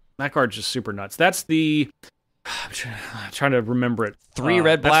set. That card's just super nuts. That's the I'm trying to remember it. 3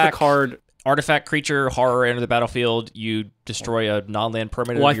 red, that's black the card. Artifact, creature, horror, enter the battlefield. You destroy a non-land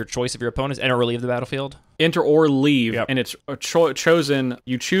permanent of your choice of your opponents. Enter or leave the battlefield. Enter or leave, Yep. and it's chosen.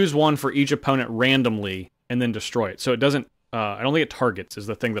 You choose one for each opponent randomly, and then destroy it. So it doesn't. I don't think it targets. Is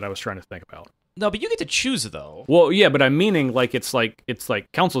the thing that I was trying to think about. No, but you get to choose though. Well, yeah, but I'm meaning like it's like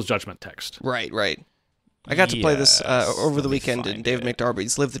Council's Judgment text. Right. I got to play this Yes, over the let me weekend in find David it.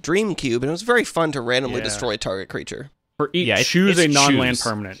 McDarby's Live the Dream Cube, and it was very fun to randomly Yeah. destroy a target creature. For each, Yeah, choose it's a non-land choose.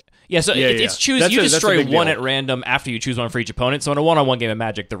 permanent. Yeah, so Yeah, it's choose. That's You that's a destroy big one deal. at random after you choose one for each opponent. So in a one-on-one game of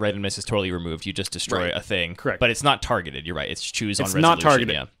Magic, the randomness is totally removed. You just destroy Right. a thing. Correct. But it's not targeted. You're right. It's choose on It's resolution. not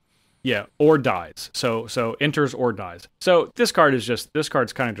targeted. Yeah. Yeah, or dies. So enters or dies. So this card's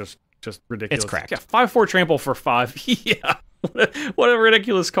kind of just ridiculous. It's cracked. Yeah, 5/4 trample for 5. Yeah, what a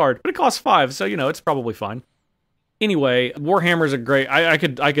ridiculous card. But it costs 5, so it's probably fine. Anyway, Warhammer's a great. I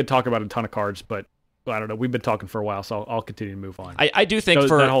could talk about a ton of cards, but I don't know. We've been talking for a while, so I'll continue to move on. I do think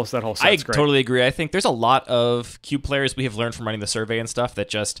for that whole set's I great. totally agree. I think there's a lot of cube players we have learned from running the survey and stuff that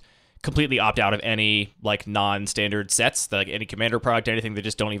just completely opt out of any like non-standard sets, like any commander product, anything. They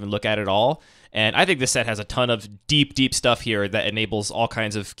just don't even look at it all. And I think this set has a ton of deep stuff here that enables all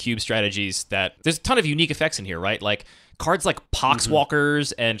kinds of cube strategies. That there's a ton of unique effects in here, right? Like cards like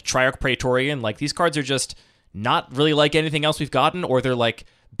Poxwalkers and Triarch Praetorian. Like these cards are just not really like anything else we've gotten, or they're like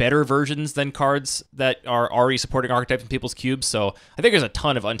better versions than cards that are already supporting archetypes in people's cubes. So I think there's a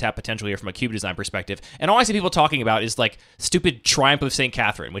ton of untapped potential here from a cube design perspective. And all I see people talking about is like stupid Triumph of St.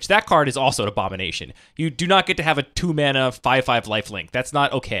 Catherine, which that card is also an abomination. You do not get to have a 2-mana 5/5 lifelink. That's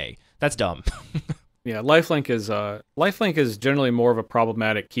not okay. That's dumb. Yeah, lifelink is generally more of a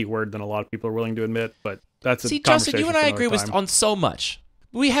problematic keyword than a lot of people are willing to admit. But that's a See, conversation Justin, you and for I another agree time. on so much.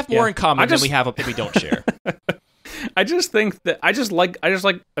 We have more Yeah. in common I just- than we have that we don't share. I just think that I just like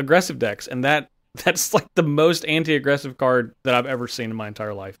aggressive decks, and that's like the most anti-aggressive card that I've ever seen in my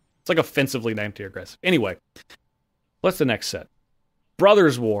entire life. It's like offensively anti-aggressive. Anyway, what's the next set?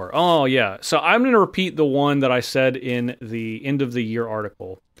 Brothers War. Oh yeah. So I'm going to repeat the one that I said in the end of the year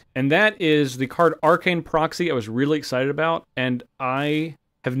article, and that is the card Arcane Proxy. I was really excited about, and I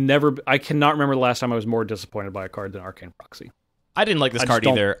cannot remember the last time I was more disappointed by a card than Arcane Proxy. I didn't like this I card just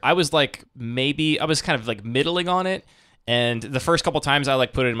don't- either. I was like, I was kind of like middling on it. And the first couple times I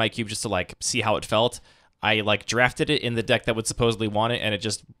like put it in my cube just to like see how it felt. I like drafted it in the deck that would supposedly want it, and it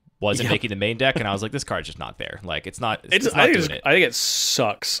just wasn't making the main deck. And I was like, this card's just not there. Like it's not doing it. I think it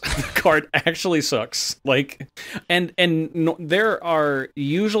sucks. The card actually sucks. Like, and no, there are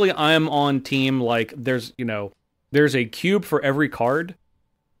usually I'm on team like there's a cube for every card.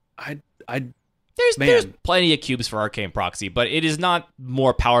 There's plenty of cubes for Arcane Proxy, but it is not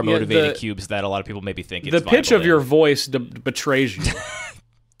more power motivated cubes that a lot of people maybe think it's the pitch viable of your in. voice betrays you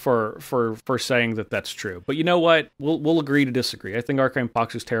for saying that that's true. But you know what? We'll agree to disagree. I think Arcane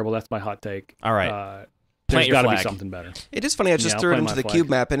Proxy is terrible. That's my hot take. All right. There's Plant your got to be flag. something better. It is funny. I just Yeah, I'll threw it plant into my the flag. cube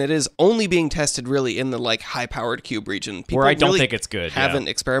map, and it is only being tested really in the like high-powered cube region. People Where I don't really think it's good. Yeah. haven't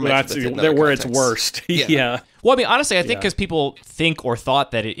experimented That's with it in other where it's contexts. worst. Yeah. Yeah. Well, I mean, honestly, I think Yeah. because people think or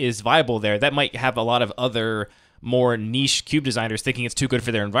thought that it is viable there, that might have a lot of other more niche cube designers thinking it's too good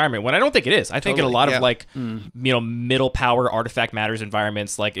for their environment, when I don't think it is. I think in a Totally, lot yeah. of like, middle power artifact matters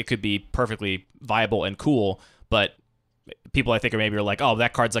environments, like it could be perfectly viable and cool, but people I think are maybe are like, oh,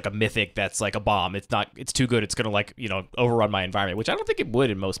 that card's like a mythic that's like a bomb. It's not. It's too good. It's gonna like overrun my environment, which I don't think it would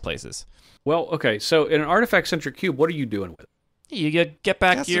in most places. Well, okay. So in an artifact-centric cube, what are you doing with it? You get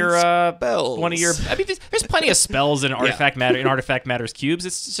back Casting your spells. one of your. I mean, there's plenty of spells in artifact matters cubes.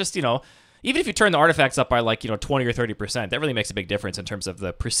 It's just even if you turn the artifacts up by like 20 or 30%, that really makes a big difference in terms of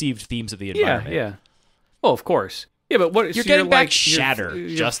the perceived themes of the environment. Yeah. Well, of course. Yeah, but what you're getting back Shatter,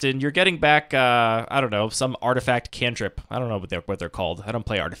 Justin. You're getting back I don't know, some artifact cantrip. I don't know what they're called. I don't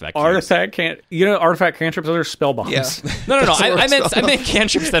play artifact. Artifact artifact cantrips, those are spell bombs. Yeah. No. I meant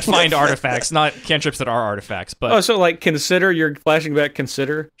cantrips that find artifacts, not cantrips that are artifacts. But so like consider, you're flashing back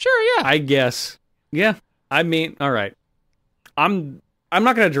consider. Sure, yeah. I guess. Yeah. I mean, all right. I'm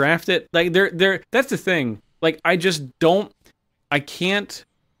not going to draft it. Like that's the thing. Like I can't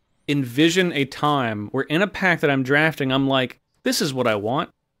envision a time where in a pack that I'm drafting, I'm like, this is what I want.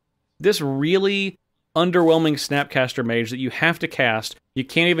 This really underwhelming Snapcaster Mage that you have to cast. You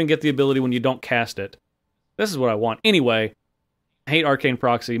can't even get the ability when you don't cast it. This is what I want. Anyway, hate Arcane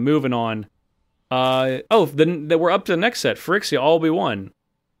Proxy. Moving on. Then we're up to the next set. Phyrexia, all be one.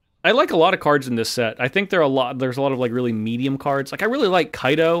 I like a lot of cards in this set. I think there's a lot of like really medium cards. Like I really like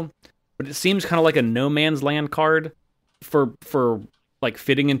Kaido, but it seems kind of like a no man's land card for like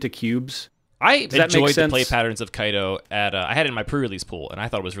fitting into cubes. I enjoyed the play patterns of Kaido at I had it in my pre-release pool, and I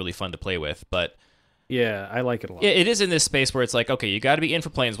thought it was really fun to play with. But yeah, I like it a lot. It is in this space where it's like, okay, you got to be in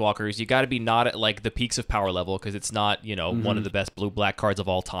for Planeswalkers. You got to be not at like the peaks of power level because it's not one of the best blue-black cards of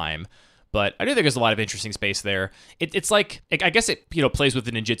all time. But I do think there's a lot of interesting space there. It's like I guess it plays with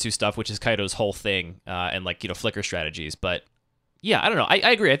the ninjutsu stuff, which is Kaido's whole thing, and like flicker strategies. But yeah, I don't know.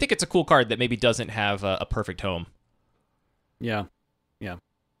 I agree. I think it's a cool card that maybe doesn't have a perfect home. Yeah.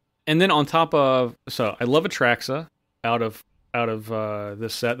 And then on top of, so I love Atraxa out of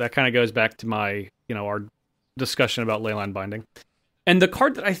this set. That kind of goes back to my our discussion about Leyline Binding. And the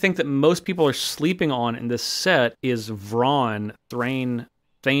card that I think that most people are sleeping on in this set is Vron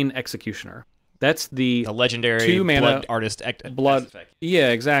Thane Executioner. That's the legendary 2-mana blood artist blood. Yeah,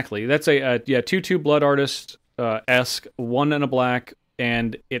 exactly. That's a 2/2 blood artist esque 1 and a black,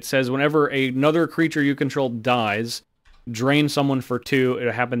 and it says whenever another creature you control dies, drain someone for 2.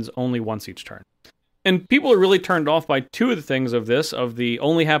 It happens only once each turn. And people are really turned off by 2 of the things of the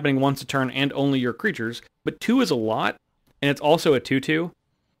only happening once a turn and only your creatures. But 2 is a lot, and it's also a 2/2.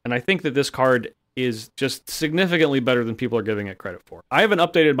 And I think that this card is just significantly better than people are giving it credit for. I haven't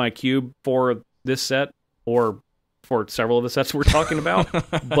updated my cube for this set, or for several of the sets we're talking about,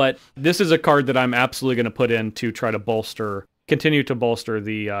 but this is a card that I'm absolutely going to put in to try to continue to bolster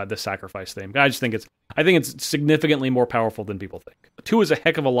the sacrifice theme. I think it's significantly more powerful than people think. 2 is a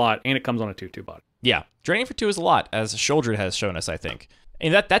heck of a lot, and it comes on a 2/2 body. Yeah, draining for 2 is a lot, as Sholdred has shown us, I think.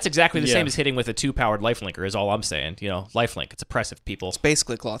 And that's exactly the same as hitting with a 2-powered lifelinker, is all I'm saying. Lifelink, it's oppressive, people. It's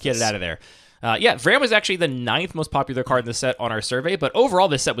basically cloth. Get it out of there. Vram was actually the 9th most popular card in the set on our survey, but overall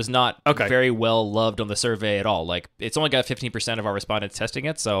this set was not very well loved on the survey at all. Like, it's only got 15% of our respondents testing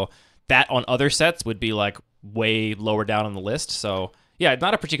it, so that on other sets would be like way lower down on the list. So yeah,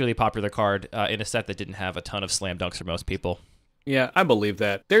 not a particularly popular card in a set that didn't have a ton of slam dunks for most people. Yeah, I believe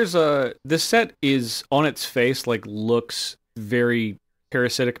that. This set is on its face looks very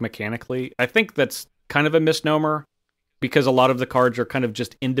parasitic mechanically. I think that's kind of a misnomer, because a lot of the cards are kind of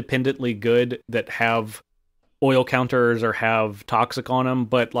just independently good that have oil counters or have toxic on them.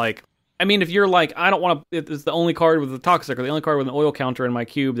 But if you're like, I don't want to, it's the only card with a toxic or the only card with an oil counter in my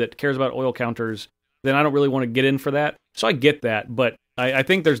cube that cares about oil counters, then I don't really want to get in for that. So I get that, but I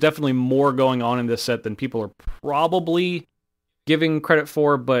think there's definitely more going on in this set than people are probably giving credit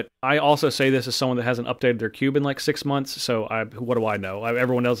for. But I also say this as someone that hasn't updated their cube in 6 months, so what do I know?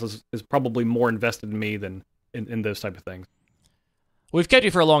 Everyone else is probably more invested in me than in those type of things. We've kept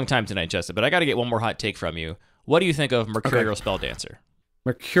you for a long time tonight, Justin, but I got to get one more hot take from you. What do you think of Mercurial Spelldancer?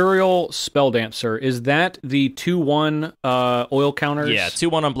 Mercurial Spelldancer, is that the 2/1 oil counters? Yeah,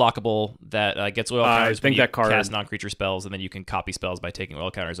 2/1 unblockable that gets oil counters when you cast non-creature spells, and then you can copy spells by taking oil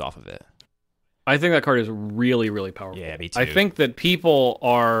counters off of it. I think that card is really, really powerful. Yeah, me too. I think that people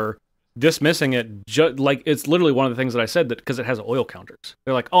are dismissing it it's literally one of the things that I said, that because it has oil counters.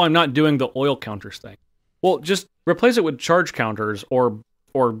 They're like, oh, I'm not doing the oil counters thing. Well, just replace it with charge counters or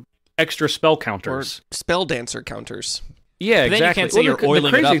extra spell counters. Or spell dancer counters. Yeah, but exactly. Then you can't say you're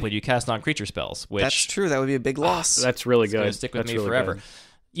oiling it up when you cast non-creature spells. Which, that's true. That would be a big loss. That's really good. It's stick with me forever. Good.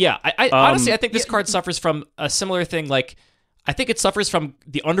 Yeah, I honestly, I think this card suffers from a similar thing. I think it suffers from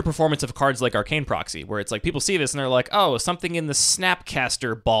the underperformance of cards like Arcane Proxy, where it's people see this and they're like, oh, something in the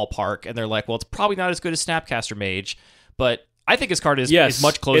Snapcaster ballpark, and they're like, well, it's probably not as good as Snapcaster Mage, but I think his card is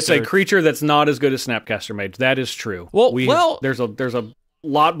much closer. It's a creature that's not as good as Snapcaster Mage. That is true. There's a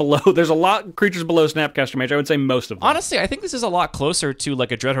lot below. There's a lot creatures below Snapcaster Mage. I would say most of them. Honestly, I think this is a lot closer to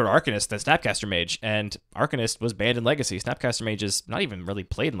like a Dreadhorde Arcanist than Snapcaster Mage, and Arcanist was banned in Legacy. Snapcaster Mage is not even really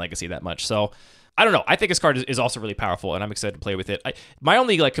played in Legacy that much, so I don't know. I think his card is also really powerful, and I'm excited to play with it. My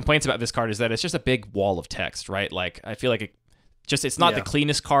only complaints about this card is that it's just a big wall of text, right? Like I feel like it's not the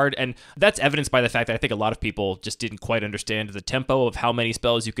cleanest card, and that's evidenced by the fact that I think a lot of people just didn't quite understand the tempo of how many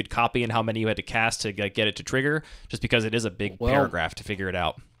spells you could copy and how many you had to cast to get it to trigger, just because it is a big paragraph to figure it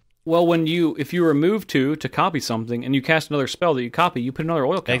out. Well, if you remove 2 to copy something and you cast another spell that you copy, you put another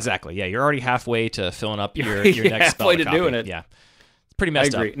oil counter. Exactly. Yeah, you're already halfway to filling up your next spell. Halfway to doing it. Yeah. It's pretty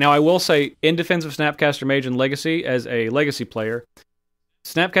messed up. Now, I will say, in defense of Snapcaster Mage and Legacy, as a Legacy player,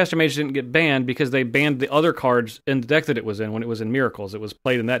 Snapcaster Mage didn't get banned because they banned the other cards in the deck that it was in when it was in Miracles. It was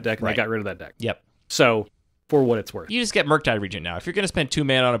played in that deck, and they got rid of that deck. Yep. So, for what it's worth. You just get Murktide Regent now. If you're going to spend 2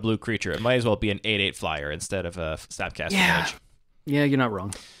 mana on a blue creature, it might as well be an 8/8 flyer instead of a Snapcaster Mage. Yeah, you're not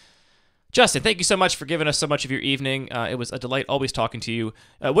wrong. Justin, thank you so much for giving us so much of your evening. It was a delight always talking to you.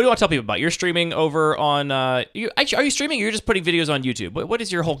 What do you want to tell people about? You're streaming over on... are you streaming or you're just putting videos on YouTube? What is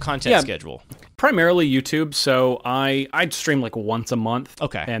your whole content schedule? Primarily YouTube, so I stream like once a month.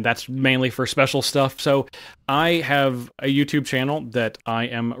 Okay. And that's mainly for special stuff. So I have a YouTube channel that I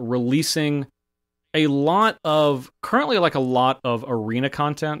am releasing currently a lot of arena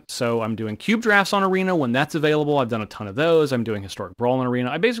content. So I'm doing cube drafts on arena when that's available. I've done a ton of those. I'm doing historic brawl on arena.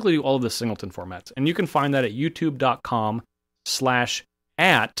 I basically do all of the singleton formats. And you can find that at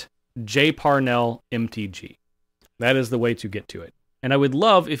youtube.com/@jparnellmtg. That is the way to get to it. And I would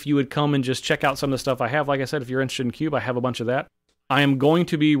love if you would come and just check out some of the stuff I have. Like I said, if you're interested in cube, I have a bunch of that. I am going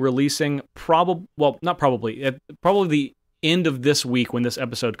to be releasing probably the end of this week when this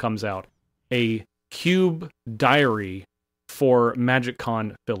episode comes out, a Cube diary for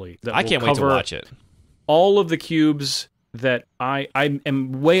MagicCon Philly. I can't wait to watch it. All of the cubes that I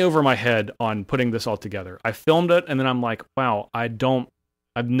am way over my head on putting this all together. I filmed it and then I'm like, wow, I've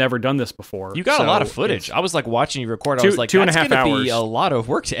never done this before. You got a lot of footage. I was like watching you record. I was like, that's going to be a lot of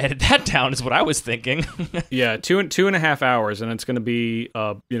work to edit that down is what I was thinking. Yeah, 2.5 hours, and it's going to be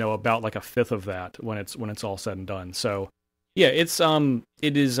about like a fifth of that when it's all said and done. So yeah,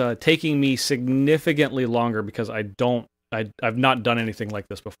 it is taking me significantly longer because I've not done anything like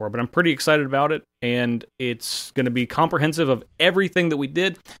this before, but I'm pretty excited about it, and it's going to be comprehensive of everything that we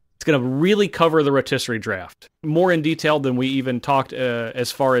did. It's going to really cover the Rotisserie draft more in detail than we even talked as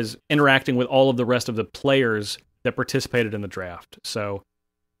far as interacting with all of the rest of the players that participated in the draft. So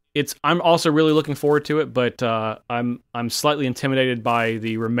I'm also really looking forward to it, but I'm slightly intimidated by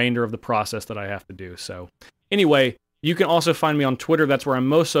the remainder of the process that I have to do. So anyway, you can also find me on Twitter. That's where I'm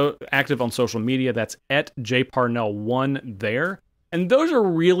most active on social media. That's @jparnell1 there. And those are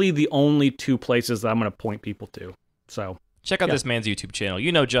really the only 2 places that I'm going to point people to. So check out this man's YouTube channel.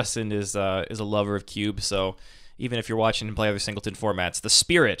 You know Justin is a lover of Cube, so even if you're watching him play other singleton formats, the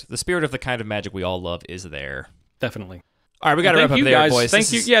spirit of the kind of Magic we all love is there. Definitely. All right, we got to wrap up there, boys.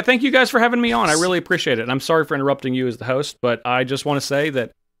 Thank you. Yeah, thank you guys for having me on. I really appreciate it. And I'm sorry for interrupting you as the host, but I just want to say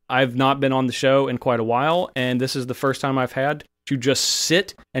that I've not been on the show in quite a while, and this is the first time I've had to just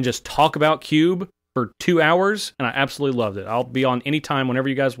sit and just talk about Cube for 2 hours, and I absolutely loved it. I'll be on anytime, whenever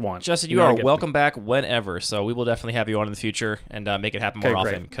you guys want. Justin, you are welcome back whenever, so we will definitely have you on in the future and make it happen more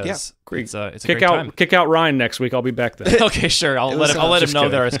often, because it's a great time. Kick out Ryan next week. I'll be back then. Okay, sure. I'll let him know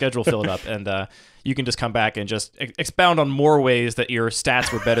that our schedule filled up, and you can just come back and just expound on more ways that your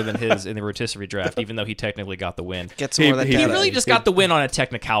stats were better than his in the Rotisserie draft, even though he technically got the win. Get some more of that He data. really just got the win on a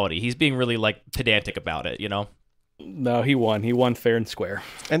technicality. He's being really pedantic about it, No, he won. He won fair and square.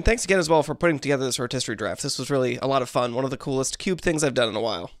 And thanks again as well for putting together this Rotisserie draft. This was really a lot of fun. One of the coolest Cube things I've done in a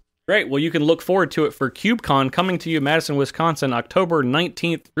while. Great. Well, you can look forward to it for CubeCon coming to you, Madison, Wisconsin, October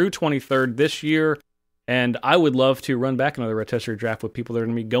 19th through 23rd this year. And I would love to run back another Rotisserie draft with people that are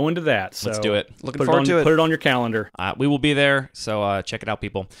going to be going to that. So let's do it. Looking forward to it. Put it on your calendar. We will be there, so check it out,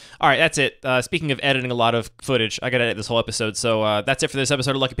 people. All right, that's it. Speaking of editing a lot of footage, I got to edit this whole episode. So that's it for this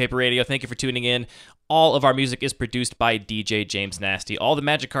episode of Lucky Paper Radio. Thank you for tuning in. All of our music is produced by DJ James Nasty. All the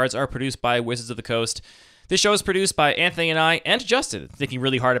Magic cards are produced by Wizards of the Coast. This show is produced by Anthony and I and Justin, thinking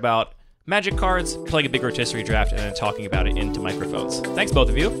really hard about Magic cards, playing a big Rotisserie draft, and then talking about it into microphones. Thanks, both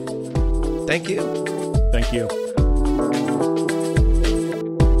of you. Thank you. Thank you.